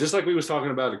 yeah, just like we was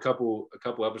talking about a couple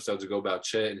episodes ago about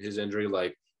Chet and his injury,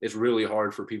 like it's really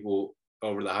hard for people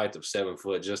over the height of 7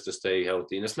 foot just to stay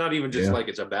healthy. And it's not even just like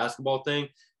it's a basketball thing.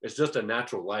 It's just a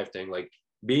natural life thing. Like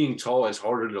being tall is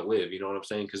harder to live. You know what I'm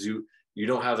saying? Because you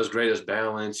don't have as great as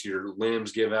balance. Your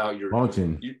limbs give out.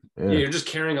 You're just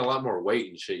carrying a lot more weight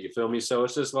and shit. You feel me? So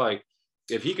it's just like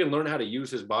if he can learn how to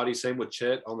use his body, same with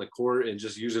Chet on the court, and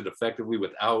just use it effectively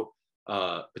without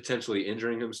potentially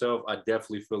injuring himself, I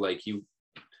definitely feel like he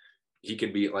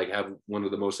could be like have one of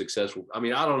the most successful. I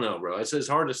mean, I don't know, bro. It's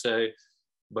hard to say.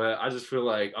 But I just feel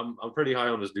like I'm pretty high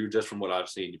on this dude just from what I've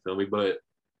seen. You feel me? But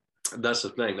that's the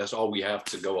thing. That's all we have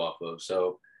to go off of.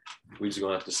 So we just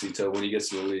gonna have to see till when he gets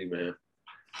to the league, man.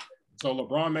 So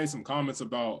LeBron made some comments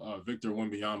about Victor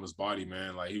Wembanyama's body,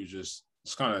 man. Like he was just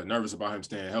kind of nervous about him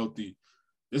staying healthy.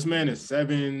 This man is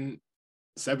 7'4",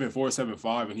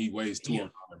 7'5", and he weighs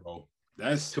 209, bro.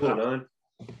 That's 209.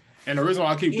 And the reason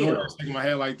why I keep doing it, shaking my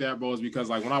head like that, bro, is because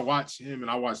like when I watch him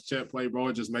and I watch Chet play, bro,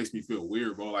 it just makes me feel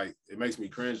weird, bro. Like it makes me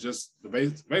cringe just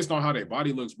based on how their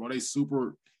body looks, bro. They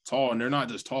super tall and they're not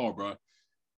just tall, bro.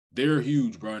 They're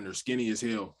huge, bro, and they're skinny as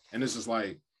hell. And it's just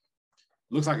like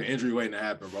looks like an injury waiting to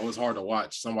happen, bro. It's hard to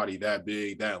watch somebody that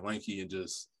big, that lanky, and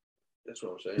just that's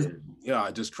what I'm saying.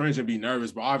 Yeah, just cringe and be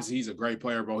nervous. But obviously he's a great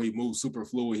player, bro. He moves super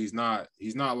fluid. He's not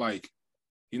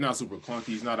super clunky.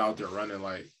 He's not out there running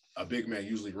like a big man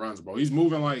usually runs, bro. He's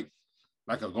moving like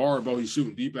a guard, bro. He's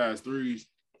shooting deep ass threes.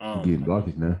 Getting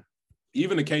buckets now.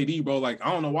 Even the KD, bro. Like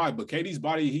I don't know why, but KD's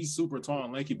body, he's super tall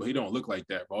and lanky, but he don't look like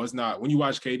that, bro. It's not when you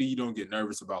watch KD, you don't get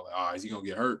nervous about like, is he gonna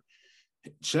get hurt?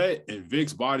 Chet and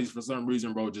Vic's bodies for some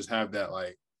reason, bro, just have that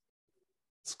like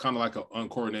it's kind of like an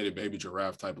uncoordinated baby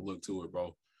giraffe type of look to it,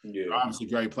 bro. Yeah, they're obviously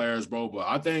great players, bro. But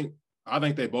I think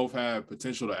they both have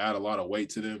potential to add a lot of weight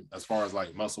to them as far as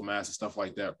like muscle mass and stuff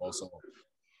like that, bro. So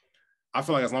I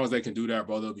feel like as long as they can do that,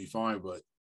 bro, they'll be fine. But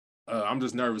I'm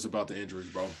just nervous about the injuries,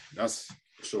 bro. That's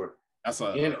for sure. That's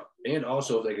and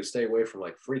also if they can stay away from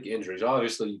like freak injuries.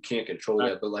 Obviously, you can't control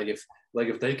that, but like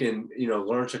if they can,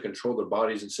 learn to control their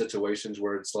bodies in situations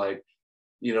where it's like,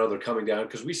 they're coming down,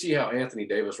 because we see how Anthony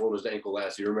Davis rolled his ankle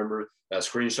last year. Remember that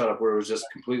screenshot up where it was just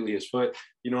completely his foot?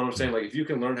 You know what I'm saying? Like if you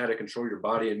can learn how to control your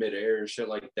body in midair and shit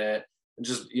like that, and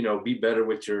just be better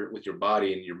with your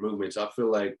body and your movements, I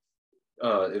feel like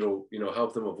it'll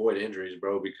help them avoid injuries,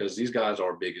 bro, because these guys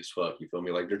are big as fuck. You feel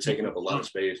me? Like they're taking up a lot of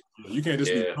space. You can't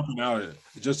just be jumping out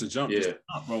just to jump. Yeah,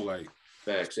 bro. Like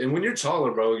facts. And when you're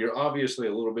taller, bro, you're obviously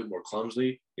a little bit more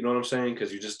clumsy. You know what I'm saying?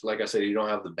 Because you just, like I said, you don't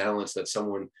have the balance that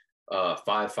someone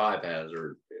 5'5" has,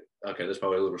 or okay, that's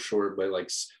probably a little short, but like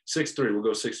 6'3", we'll go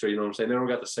 6'3". You know what I'm saying? They don't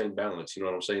got the same balance. You know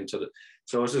what I'm saying?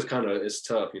 So it's just it's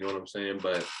tough. You know what I'm saying?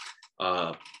 But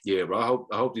yeah, bro.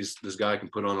 I hope this guy can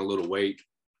put on a little weight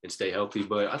and stay healthy.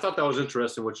 But I thought that was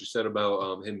interesting what you said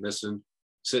about him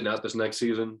sitting out this next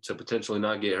season to potentially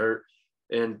not get hurt.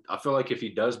 And I feel like if he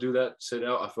does do that, sit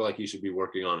out, I feel like he should be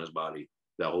working on his body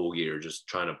that whole year, just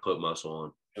trying to put muscle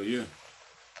on. Oh yeah.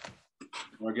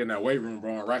 We're getting that weight room,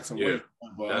 bro, and rack some weight.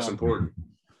 But, that's important.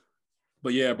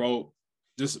 But yeah, bro,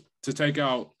 just to take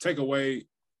away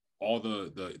all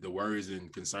the worries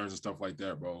and concerns and stuff like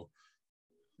that, bro.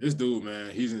 This dude,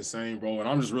 man, he's insane, bro. And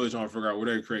I'm just really trying to figure out where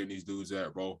they're creating these dudes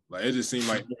at, bro. Like, it just seems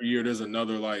like every year there's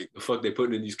another, like... The fuck they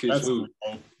putting in these kids' food?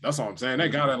 That's what I'm saying. They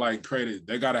gotta, like,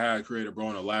 have created,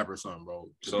 bro, in a lab or something, bro.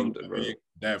 Something, bro.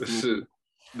 That shit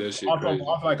crazy. I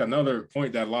feel like another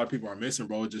point that a lot of people are missing,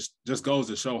 bro, just goes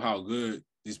to show how good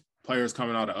these players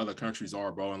coming out of other countries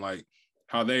are, bro, and, like,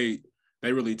 how they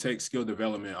really take skill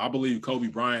development. I believe Kobe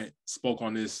Bryant spoke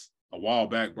on this a while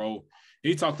back, bro.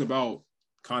 He talked about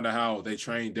kind of how they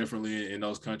train differently in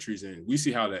those countries. And we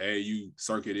see how the AAU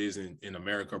circuit is in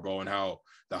America, bro, and how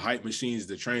the hype machines,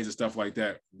 the trains and stuff like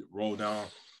that roll down.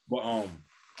 But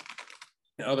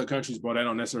in other countries, bro, they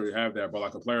don't necessarily have that. But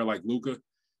like a player like Luka,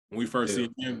 when we first see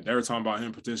him, they were talking about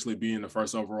him potentially being the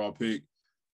first overall pick.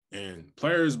 And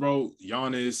players, bro,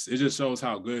 Giannis, it just shows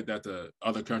how good that the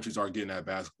other countries are getting at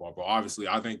basketball, bro. Obviously,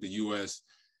 I think the U.S.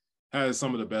 has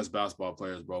some of the best basketball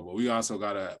players, bro, but we also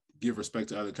got to give respect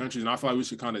to other countries. And I feel like we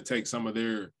should kind of take some of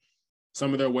their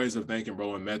ways of thinking,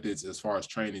 bro, and methods as far as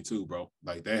training too, bro.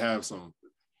 Like they have some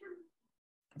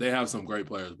great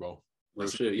players, bro. Oh,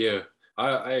 shit, yeah.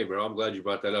 Hey, bro, I'm glad you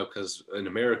brought that up, because in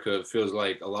America, it feels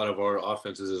like a lot of our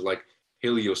offenses is like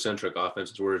heliocentric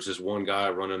offenses where it's just one guy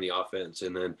running the offense.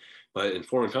 But in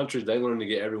foreign countries, they learn to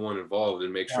get everyone involved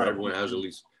and make sure everyone has at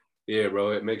least,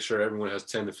 it makes sure everyone has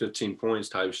 10 to 15 points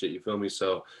type shit, you feel me?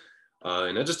 So,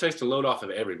 and that just takes the load off of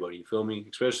everybody, you feel me?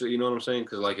 Especially, you know what I'm saying?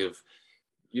 Because like if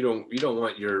you don't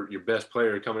want your best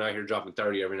player coming out here dropping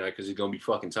 30 every night because he's gonna be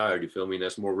fucking tired, you feel me? And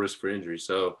that's more risk for injury.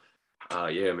 So,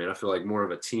 yeah, man, I feel like more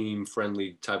of a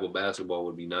team-friendly type of basketball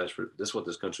would be nice for this. Is what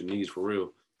this country needs for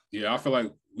real. Yeah, I feel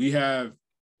like we have,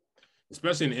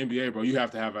 especially in the NBA, bro. You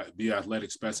have to be an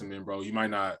athletic specimen, bro. You might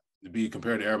not be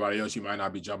compared to everybody else. You might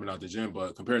not be jumping out the gym,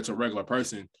 but compared to a regular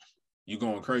person, you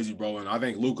going crazy, bro. And I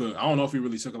think Luka, I don't know if he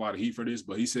really took a lot of heat for this,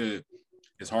 but he said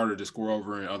it's harder to score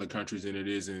over in other countries than it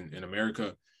is in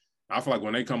America. I feel like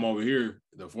when they come over here,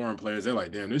 the foreign players, they're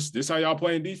like, damn, this how y'all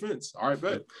playing defense? All right,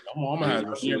 bet. I'm gonna have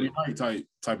every night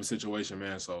type of situation,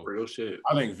 man. So real shit.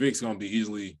 I think Vic's gonna be he's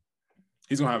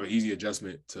gonna have an easy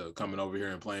adjustment to coming over here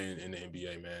and playing in the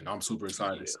NBA, man. I'm super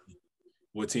excited to see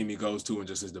what team he goes to and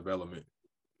just his development.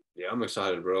 Yeah, I'm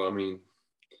excited, bro. I mean,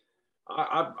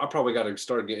 I probably got to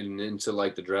start getting into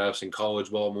like the drafts in college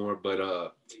ball more,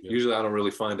 but usually I don't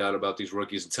really find out about these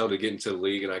rookies until they get into the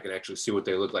league and I can actually see what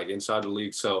they look like inside the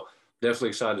league. So definitely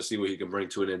excited to see what he can bring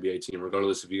to an NBA team,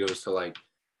 regardless if he goes to like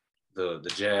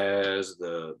the Jazz,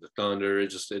 the Thunder.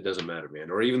 It doesn't matter, man.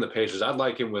 Or even the Pacers. I'd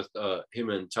like him with him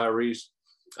and Tyrese.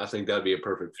 I think that'd be a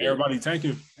perfect fit. Everybody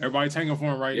tanking for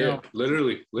him right now.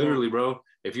 Literally, bro.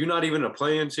 If you're not even a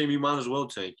playing team, you might as well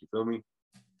tank. You feel me?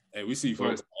 Hey, we see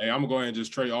folks. Hey, I'm gonna go ahead and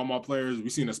just trade all my players. We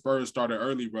seen the Spurs started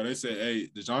early, bro. They said, "Hey,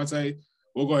 DeJounte,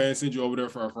 we'll go ahead and send you over there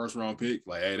for our first round pick."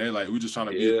 Like, hey, they like we just trying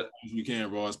to get as much as we can,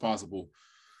 bro, as possible.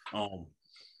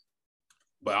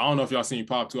 But I don't know if y'all seen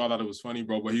Pop too. I thought it was funny,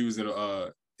 bro. But he was in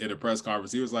a press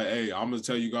conference. He was like, "Hey, I'm gonna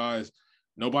tell you guys,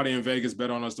 nobody in Vegas bet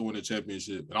on us to win the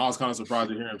championship." And I was kind of surprised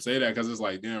to hear him say that because it's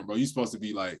like, damn, bro, you supposed to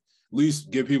be like at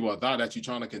least give people a thought that you're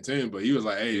trying to contend. But he was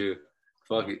like, "Hey,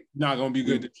 fuck it, not gonna be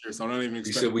good this year." So I don't even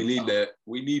expect. He said, "We need that.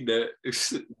 We need that."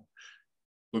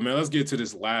 But man, let's get to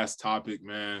this last topic,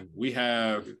 man. We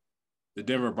have the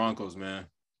Denver Broncos, man.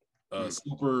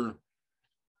 Super.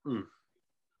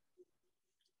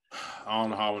 I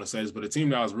don't know how I want to say this, but a team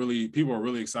that people are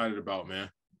really excited about, man.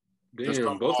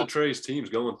 Damn, both of Trey's teams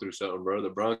going through something, bro. The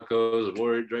Broncos, the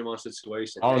Warrior, Draymond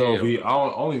situation. I don't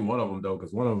know only one of them though,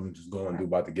 because one of them just going to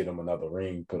about to get him another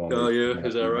ring put on. Oh yeah,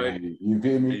 is that right? You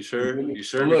feel me? You sure? Look,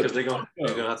 because they're gonna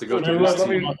have to go through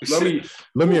this.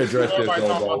 Let me address this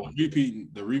though,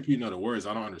 the repeating of the words.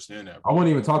 I don't understand that, bro. I won't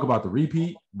even talk about the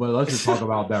repeat, but let's just talk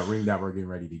about that ring that we're getting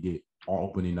ready to get on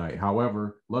opening night.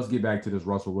 However, let's get back to this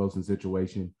Russell Wilson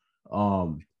situation. I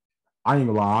ain't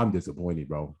gonna lie, I'm disappointed,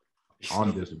 bro.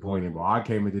 I'm disappointed, bro. I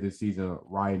came into this season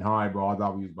riding high, bro. I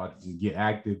thought we was about to just get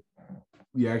active.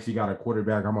 We actually got a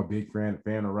quarterback. I'm a big fan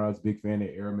of Russ, big fan of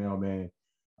Airmail, man.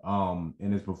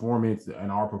 And his performance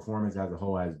and our performance as a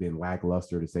whole has been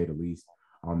lackluster, to say the least.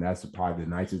 That's probably the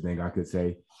nicest thing I could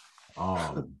say.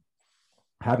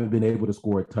 Haven't been able to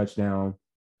score a touchdown.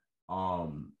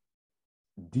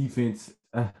 Defense,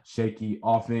 shaky.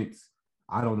 Offense,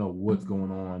 I don't know what's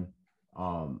going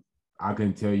on. I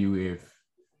can tell you if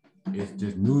it's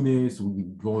just newness.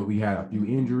 We had a few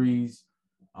injuries.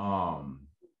 I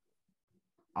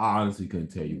honestly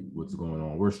couldn't tell you what's going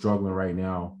on. We're struggling right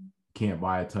now. Can't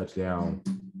buy a touchdown.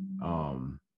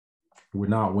 We're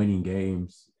not winning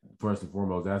games. First and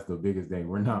foremost, that's the biggest thing.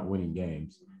 We're not winning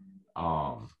games.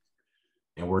 And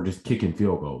we're just kicking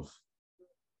field goals.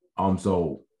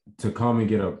 So to come and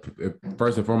get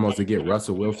first and foremost, to get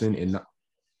Russell Wilson and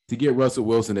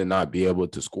not be able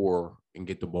to score and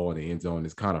get the ball in the end zone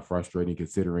is kind of frustrating,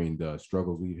 considering the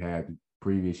struggles we've had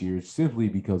previous years, simply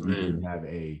because we didn't have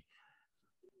a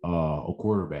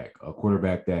quarterback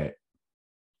that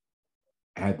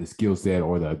had the skill set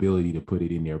or the ability to put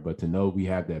it in there. But to know we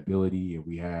have the ability and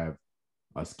we have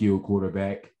a skilled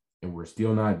quarterback and we're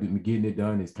still not getting it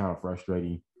done is kind of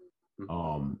frustrating.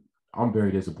 I'm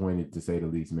very disappointed, to say the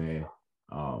least, man.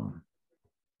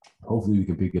 Hopefully we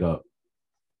can pick it up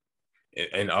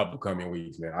in upcoming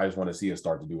weeks, man. I just want to see us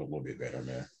start to do a little bit better,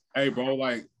 man. Hey, bro,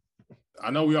 like,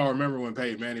 I know we all remember when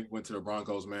Peyton Manning went to the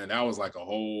Broncos, man. That was like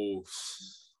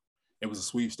it was a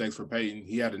sweepstakes for Peyton.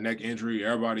 He had a neck injury.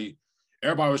 Everybody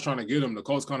was trying to get him. The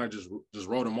Colts kind of just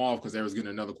wrote him off because they was getting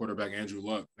another quarterback, Andrew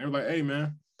Luck. They were like, hey,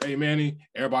 man, Peyton Manning.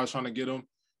 Everybody's trying to get him.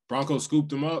 Broncos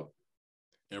scooped him up.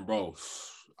 And, bro,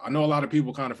 I know a lot of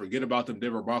people kind of forget about them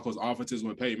Denver Broncos offenses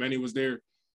when Peyton Manning was there,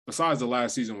 besides the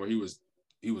last season where he was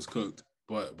cooked.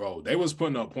 But, bro, they was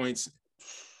putting up points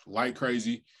like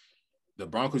crazy. The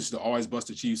Broncos used to always bust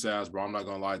the Chiefs' ass, bro. I'm not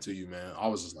going to lie to you, man. I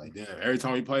was just like, damn, every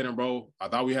time we played them, bro, I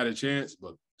thought we had a chance,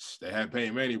 but they had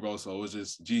Peyton Manning, bro, so it was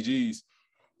just GG's.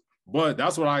 But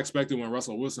that's what I expected when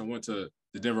Russell Wilson went to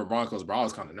the Denver Broncos, bro. I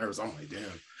was kind of nervous. I'm like, damn.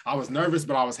 I was nervous,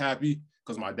 but I was happy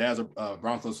because my dad's a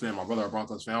Broncos fan, my brother a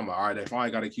Broncos fan. I'm like, all right, they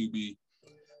finally got a QB.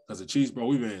 Because the Chiefs, bro,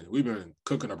 we've been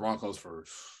cooking the Broncos for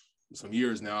some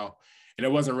years now. And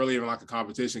it wasn't really even like a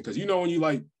competition because, you know, when you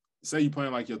like, say you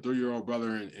playing like your 3-year-old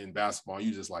brother in basketball,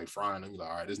 you just like frying them. You're like,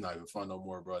 all right, this is not even fun no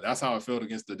more, bro. That's how it felt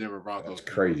against the Denver Broncos. That's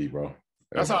crazy, bro.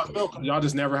 That's how it felt because y'all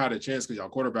just never had a chance because y'all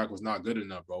quarterback was not good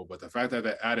enough, bro. But the fact that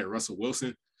they added Russell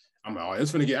Wilson, I'm like, oh,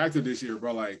 it's going to get active this year,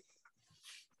 bro. Like,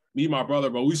 me and my brother,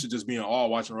 bro, we should just be in awe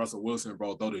watching Russell Wilson,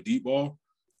 bro, throw the deep ball.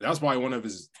 That's probably one of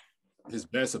his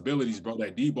best abilities, bro.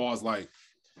 That deep ball is like,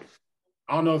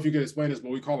 I don't know if you can explain this,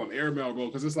 but we call him airmail, bro,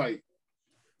 because it's like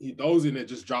he throws it and it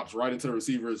just drops right into the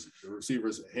receiver's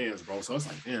hands, bro. So it's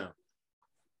like, damn.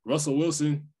 Russell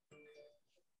Wilson,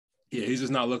 yeah, he's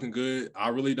just not looking good. I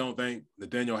really don't think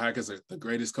Nathaniel Hackett's the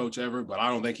greatest coach ever, but I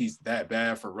don't think he's that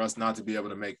bad for Russ not to be able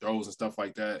to make throws and stuff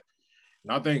like that.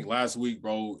 And I think last week,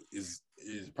 bro, is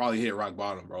probably hit rock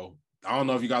bottom, bro. I don't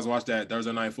know if you guys watched that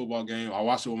Thursday night football game. I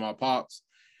watched it with my pops.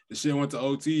 The shit went to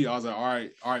OT. I was like, all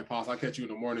right, pops, I'll catch you in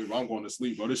the morning, bro. I'm going to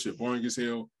sleep, bro. This shit boring as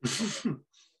hell.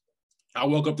 I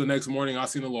woke up the next morning. I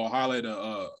seen a little highlight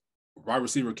of wide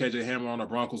receiver KJ Hamler on the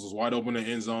Broncos was wide open in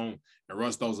the end zone, and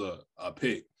Russ throws a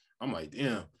pick. I'm like,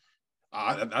 damn.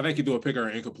 I think he do a pick or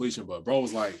an incompletion, but bro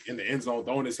was like in the end zone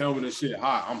throwing his helmet and shit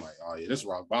high. I'm like, oh yeah, this is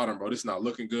rock bottom, bro. This is not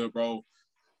looking good, bro.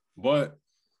 But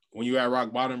when you at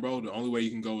rock bottom, bro, the only way you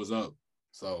can go is up.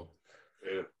 So,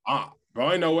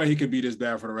 bro, ain't no way he could be this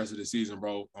bad for the rest of the season,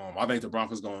 bro. I think the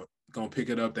Broncos gonna pick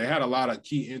it up. They had a lot of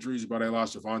key injuries, bro. They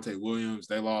lost Javonte Williams.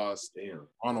 They lost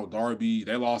Arnold Darby.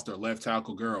 They lost their left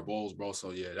tackle, Garrett Bowles, bro.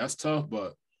 So, yeah, that's tough,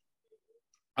 but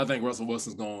I think Russell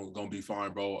Wilson's gonna be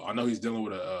fine, bro. I know he's dealing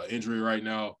with an injury right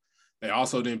now. They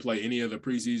also didn't play any of the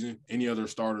preseason, any other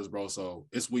starters, bro. So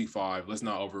it's week 5. Let's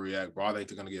not overreact, bro. I think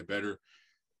they're gonna get better.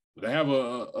 But they have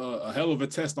a hell of a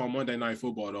test on Monday Night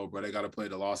Football, though, bro. They got to play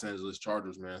the Los Angeles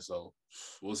Chargers, man. So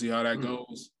we'll see how that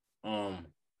goes.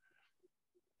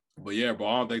 But yeah, bro,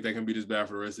 I don't think they can be this bad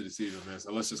for the rest of the season, man.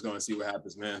 So let's just go and see what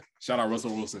happens, man. Shout out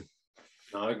Russell Wilson.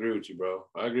 No, I agree with you, bro.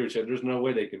 I agree with you. There's no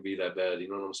way they can be that bad. You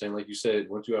know what I'm saying? Like you said,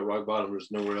 once you at rock bottom, there's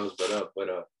nowhere else but up.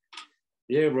 But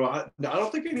yeah, bro, I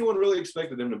don't think anyone really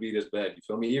expected them to be this bad. You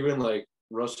feel me? Even like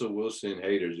Russell Wilson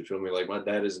haters, you feel me? Like my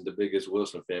dad isn't the biggest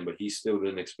Wilson fan, but he still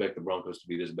didn't expect the Broncos to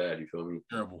be this bad. You feel me?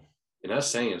 Terrible. And that's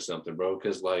saying something, bro.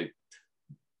 Because like,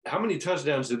 how many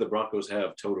touchdowns did the Broncos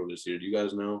have total this year? Do you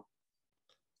guys know?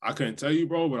 I couldn't tell you,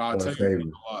 bro, but I'll tell you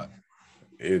a lot.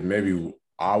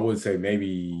 I would say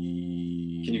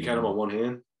maybe. Can you count them on one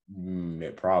hand?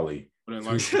 Probably.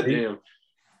 Damn.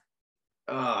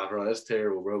 Bro, that's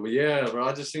terrible, bro. But yeah, bro,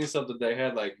 I just seen something they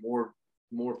had like more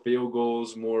field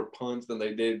goals, more punts than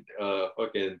they did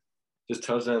fucking just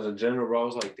touchdowns in general, bro. I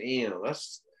was like, damn,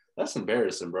 that's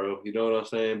embarrassing, bro. You know what I'm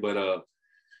saying? But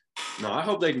no, I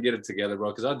hope they can get it together,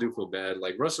 bro, because I do feel bad.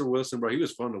 Like Russell Wilson, bro, he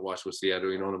was fun to watch with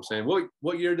Seattle. You know what I'm saying?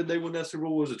 What year did they win that Super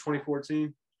Bowl? Was it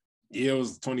 2014? Yeah, it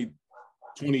was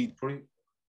 2020.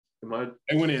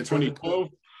 They went in 2012.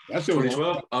 That's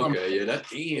 2012. Okay, yeah, that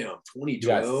damn 2012. You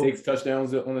got 6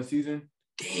 touchdowns on the season.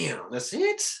 Damn, that's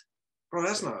it, bro.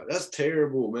 That's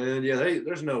terrible, man. Yeah,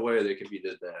 there's no way they can be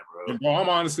this bad, bro. And bro, I'm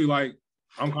honestly like,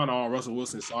 I'm kind of on Russell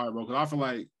Wilson's side, bro, because I feel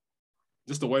like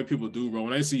just the way people do, bro.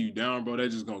 When they see you down, bro, they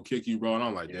just gonna kick you, bro. And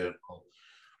I'm like, yeah, bro.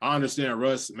 I understand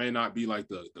Russ may not be like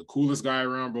the coolest guy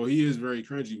around, bro. He is very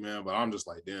cringy, man. But I'm just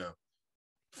like, damn.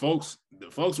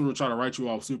 The folks will try to write you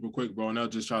off super quick, bro, and they'll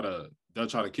try to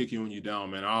kick you when you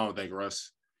down, man. I don't think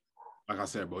Russ, like I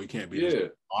said, bro, he can't be. Yeah.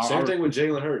 Same thing with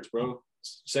Jalen Hurts, bro.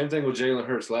 Same thing with Jalen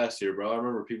Hurts last year, bro. I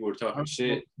remember people were talking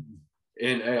shit.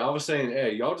 And hey, I was saying,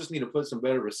 hey, y'all just need to put some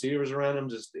better receivers around him,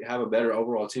 just have a better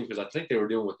overall team, because I think they were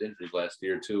dealing with injuries last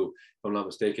year too, if I'm not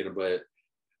mistaken. But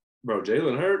bro,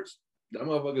 Jalen Hurts, that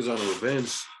motherfucker's on a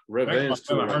revenge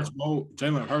tour.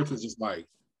 Jalen Hurts is just like,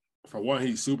 for one,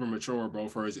 he's super mature, bro,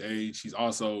 for his age. He's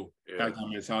also got that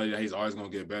mentality that he's always going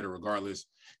to get better regardless.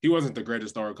 He wasn't the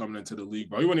greatest thrower coming into the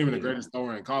league, bro. He wasn't even the greatest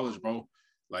thrower in college, bro.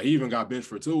 Like, he even got benched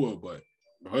for Tua, but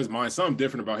bro, his mind, something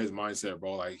different about his mindset,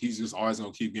 bro. Like, he's just always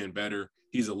going to keep getting better.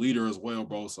 He's a leader as well,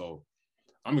 bro. So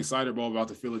I'm excited, bro, about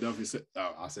the Philadelphia.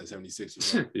 I said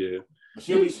 76ers, bro. Yeah.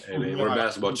 Hey, man, we're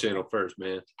Basketball Channel first,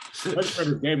 man. Let's play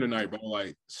this game tonight, bro.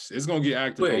 Like, it's going to get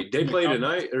active. Wait, they play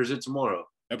tonight or is it tomorrow?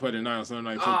 They play tonight on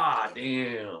Sunday night.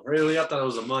 Damn. Really? I thought it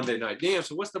was a Monday night. Damn.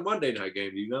 So what's the Monday night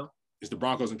game? Do you know? It's the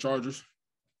Broncos and Chargers.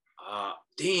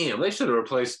 Damn. They should have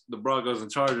replaced the Broncos and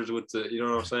Chargers with the, you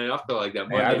know what I'm saying? I feel like that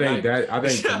Monday night. I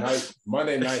think tonight,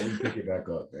 Monday night, we pick it back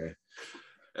up, man.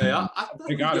 Hey, I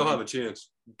think you'll have a chance.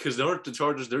 Because aren't the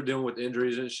Chargers, they're dealing with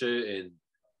injuries and shit, and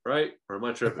right? Or am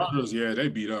I tripping? The Chargers, yeah, they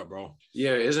beat up, bro.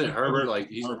 Yeah, isn't Herbert like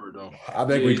he's Herbert, though? I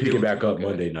think we pick it back up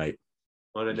Monday night.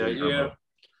 Monday night, yeah.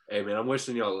 Hey, man, I'm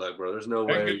wishing y'all luck, bro. There's no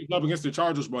way. Up against the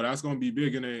Chargers, bro. That's going to be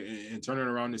big in turning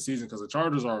around this season, because the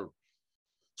Chargers are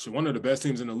one of the best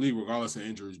teams in the league, regardless of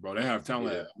injuries, bro. They have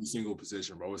talent at every single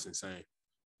position, bro. It's insane.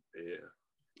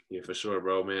 Yeah, for sure,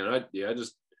 bro, man. I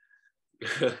just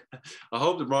I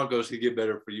hope the Broncos can get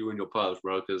better for you and your pops,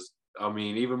 bro, because, I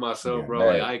mean, even myself,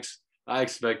 bro, like, I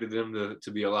expected them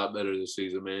to be a lot better this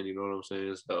season, man. You know what I'm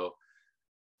saying? So,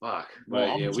 fuck.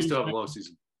 But, we still have a long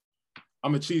season.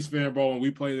 I'm a Chiefs fan, bro, and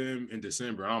we play them in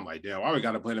December. I'm like, damn, why we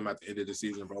got to play them at the end of the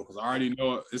season, bro? Because I already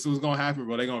know this was going to happen,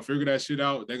 bro. They're going to figure that shit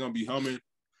out. They're going to be humming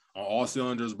on all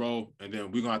cylinders, bro. And then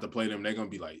we're going to have to play them. They're going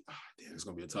to be like, damn, it's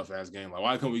going to be a tough-ass game. Like,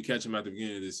 why can't we catch them at the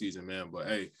beginning of this season, man? But,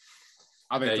 hey,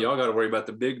 I think y'all got to worry about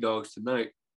the big dogs tonight.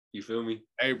 You feel me?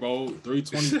 Hey, bro,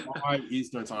 3:25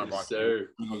 Eastern time, bro. Yes, sir.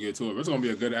 We're going to get to it. It's going to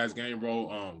be a good-ass game,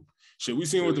 bro. Shit, we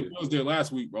seen what the Bills did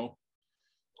last week, bro.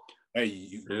 Hey,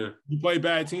 you play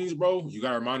bad teams, bro. You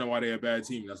got to remind them why they're a bad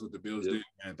team. That's what the Bills did,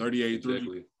 man. 38-3.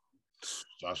 Exactly.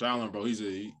 Josh Allen, bro, he's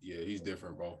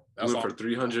different, bro. That's went for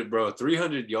 300, bro.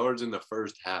 300 yards in the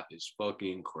first half is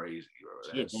fucking crazy,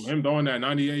 bro. Shit, from him throwing that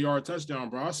 98-yard touchdown,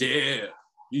 bro. Yeah.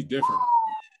 He's different.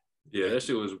 Yeah, that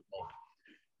shit was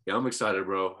 – yeah, I'm excited,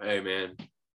 bro. Hey, man,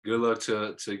 good luck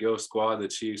to your squad, the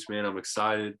Chiefs, man. I'm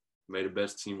excited. May the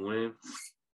best team win.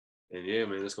 And, yeah,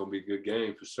 man, it's going to be a good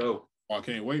game for sure. Oh, I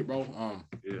can't wait, bro.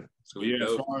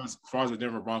 As far as the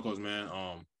Denver Broncos, man,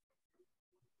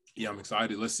 yeah, I'm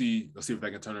excited. Let's see if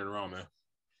they can turn it around, man.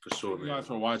 For sure, man. Thank you guys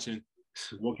for watching.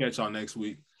 We'll catch y'all next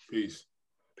week. Peace.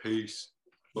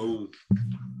 Boom.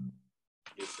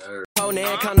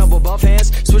 Count up with both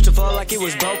hands, switch the flow like it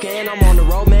was broken. I'm on the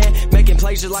road, man, making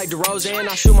plays just like DeRozan.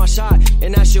 I shoot my shot,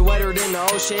 and that shit wetter than the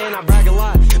ocean. I brag a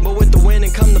lot, but with the wind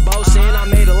and come the boasting. I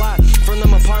made a lot from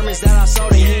them apartments that I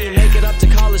sold, and he didn't make it up to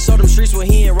college. So them streets where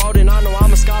he enrolled in. I know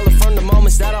I'm a scholar from the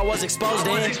moments that I was exposed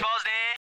in.